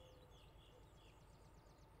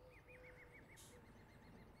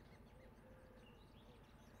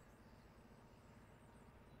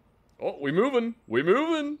 Oh, we moving. We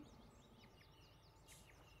moving.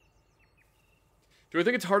 Do I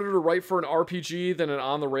think it's harder to write for an RPG than an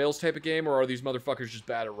on-the-rails type of game, or are these motherfuckers just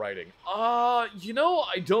bad at writing? You know,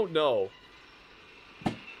 I don't know.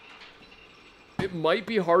 It might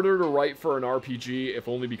be harder to write for an RPG, if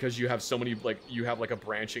only because you have so many, like, you have, like, a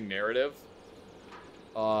branching narrative.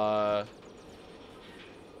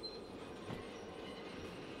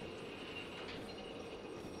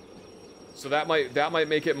 So that might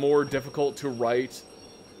make it more difficult to write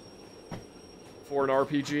for an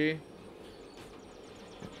RPG.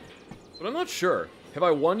 But I'm not sure. Have I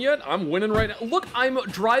won yet? I'm winning right now. Look, I'm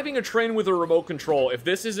driving a train with a remote control. If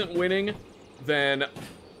this isn't winning, then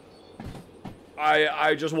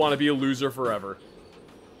I just want to be a loser forever.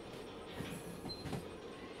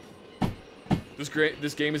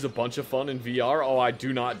 This game is a bunch of fun in VR. Oh, I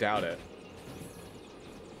do not doubt it.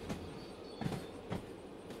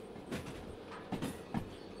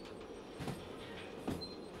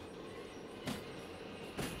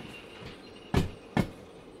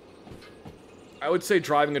 I would say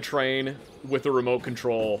driving a train with a remote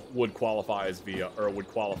control would qualify as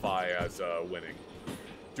winning.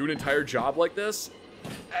 Do an entire job like this?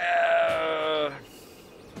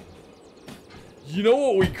 You know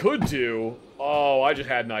what we could do? Oh, I just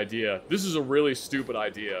had an idea. This is a really stupid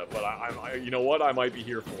idea, but you know what? I might be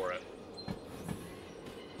here for it.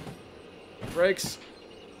 Brakes.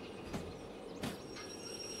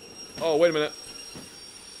 Oh, wait a minute.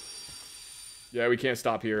 Yeah, we can't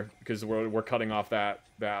stop here because we're cutting off that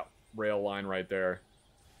rail line right there.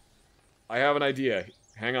 I have an idea.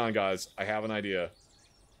 Hang on, guys. I have an idea.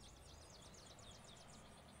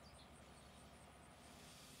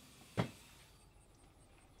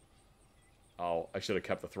 Oh, I should have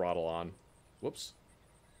kept the throttle on. Whoops.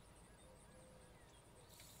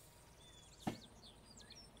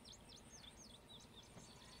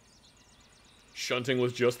 Shunting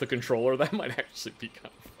with just the controller? That might actually be kind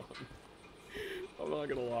of fun. I'm not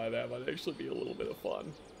gonna lie, that might actually be a little bit of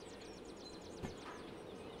fun.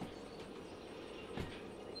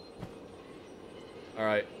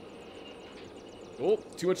 Alright. Oh,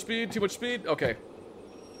 too much speed, too much speed? Okay.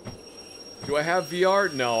 Do I have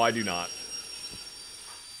VR? No, I do not.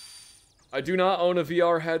 I do not own a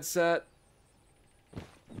VR headset.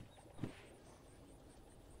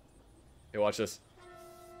 Hey, watch this.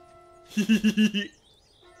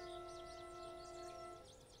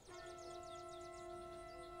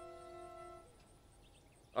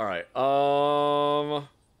 Alright,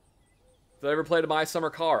 did I ever play My Summer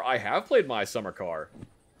Car? I have played My Summer Car.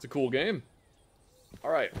 It's a cool game.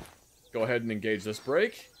 Alright, go ahead and engage this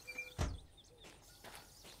brake.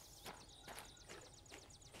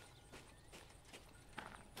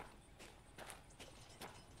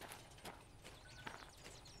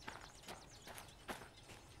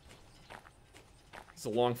 It's a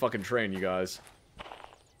long fucking train, you guys.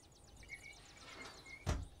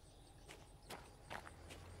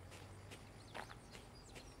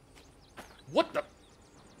 What the?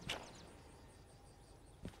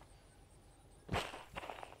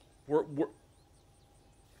 We're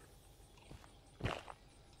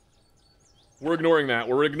ignoring that.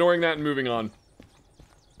 We're ignoring that and moving on.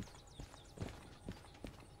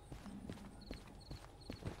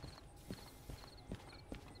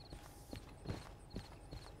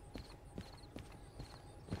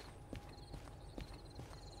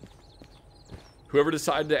 Whoever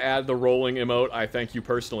decided to add the rolling emote, I thank you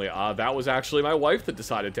personally. That was actually my wife that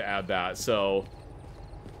decided to add that, so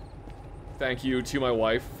thank you to my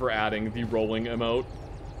wife for adding the rolling emote.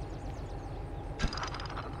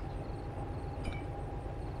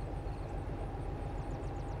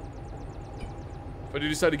 If I do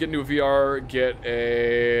decide to get into a VR, get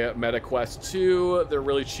a Meta Quest 2. They're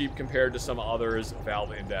really cheap compared to some others.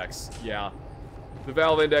 Valve Index. Yeah. The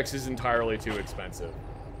Valve Index is entirely too expensive.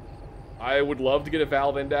 I would love to get a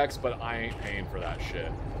Valve Index, but I ain't paying for that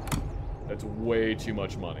shit. That's way too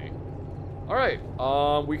much money. Alright,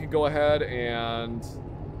 we can go ahead and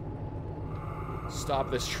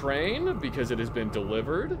stop this train because it has been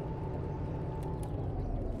delivered.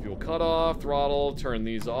 Fuel cutoff, throttle, turn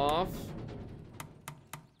these off.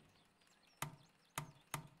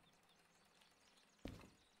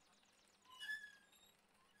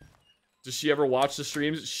 Does she ever watch the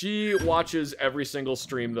streams? She watches every single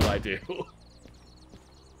stream that I do.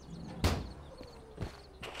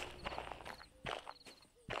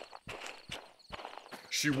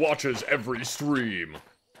 She watches every stream.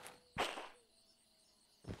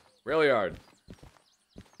 Rail yard.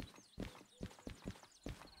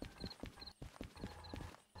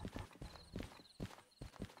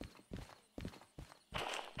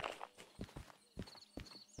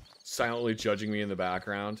 Silently judging me in the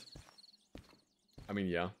background. I mean,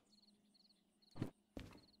 yeah.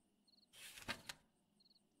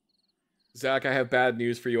 Zach, I have bad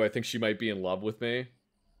news for you. I think she might be in love with me.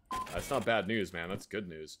 That's not bad news, man. That's good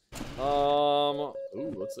news. Ooh,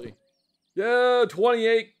 let's see. Yeah,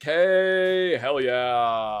 28K. Hell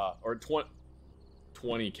yeah. Or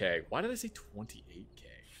 20K. Why did I say 28K?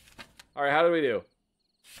 All right, how do we do?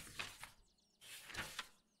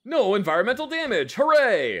 No environmental damage.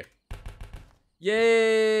 Hooray!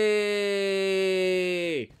 Yay!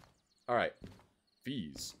 All right.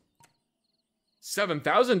 Fees.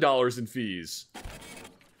 $7,000 in fees.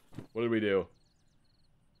 What did we do?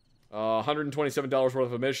 $127 worth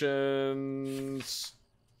of emissions.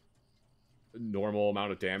 Normal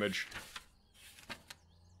amount of damage.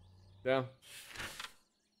 Yeah.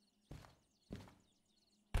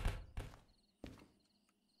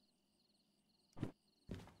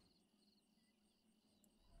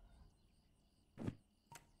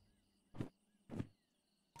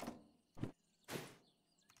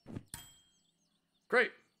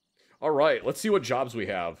 Great. All right, let's see what jobs we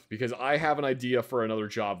have, because I have an idea for another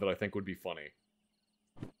job that I think would be funny.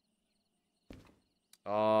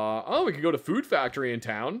 Oh, we could go to food factory in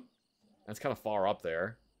town. That's kind of far up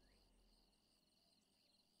there.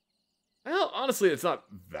 Well, honestly, it's not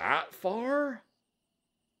that far.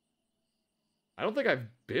 I don't think I've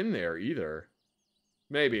been there either.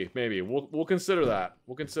 Maybe. We'll consider that.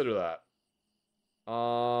 We'll consider that.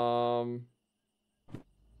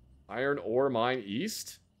 Iron ore mine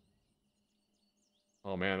east?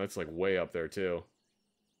 Oh man, that's like way up there too.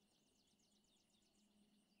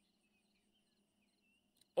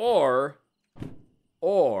 Or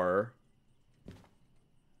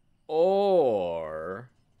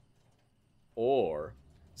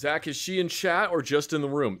Zach, is she in chat or just in the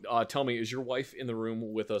room? Tell me, is your wife in the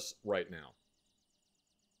room with us right now?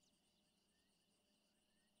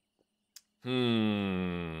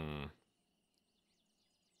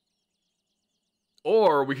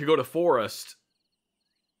 Or we could go to forest.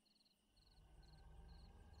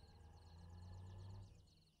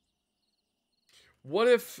 What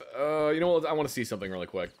if, you know what, I want to see something really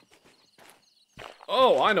quick.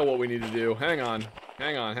 Oh, I know what we need to do. Hang on.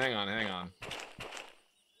 I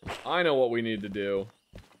know what we need to do.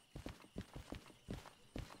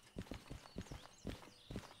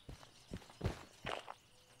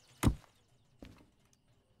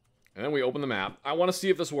 And then we open the map. I want to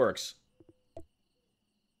see if this works.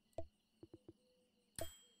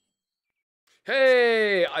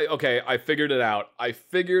 Hey! Okay, I figured it out.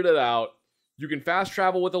 You can fast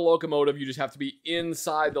travel with the locomotive, you just have to be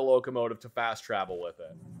inside the locomotive to fast travel with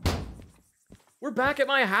it. We're back at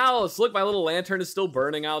my house! Look, my little lantern is still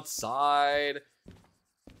burning outside.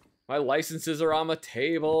 My licenses are on the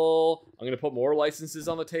table. I'm gonna put more licenses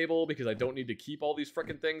on the table because I don't need to keep all these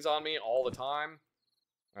frickin' things on me all the time.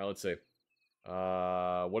 Alright, let's see.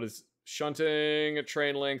 What is shunting,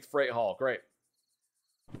 train length, freight haul? Great.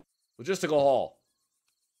 Logistical haul.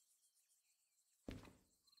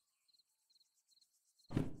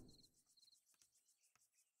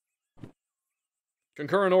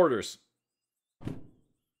 Concurrent orders.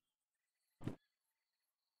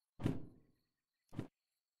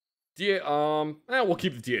 We'll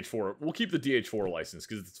keep the DH4. We'll keep the DH4 license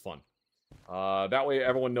because it's fun. That way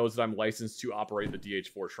everyone knows that I'm licensed to operate the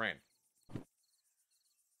DH4 train.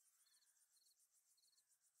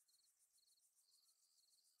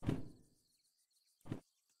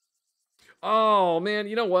 Oh, man,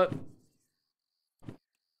 you know what?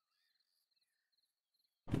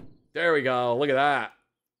 There we go. Look at that.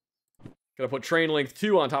 Gotta put train length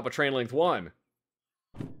 2 on top of train length 1.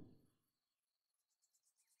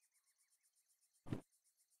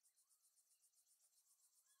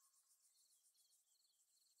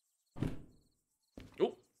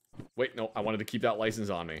 Oh, wait, no, I wanted to keep that license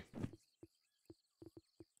on me.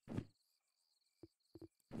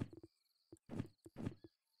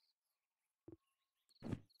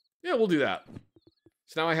 Yeah, we'll do that.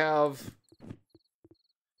 So now I've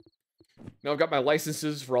got my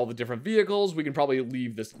licenses for all the different vehicles. We can probably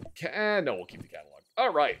leave this... no, we'll keep the catalog.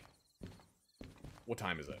 All right. What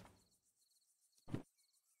time is it?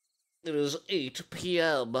 It is 8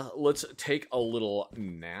 p.m. Let's take a little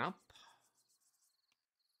nap.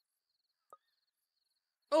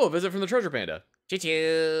 Oh, a visit from the Treasure Panda.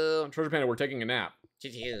 Choo-choo. Treasure Panda, we're taking a nap.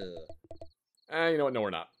 Choo-choo. You know what? No, we're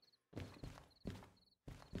not.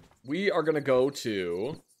 We are gonna go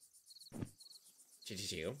to...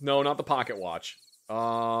 Choo-choo. No, not the pocket watch.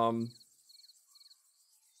 I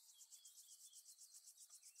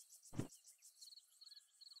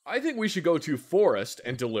think we should go to Forest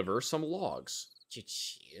and deliver some logs.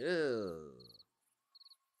 Choo-choo.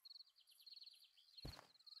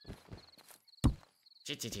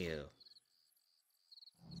 Choo-choo.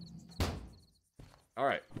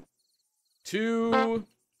 Alright. To...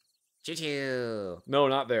 Choo-choo. No,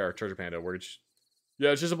 not there, Treasure Panda. We're just... Yeah,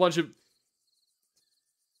 it's just a bunch of...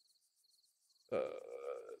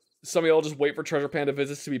 Some of y'all just wait for Treasure Panda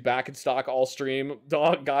visits to be back in stock all stream.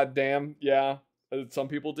 Dog, goddamn. Yeah, some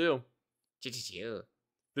people do. Choo-choo.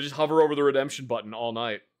 They just hover over the redemption button all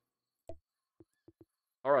night.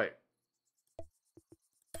 Alright.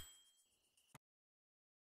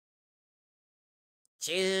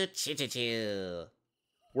 Choo-choo-choo-choo.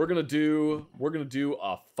 We're gonna do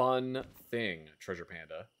a fun thing, Treasure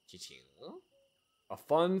Panda. Choo-choo. A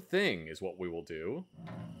fun thing is what we will do.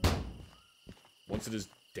 Once it is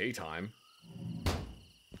daytime.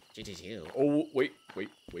 Choo-choo-choo. Oh, wait.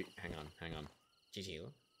 Hang on. Choo-choo.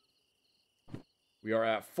 We are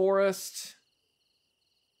at Forest.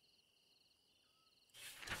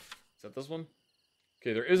 Is that this one?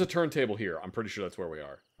 Okay, there is a turntable here. I'm pretty sure that's where we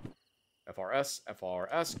are.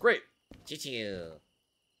 FRS. Great. Choo-choo.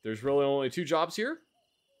 There's really only 2 jobs here.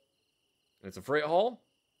 And it's a freight haul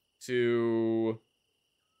to...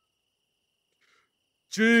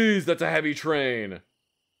 Jeez, that's a heavy train.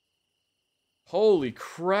 Holy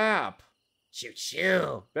crap.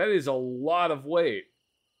 Choo-choo. That is a lot of weight.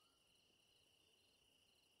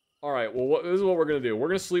 Alright, well, this is what we're going to do. We're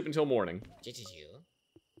going to sleep until morning. Choo-choo-choo.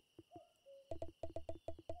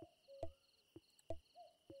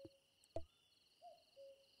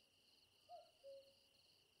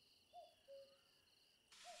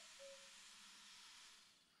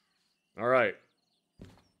 Alright.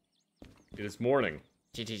 It is morning.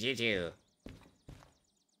 Choo-choo-choo-choo.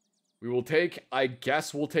 I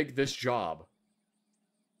guess we'll take this job.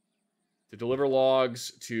 To deliver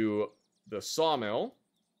logs to the sawmill.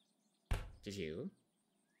 Choo-choo.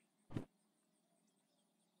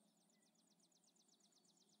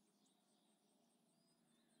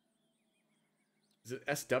 Is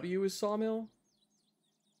it SW is sawmill?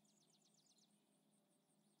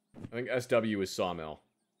 I think SW is sawmill.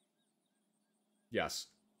 Yes.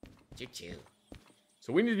 Choo-choo.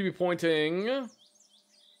 So we need to be pointing...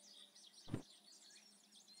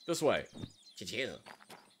 this way. Choo-choo.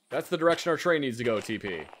 That's the direction our train needs to go,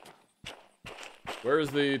 TP. Where is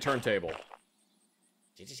the turntable?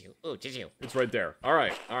 Choo-choo. Oh, choo-choo. It's right there.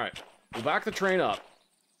 Alright. We'll back the train up.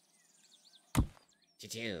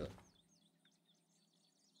 Choo-choo.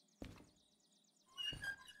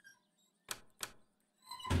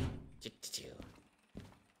 Choo-choo.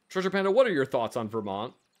 Treasure Panda, what are your thoughts on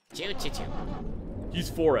Vermont? Choo-choo-choo. He's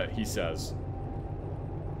for it, he says.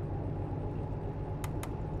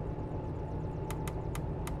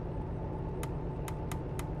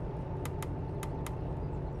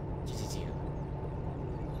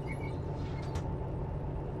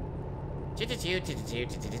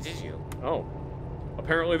 Oh.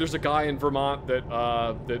 Apparently there's a guy in Vermont that,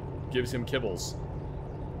 that gives him kibbles.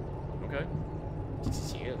 Okay.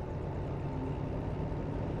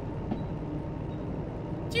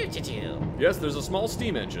 Yes, there's a small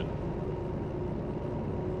steam engine.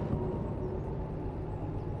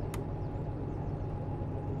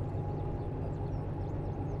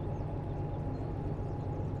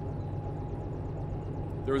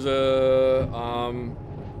 There was a,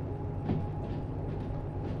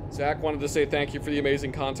 Zach wanted to say thank you for the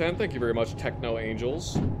amazing content. Thank you very much, Techno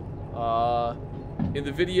Angels. In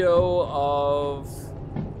the video of...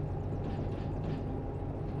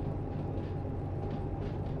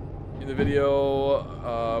 In the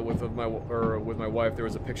video with my wife, there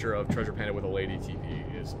was a picture of Treasure Panda with a lady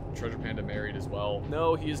TP. Is Treasure Panda married as well?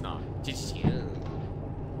 No, he is not.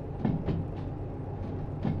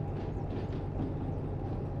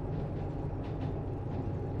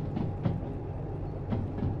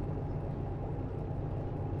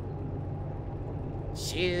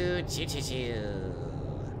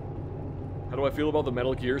 How do I feel about the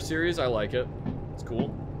Metal Gear series? I like it. It's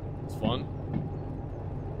cool. It's fun.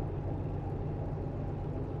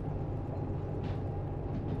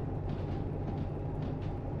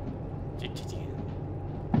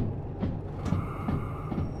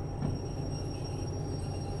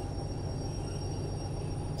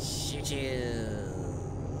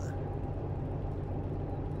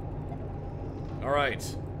 All right.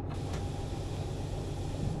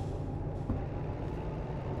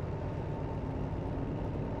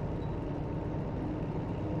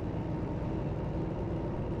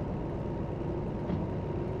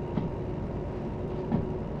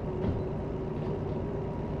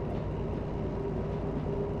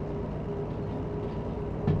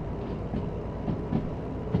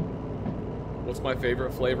 What's my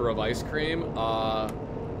favorite flavor of ice cream?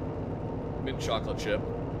 Mint chocolate chip.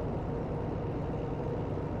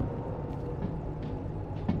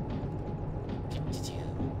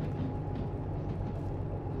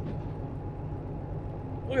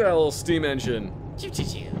 Look at that little steam engine.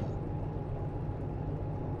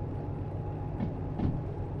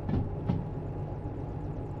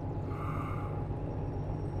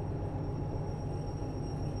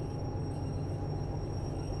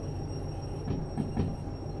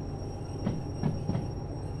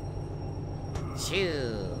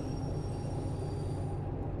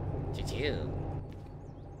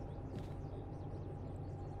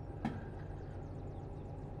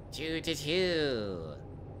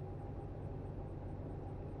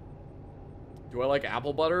 Do I like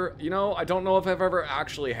apple butter? You know, I don't know if I've ever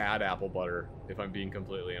actually had apple butter, if I'm being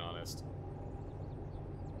completely honest.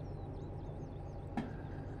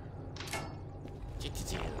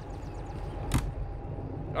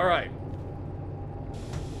 Alright.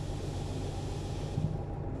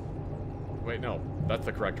 Wait, no. That's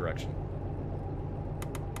the correct direction.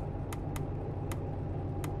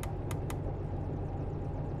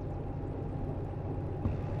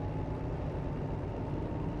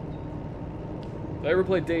 Did I ever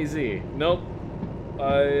play DayZ? Nope.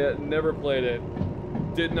 I never played it.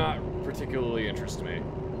 Did not particularly interest me.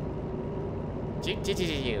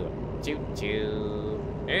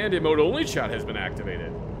 And emote only chat has been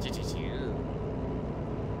activated.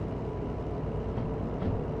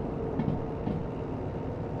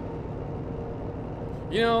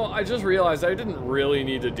 You know, I just realized I didn't really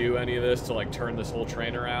need to do any of this to like turn this whole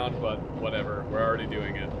train around, but whatever, we're already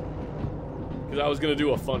doing it. Because I was gonna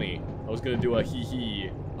do a funny. I was gonna do a hee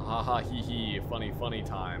hee, a ha ha hee hee, funny funny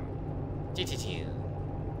time.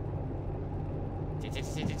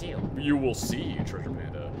 You will see, Treasure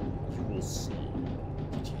Panda. You will see.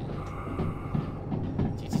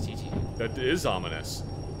 That is ominous.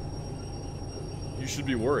 You should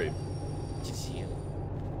be worried.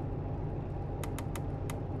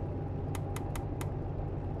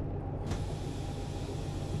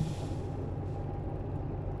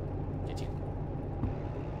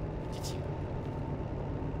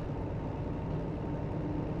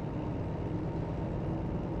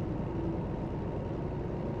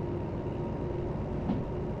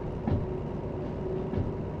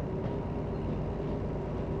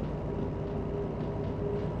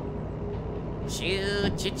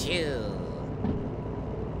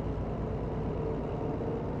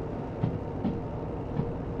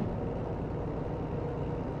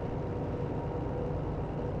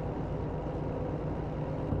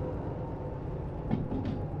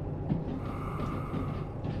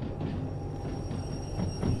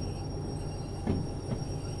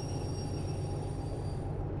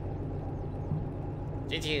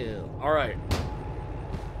 All right.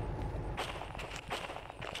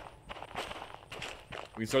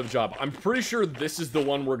 We can start the job. I'm pretty sure this is the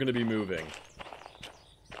one we're going to be moving.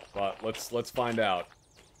 But let's find out.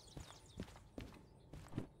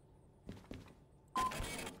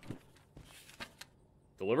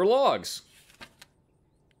 Deliver logs.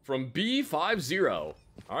 From B50.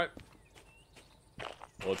 All right.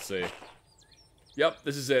 Let's see. Yep,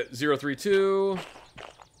 this is it. 032.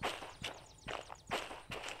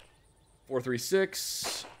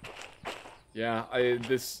 436. Yeah,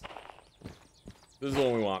 this is the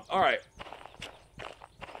one we want. All right.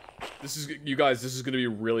 This is, you guys, this is going to be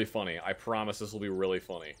really funny. I promise this will be really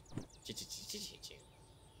funny.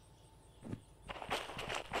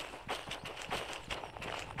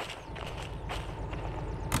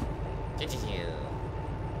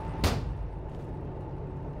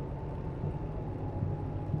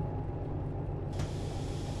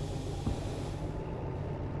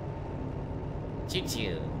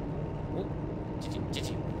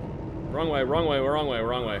 Wrong way, wrong way, wrong way,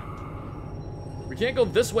 wrong way. We can't go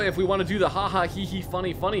this way if we want to do the ha-ha, hee-hee,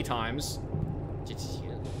 funny, funny times.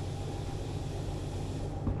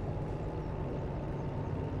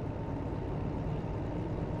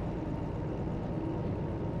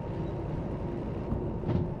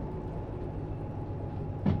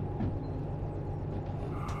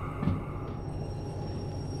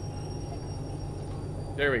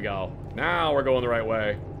 There we go. Now we're going the right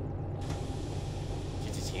way.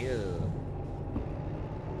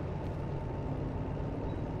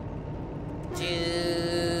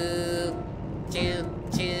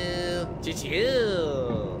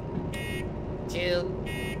 Choo. Choo.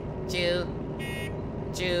 Choo.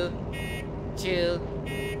 Choo. Choo. Choo.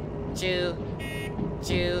 Choo.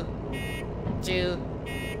 Choo. Choo.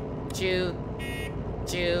 Choo.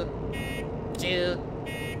 Choo.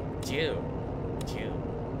 Choo. Choo.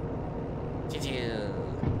 Choo.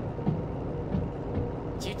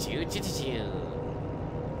 Choo. Choo. Choo. Choo.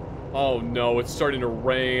 Oh no, it's starting to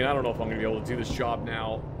rain. I don't know if I'm gonna be able to do this job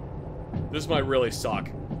now. This might really suck.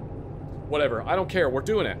 Whatever, I don't care. We're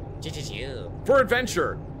doing it. Choo. Choo. Choo. For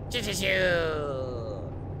adventure. Choo. Choo. Choo.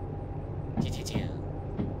 Choo. Choo. Choo.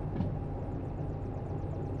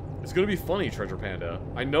 It's gonna be funny, Treasure Panda.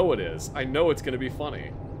 I know it is. I know it's gonna be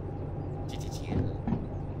funny. Choo. Choo. Choo.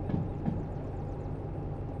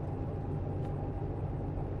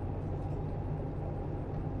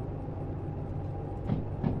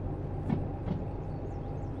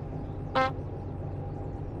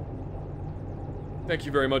 Thank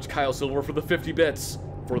you very much, Kyle Silver, for the 50 bits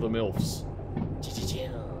for the MILFs. Choo. Choo. Choo.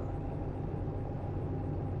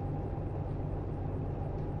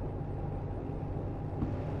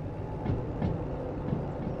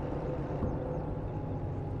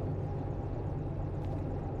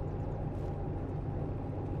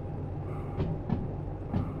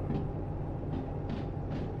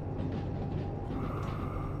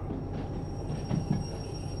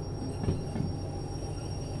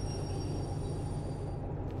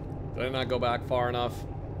 Did I not go back far enough?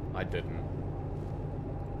 I didn't.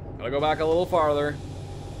 Gotta go back a little farther.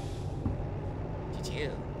 Choo. Choo.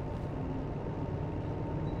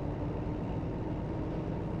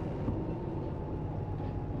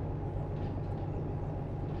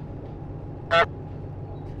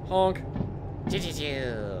 Honk. Choo. Choo.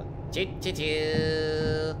 Choo. Choo. Choo.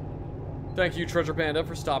 Choo. Thank you, Treasure Panda,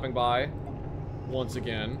 for stopping by once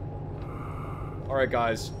again. Alright,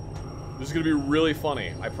 guys. This is gonna be really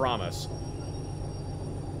funny, I promise.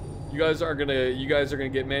 You guys are gonna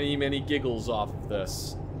get many, many giggles off of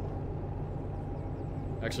this.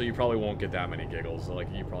 Actually, you probably won't get that many giggles. Like,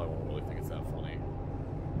 you probably won't really think it's that funny.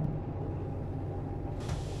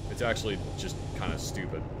 It's actually just kind of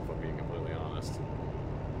stupid, if I'm being completely honest.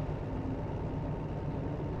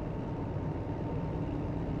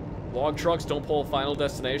 Log trucks don't pull a Final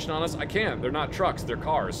Destination on us? I can't. They're not trucks. They're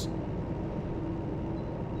cars.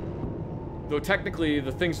 Though technically,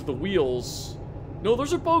 the things with the wheels... No,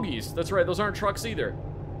 those are bogies. That's right. Those aren't trucks either.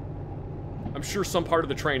 I'm sure some part of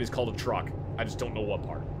the train is called a truck. I just don't know what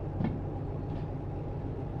part.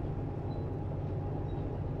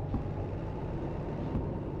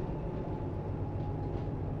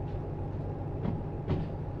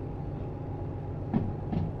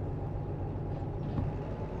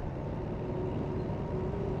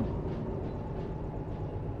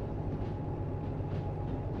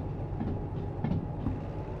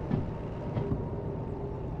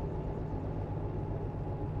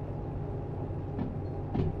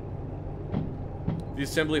 The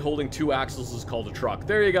assembly holding 2 axles is called a truck.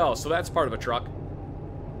 There you go. So that's part of a truck.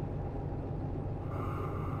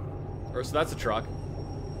 Or so that's a truck.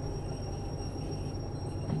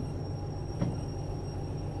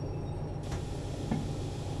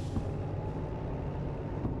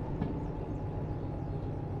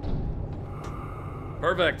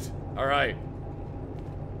 Perfect. All right.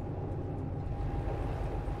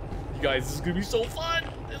 You guys, this is gonna be so fun.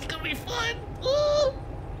 This is gonna be fun. Ooh!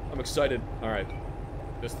 I'm excited. All right.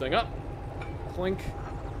 This thing up. Clink.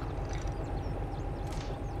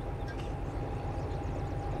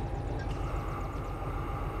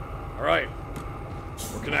 All right.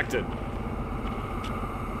 We're connected.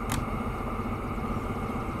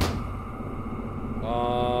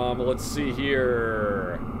 Let's see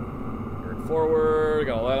here. Going forward.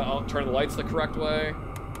 Gotta I'll turn the lights the correct way.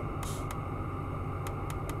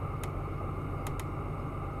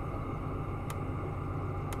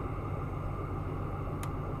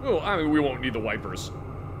 Oh, I mean, we won't need the wipers.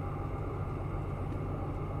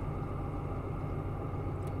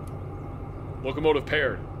 Locomotive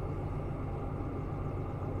paired.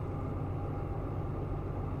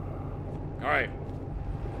 All right.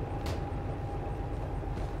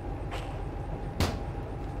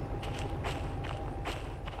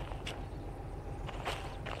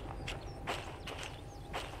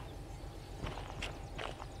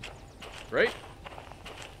 Great.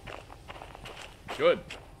 Good.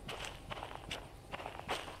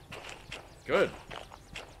 Good.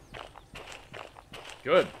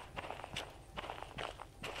 Good.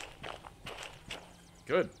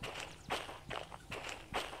 Good.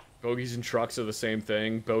 Bogies and trucks are the same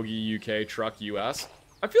thing. Bogey UK, truck US.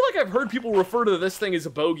 I feel like I've heard people refer to this thing as a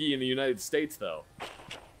bogey in the United States, though.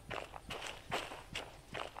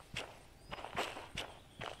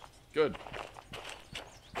 Good.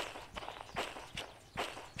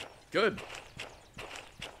 Good.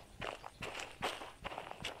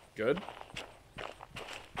 Good.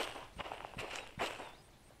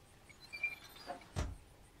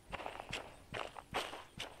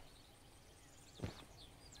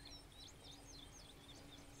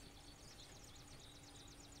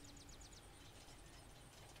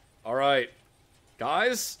 All right,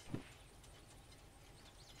 guys.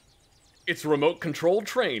 It's remote control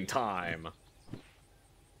train time.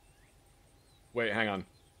 Wait, hang on.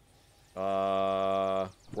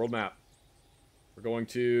 World map. We're going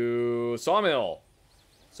to Sawmill.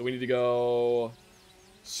 So we need to go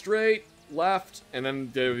straight, left, and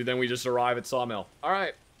then we just arrive at Sawmill. All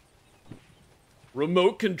right.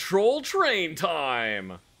 Remote control train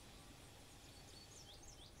time.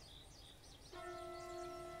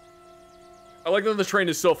 I like that the train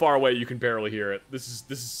is so far away you can barely hear it. This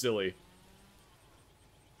is silly.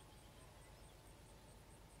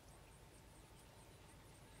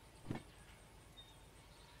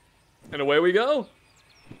 And away we go.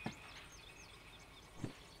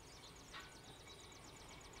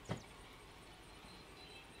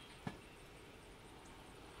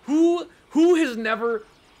 Who has never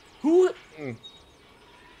who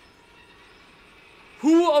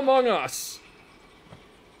among us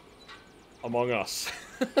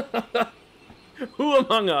who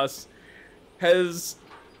among us has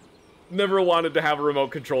never wanted to have a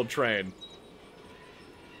remote controlled train?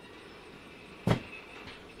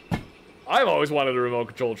 I've always wanted a remote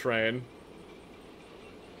control train.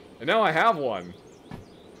 And now I have one.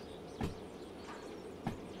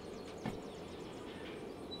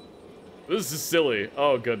 This is silly.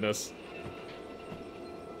 Oh, goodness.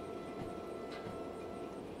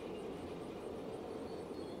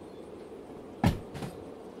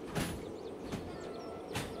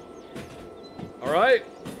 Alright.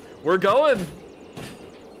 We're going.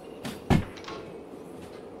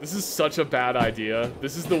 This is such a bad idea.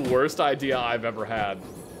 This is the worst idea I've ever had.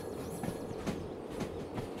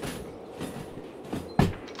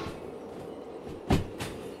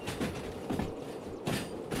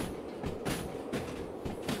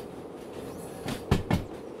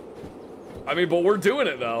 I mean, but we're doing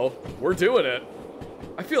it, though. We're doing it.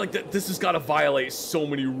 I feel like this has got to violate so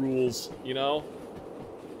many rules, you know?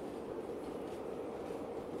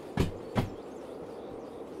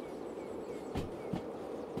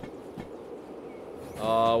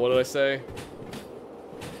 What did I say?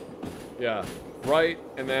 Yeah, right,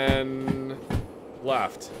 and then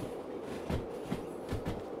left.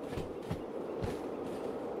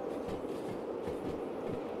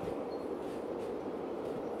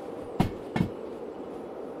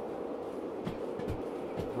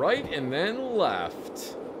 Right, and then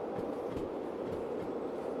left.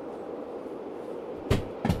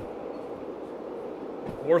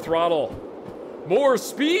 More throttle. More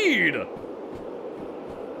speed!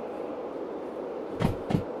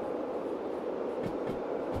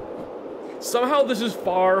 Somehow this is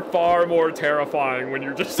far, far more terrifying when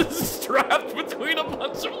you're just strapped between a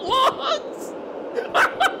bunch of logs.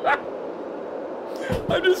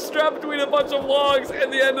 I'm just strapped between a bunch of logs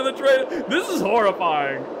at the end of the train. This is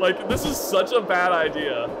horrifying. Like, this is such a bad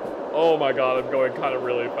idea. Oh my god, I'm going kind of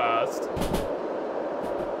really fast.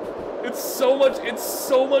 It's so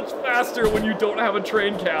much faster when you don't have a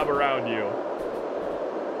train cab around you.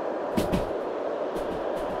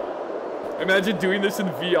 Imagine doing this in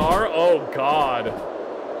VR. Oh, God.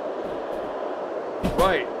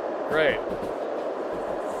 Right. Great.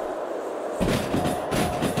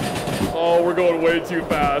 Oh, we're going way too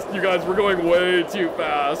fast. You guys, we're going way too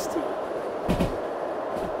fast.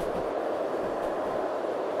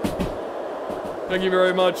 Thank you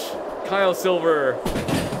very much, Kyle Silver,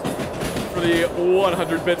 for the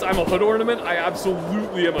 100 bits. I'm a hood ornament. I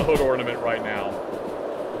absolutely am a hood ornament right now.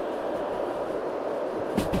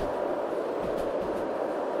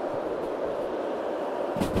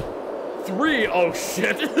 Three. Oh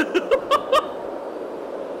shit.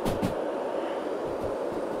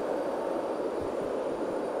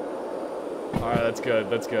 Alright, that's good.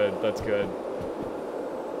 That's good. That's good.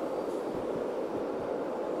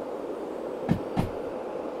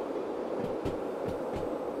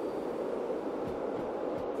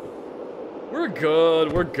 We're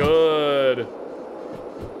good. We're good.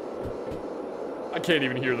 I can't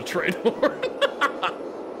even hear the train horn.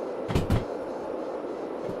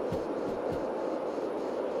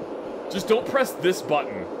 Just don't press this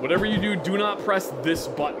button. Whatever you do, do not press this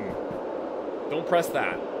button. Don't press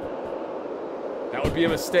that. That would be a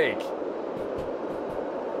mistake.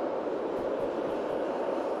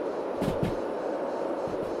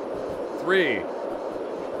 Three.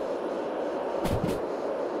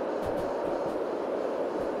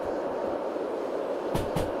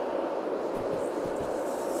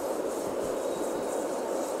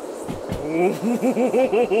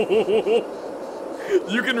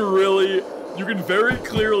 You can very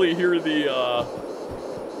clearly hear the,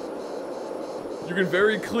 you can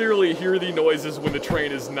very clearly hear the noises when the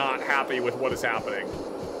train is not happy with what is happening.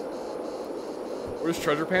 Where's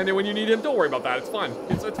Treasure Panda when you need him? Don't worry about that, it's fine.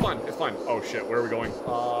 It's fine, it's fine. Oh shit, where are we going?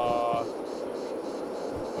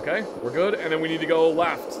 Okay, we're good, and then we need to go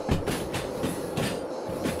left.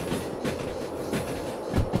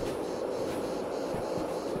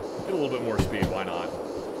 Get a little bit more speed, why not?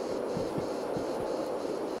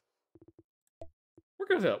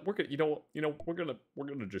 We're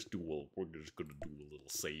gonna just do a little,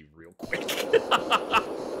 save real quick.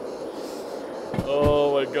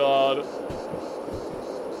 Oh my god.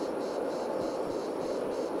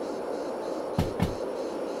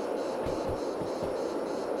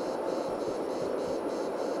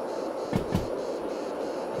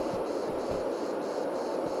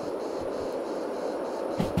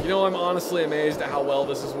 You know, I'm honestly amazed at how well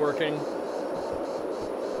this is working.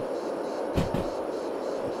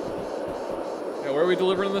 Yeah, where are we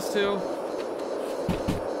delivering this to?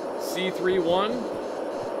 C31?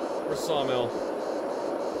 Or Sawmill?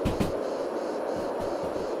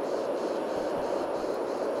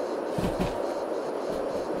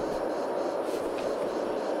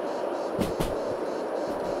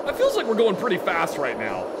 That feels like we're going pretty fast right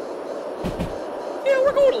now. Yeah,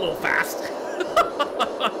 we're going a little fast.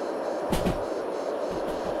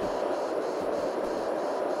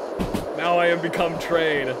 Now I am become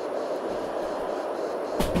train.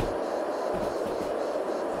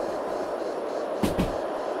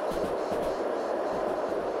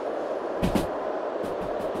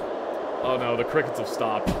 Oh no, the crickets have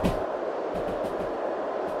stopped.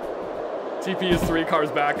 TP is 3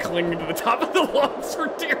 cars back, clinging to the top of the logs for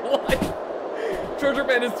dear life. Treasure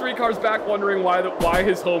Man is 3 cars back, wondering why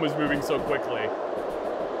his home is moving so quickly.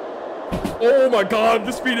 Oh my god,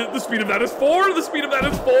 the speed of that is 4! The speed of that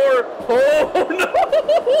is 4! Oh no!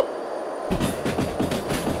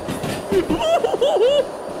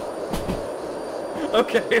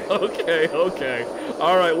 Okay.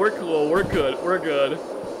 Alright, we're cool, we're good.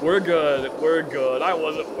 I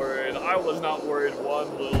wasn't worried. I was not worried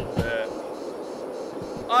one little bit.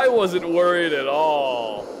 I wasn't worried at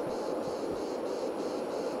all.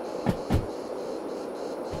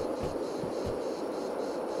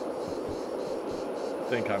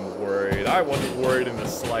 I think I'm worried. I wasn't worried in the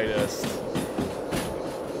slightest.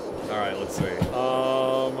 Alright, let's see.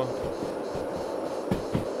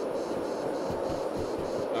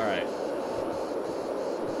 Alright.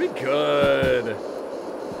 Be good.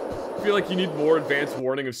 I feel like you need more advanced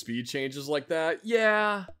warning of speed changes like that.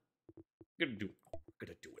 Yeah. I'm gonna do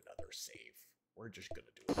another save. We're just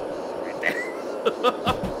gonna do it right there.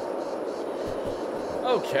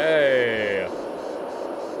 Okay.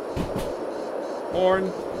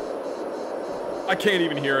 Horn. I can't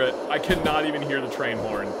even hear it. I cannot even hear the train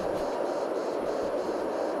horn.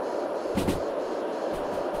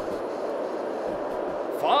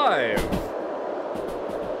 Five.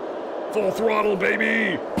 Full throttle,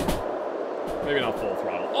 baby. Maybe not full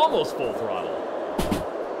throttle. Almost full throttle.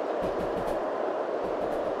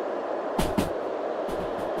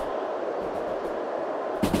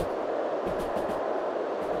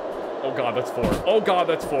 Oh god, that's 4. Oh god,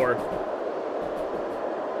 that's 4.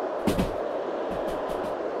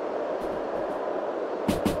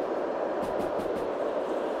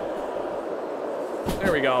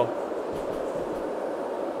 There we go.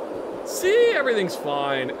 See, everything's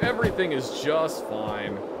fine. Everything is just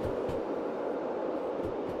fine.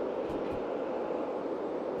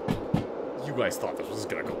 You guys thought this was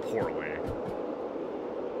gonna go poorly.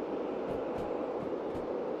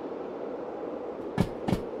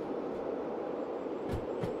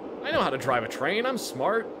 I know how to drive a train. I'm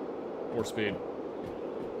smart. More speed.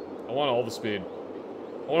 I want all the speed.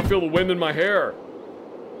 I want to feel the wind in my hair.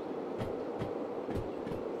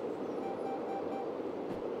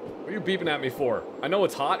 What are you beeping at me for? I know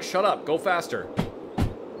it's hot. Shut up. Go faster.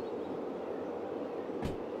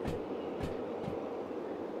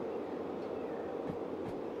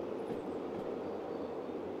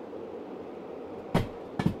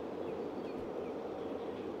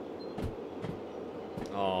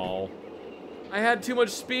 Oh. I had too much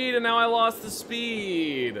speed and now I lost the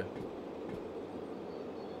speed.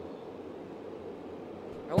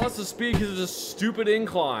 I lost the speed because of a stupid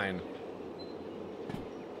incline.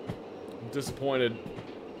 I'm disappointed.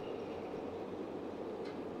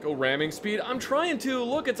 Go ramming speed? I'm trying to.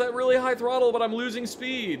 Look, it's at really high throttle, but I'm losing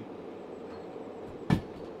speed.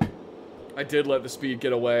 I did let the speed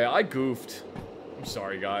get away. I goofed. I'm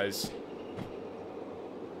sorry, guys.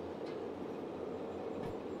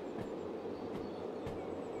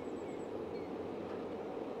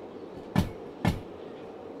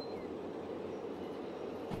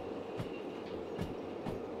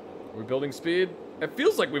 building speed? It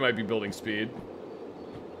feels like we might be building speed.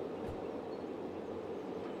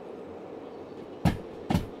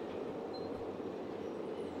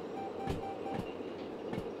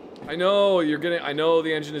 I know, I know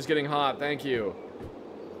the engine is getting hot, thank you.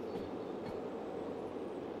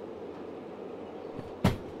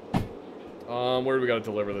 Where do we gotta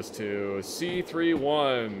deliver this to?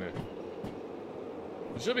 C31.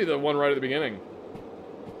 It should be the one right at the beginning.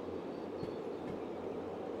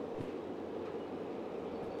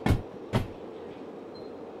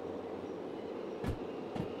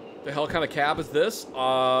 The hell kind of cab is this?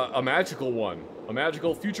 A magical one. A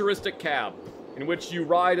magical futuristic cab in which you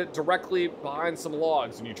ride directly behind some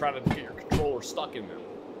logs and you try to get your controller stuck in them.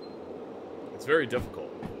 It's very difficult.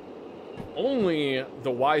 Only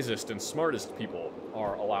the wisest and smartest people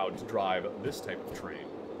are allowed to drive this type of train.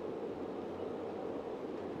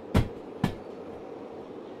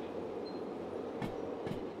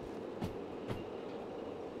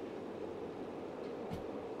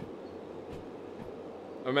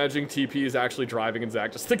 I'm imagining TP is actually driving and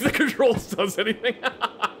Zach just thinks the controls does anything.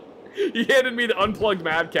 He handed me the unplugged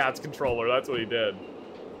Mad Catz controller, that's what he did.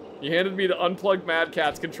 He handed me the unplugged Mad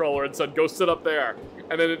Catz controller and said, go sit up there.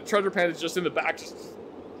 And then Treasure Panda's just in the back, just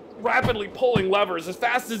rapidly pulling levers as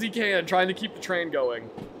fast as he can, trying to keep the train going.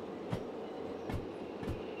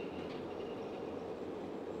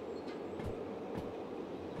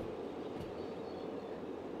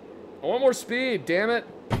 I want more speed, damn it.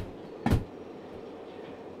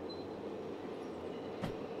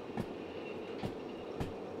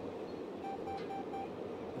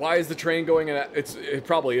 Why is the train going at it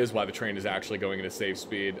probably is why the train is actually going at a safe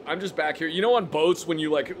speed. I'm just back here. You know on boats when you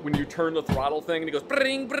turn the throttle thing and it goes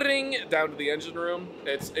bring bring down to the engine room?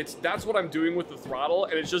 That's what I'm doing with the throttle,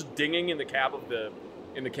 and it's just dinging in the cab of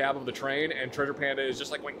the train, and Treasure Panda is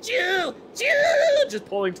just like going choo choo, just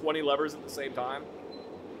pulling 20 levers at the same time.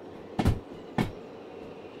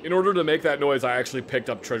 In order to make that noise, I actually picked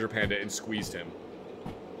up Treasure Panda and squeezed him.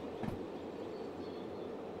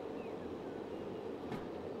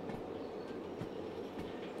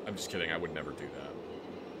 I'm just kidding, I would never do that.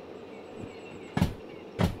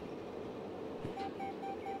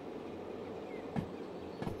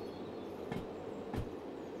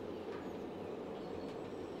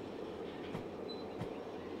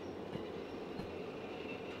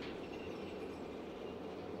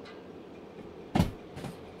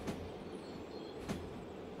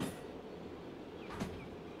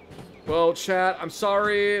 Well, chat, I'm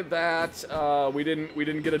sorry that we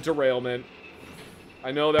didn't get a derailment. I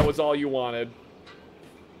know that was all you wanted.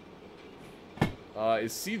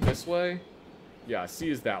 Is C this way? Yeah, C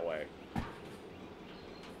is that way.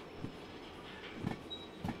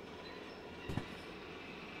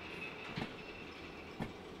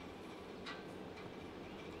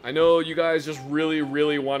 I know you guys just really,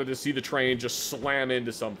 really wanted to see the train just slam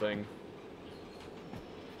into something.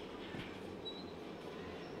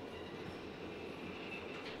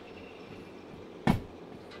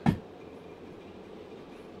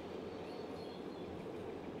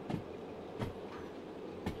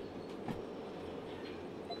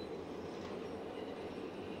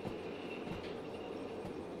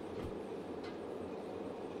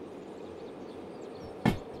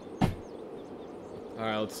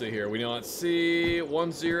 Alright, let's see here. We know it's C,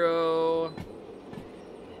 1, 0.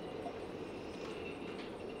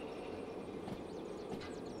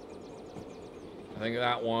 I think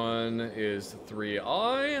that one is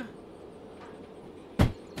 3I.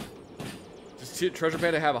 Does Treasure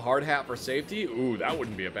Panda have a hard hat for safety? Ooh, that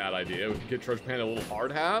wouldn't be a bad idea. We could get Treasure Panda a little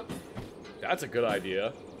hard hat. That's a good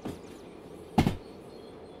idea.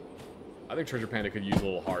 I think Treasure Panda could use a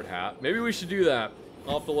little hard hat. Maybe we should do that.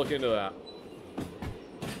 I'll have to look into that.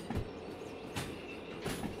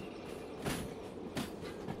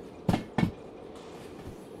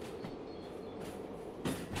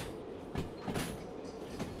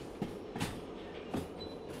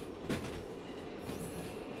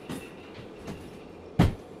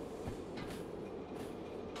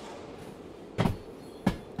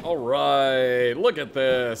 All right, look at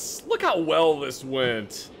this. Look how well this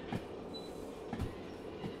went.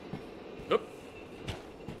 Oop.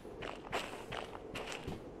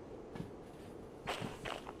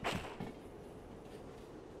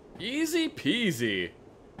 Easy peasy.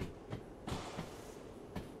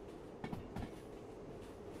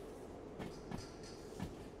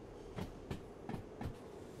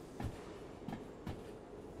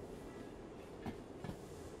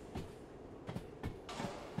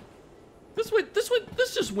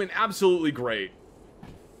 This just went absolutely great.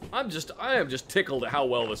 I am just tickled at how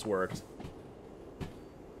well this worked.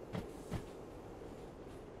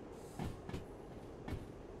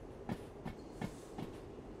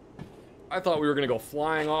 I thought we were gonna go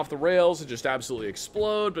flying off the rails and just absolutely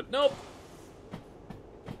explode, but nope.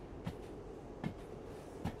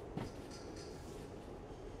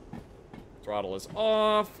 Throttle is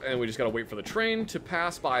off, and we just gotta wait for the train to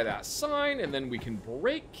pass by that sign, and then we can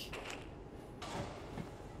brake.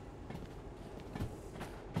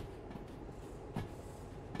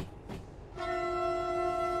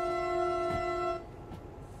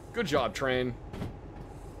 Good job, train.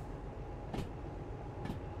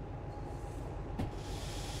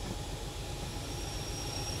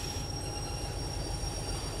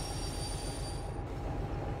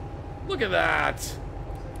 Look at that!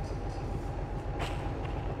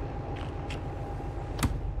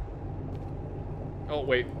 Oh,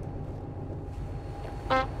 wait.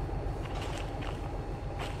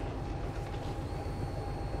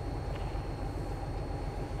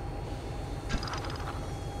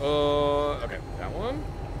 Okay, that one,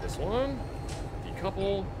 this one,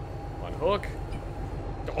 decouple, unhook.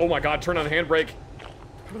 Oh my god, turn on the handbrake.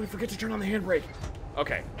 How did I forget to turn on the handbrake?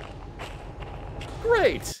 Okay.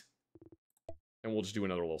 Great! And we'll just do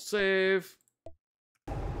another little save.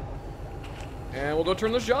 And we'll go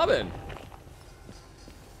turn this job in.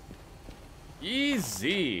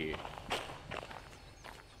 Easy.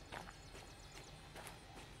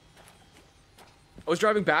 I was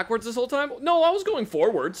driving backwards this whole time? No, I was going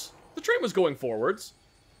forwards. The train was going forwards.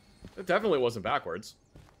 It definitely wasn't backwards.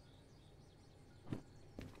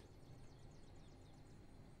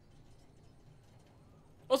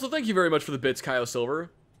 Also, thank you very much for the bits, Kyle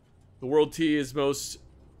Silver. The World T is most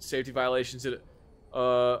safety violations in...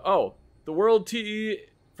 the World T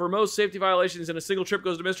for most safety violations in a single trip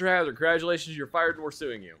goes to Mr. Hazard. Congratulations, you're fired and we're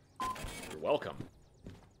suing you. You're welcome.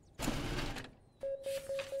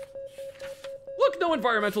 Look, no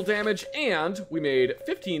environmental damage, and we made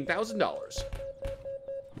 $15,000.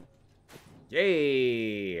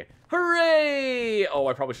 Yay! Hooray! Oh,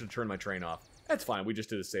 I probably should have turned my train off. That's fine, we just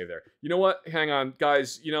did a save there. You know what? Hang on,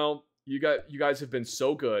 guys, you know, you guys have been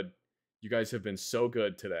so good. You guys have been so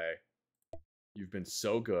good today. You've been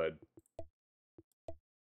so good.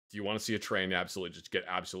 Do you want to see a train absolutely just get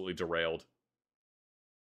absolutely derailed?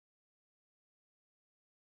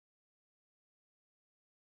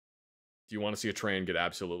 Do you want to see a train get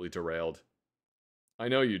absolutely derailed? I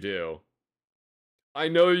know you do. I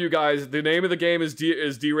know you guys, the name of the game is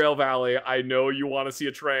Derail Valley. I know you want to see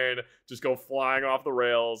a train just go flying off the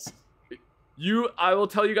rails. I will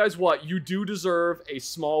tell you guys what, you do deserve a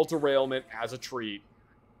small derailment as a treat.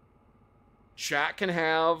 Chat can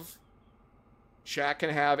have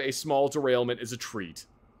a small derailment as a treat.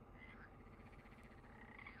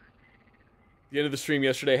 The end of the stream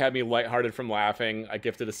yesterday had me lighthearted from laughing. I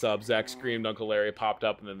gifted a sub, Zach screamed, Uncle Larry popped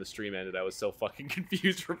up, and then the stream ended. I was so fucking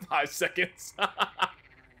confused for 5 seconds.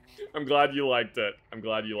 I'm glad you liked it. I'm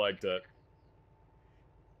glad you liked it.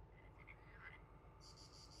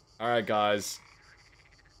 Alright, guys.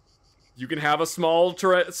 You can have a small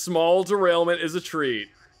derailment as a treat.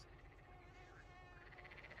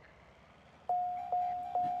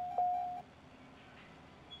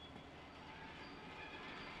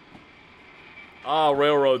 Ah,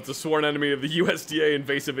 railroads, the sworn enemy of the USDA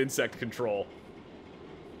invasive insect control.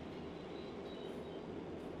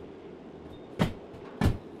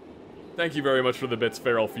 Thank you very much for the bits,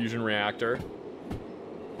 Feral Fusion Reactor.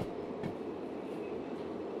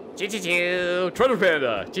 Choo-choo-choo. Treasure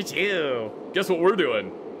Panda! Choo-choo. Guess what we're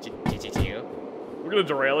doing? Choo-choo-choo. We're gonna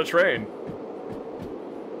derail a train.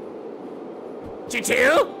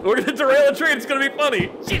 Choo-choo. We're gonna derail a train, it's gonna be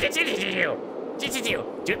funny! Choo-choo-choo-choo. Choo-choo-choo.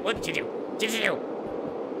 What? Choo-choo. Choo-choo-choo.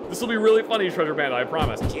 This will be really funny, Treasure Panda, I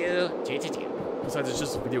promise. Choo-choo-choo. Besides, it's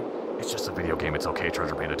just a video game, it's okay,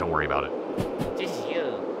 Treasure Panda, don't worry about it.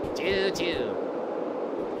 Choo-choo. Choo-choo.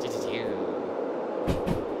 Choo-choo-choo.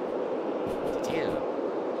 Choo-choo.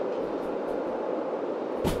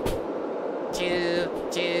 Choo-choo.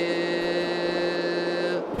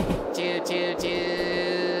 Choo-choo-choo.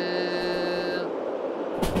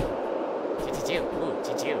 Choo-choo-choo. Ooh,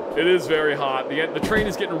 choo-choo. It is very hot. The train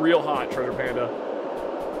is getting real hot, Treasure Panda.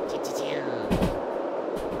 Choo-choo-choo.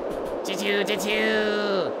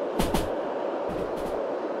 Choo-choo-choo-choo.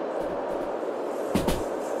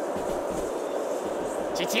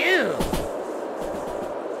 Choo-choo.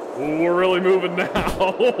 Ooh, we're really moving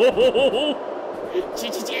now.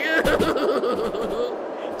 Choo-choo-choo.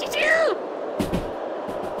 Choo-choo.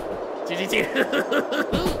 Choo-choo-choo.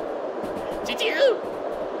 Choo-choo.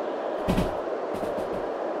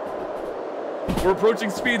 We're approaching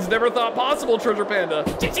speeds never thought possible, Treasure Panda.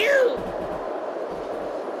 Choo-choo.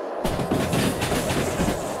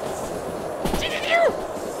 Choo-choo-choo.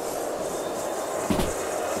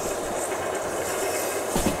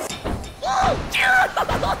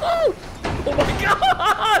 Oh my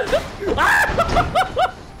god!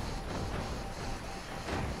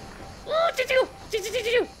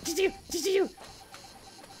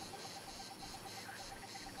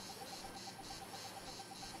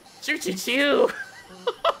 Choo choo choo.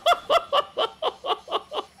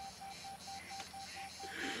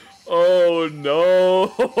 Oh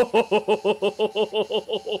no!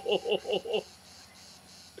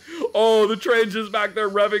 Oh, the train's just back there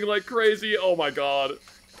revving like crazy. Oh my god.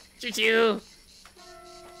 Choo choo.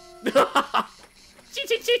 Choo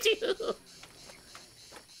choo choo choo.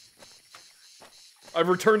 I've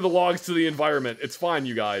returned the logs to the environment. It's fine,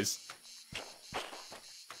 you guys.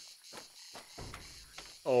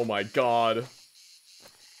 Oh my god.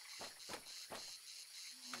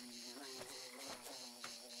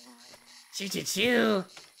 Choo choo choo.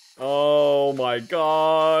 Oh my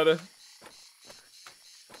god.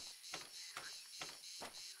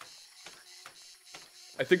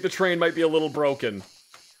 I think the train might be a little broken.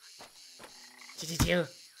 Choo choo choo.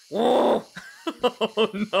 Whoa. Oh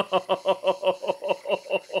no.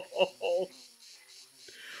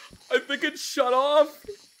 I think it shut off.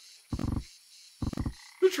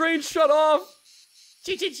 The train shut off.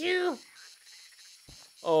 Choo choo choo.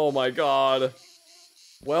 Oh my god.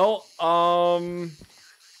 Well,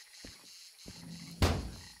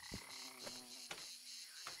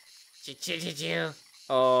 Choo choo choo choo.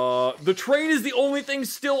 the train is the only thing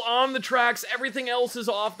still on the tracks. Everything else is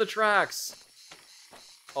off the tracks.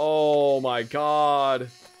 Oh my god.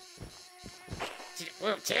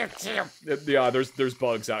 Yeah, there's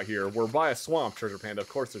bugs out here. We're by a swamp, Treasure Panda. Of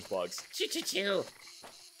course there's bugs. Choo choo choo.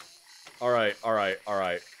 Alright.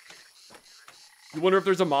 You wonder if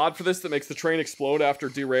there's a mod for this that makes the train explode after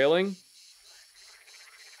derailing?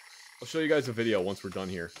 I'll show you guys a video once we're done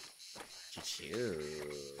here. Choo choo.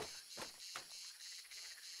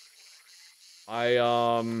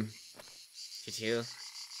 Choo choo.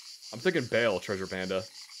 I'm thinking bail, Treasure Panda.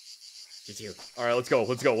 Choo choo. Alright, let's go.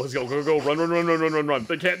 Go. Run.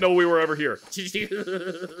 They can't know we were ever here. Choo choo. Choo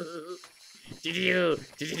choo.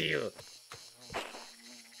 Choo choo choo.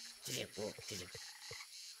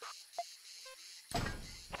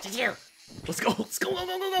 Let's go.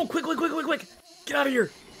 Quick. Get out of here.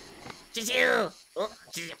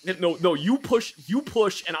 No, you push,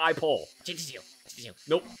 and I pull.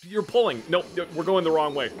 Nope, you're pulling. Nope, we're going the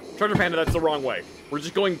wrong way. Treasure Panda, that's the wrong way. We're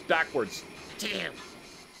just going backwards.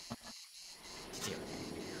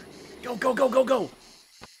 Go. Go.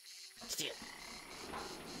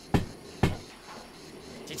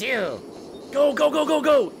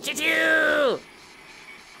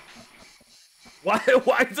 Why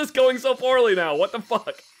is this going so poorly now? What the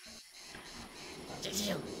fuck?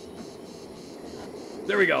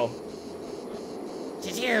 There we go.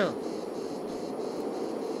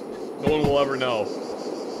 No one will ever know.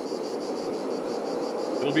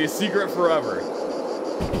 It'll be a secret forever.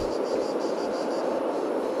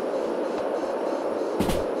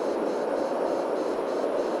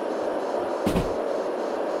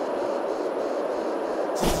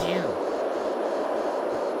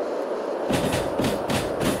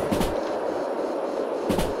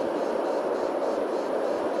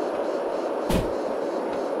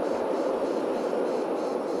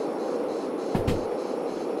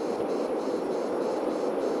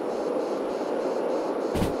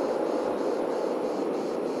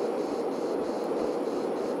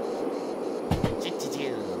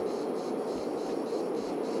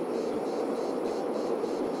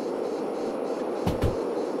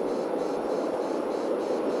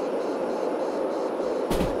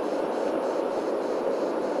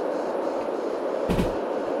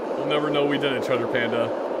 Never know we did it, Treasure Panda.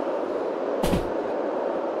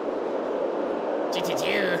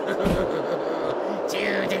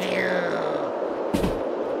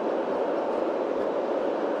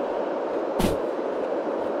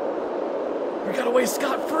 We got away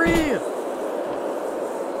scot-free!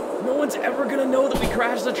 No one's ever gonna know that we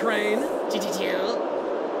crashed the train.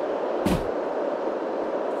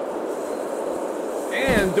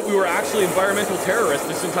 And that we were actually environmental terrorists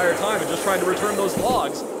this entire time and just trying to return those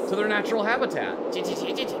logs to their natural habitat.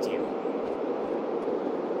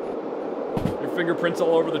 Your fingerprints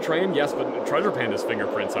all over the train? Yes, but Treasure Panda's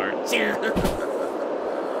fingerprints aren't.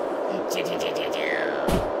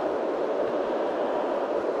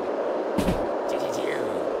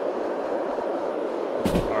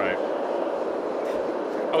 Alright.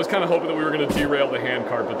 I was kind of hoping that we were going to derail the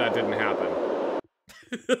handcart, but that didn't happen.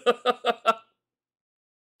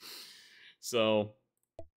 So...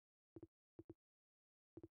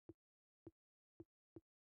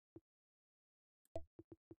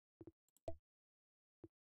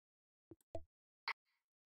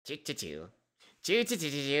 Choo choo choo. Choo choo choo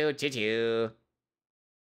choo choo choo.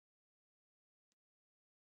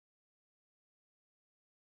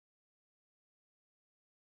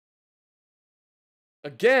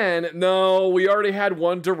 Again, no, we already had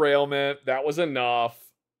one derailment. That was enough.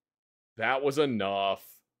 That was enough.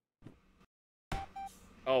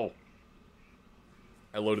 Oh.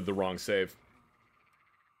 I loaded the wrong save.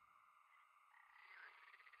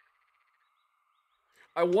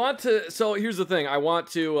 I want to, so here's the thing. I want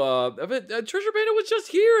to, Treasure Bandit was just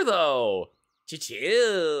here, though. Choo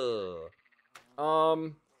choo.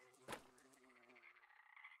 Oh,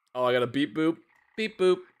 I got a beep boop. Beep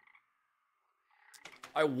boop.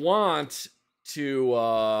 I want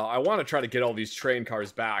to try to get all these train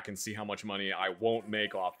cars back and see how much money I won't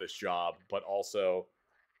make off this job, but also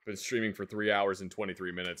been streaming for 3 hours and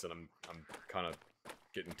 23 minutes and I'm kind of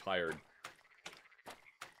getting tired.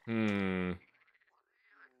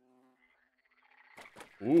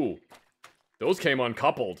 Ooh. Those came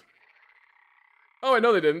uncoupled. Oh, I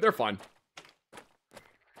know they didn't. They're fine.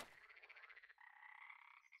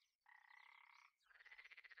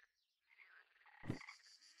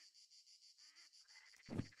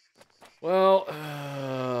 Well,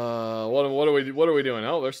 what are we doing?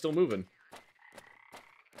 Oh, they're still moving.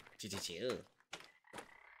 Choo choo choo.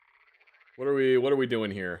 What are we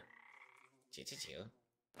doing here? Choo choo choo.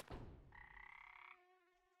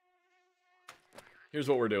 Here's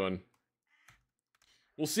what we're doing.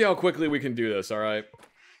 We'll see how quickly we can do this, all right?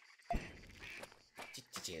 Choo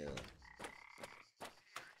choo choo.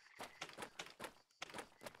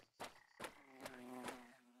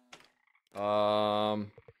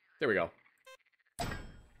 There we go.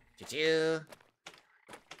 Choo choo.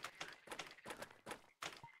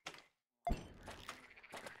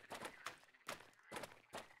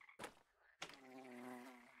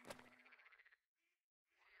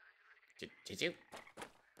 Choo choo.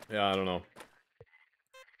 Yeah, I don't know.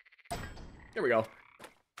 Here we go.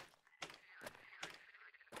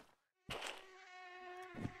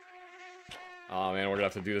 Oh man, we're gonna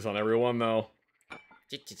have to do this on everyone though.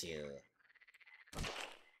 Choo choo choo.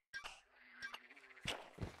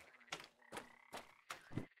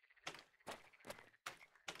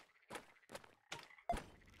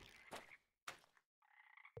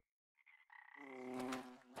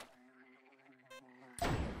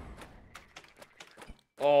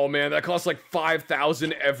 Oh man, that costs like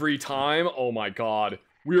 5,000 every time. Oh my god.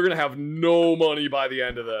 We're gonna have no money by the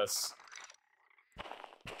end of this.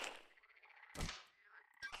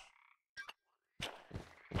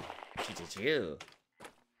 Choo choo choo.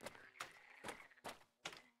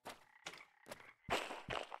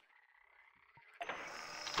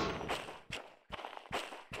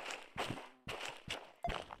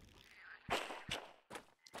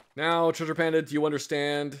 Now, Treasure Panda, do you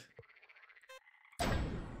understand?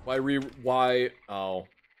 Why? Oh.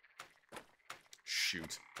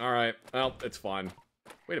 Shoot. Alright, well, it's fine.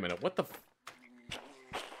 Wait a minute, what the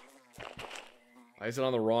why is it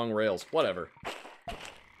on the wrong rails? Whatever.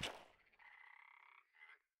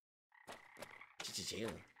 Choo choo choo.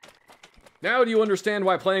 Now do you understand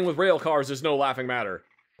why playing with rail cars is no laughing matter?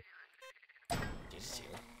 Choo choo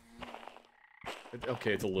choo.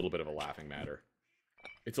 Okay, it's a little bit of a laughing matter.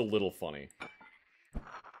 It's a little funny.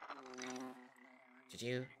 Choo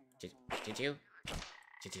choo. Choo choo choo.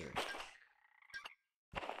 Choo choo.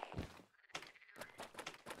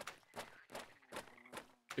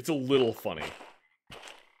 It's a little funny.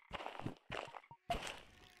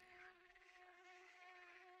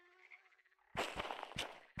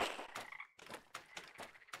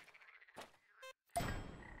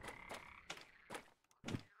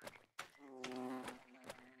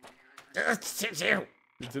 Choo choo.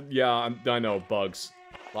 Yeah, I know, bugs.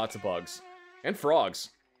 Lots of bugs. And frogs.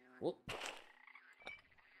 Whoop.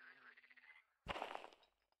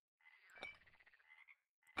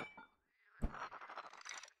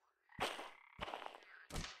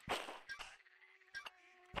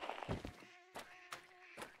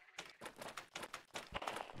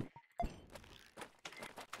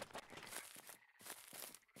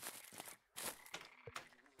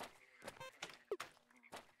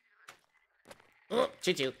 Oh,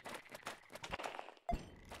 choo choo.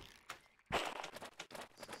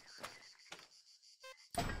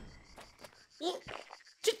 Oh,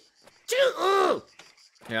 choo choo. Oh.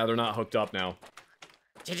 Yeah, they're not hooked up now.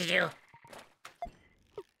 Choo choo choo.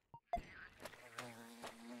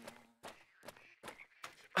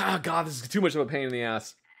 Ah, God, this is too much of a pain in the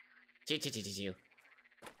ass. Choo choo choo choo choo.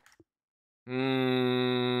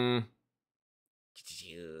 Mmm. Choo choo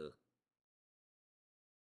choo.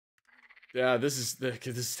 Yeah, this is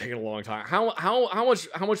taking a long time. How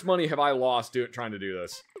much money have I lost trying to do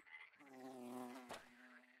this?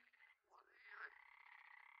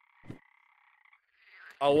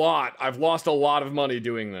 A lot. I've lost a lot of money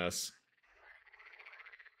doing this.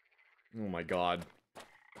 Oh my god.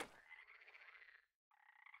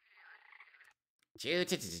 Choo,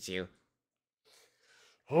 choo, choo, choo, choo.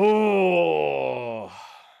 Oh.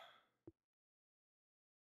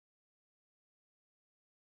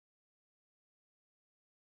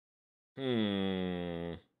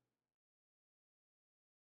 Hmm.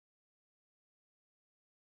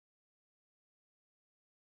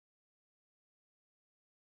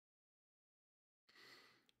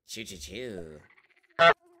 Choo, choo, choo.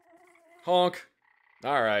 Honk.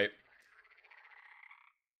 All right.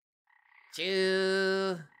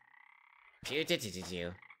 Choo. Choo, choo, choo, choo,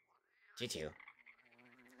 choo. Choo, choo.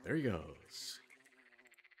 There he goes.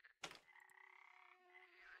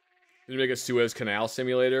 Did you make a Suez Canal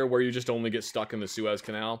simulator where you just only get stuck in the Suez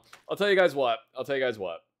Canal? I'll tell you guys what.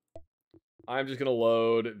 I'm just going to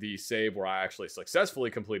load the save where I actually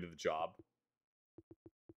successfully completed the job.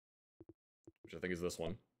 Which I think is this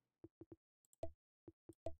one.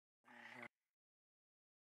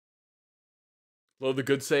 Load the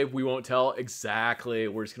good save, we won't tell. Exactly.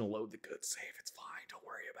 We're just going to load the good save. It's fine. Don't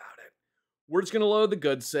worry about it. We're just going to load the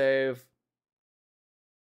good save.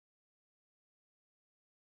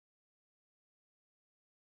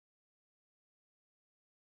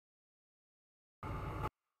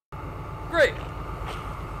 Great.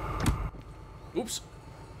 Oops.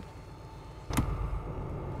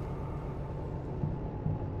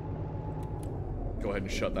 Go ahead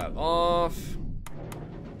and shut that off.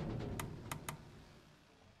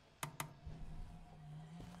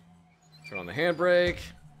 Turn on the handbrake.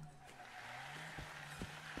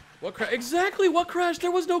 What crash? Exactly, what crash? There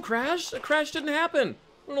was no crash. A crash didn't happen.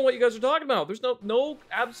 I don't know what you guys are talking about. There's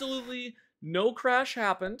absolutely no crash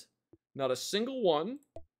happened. Not a single one.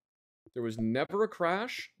 There was never a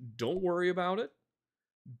crash. Don't worry about it.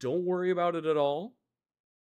 Don't worry about it at all.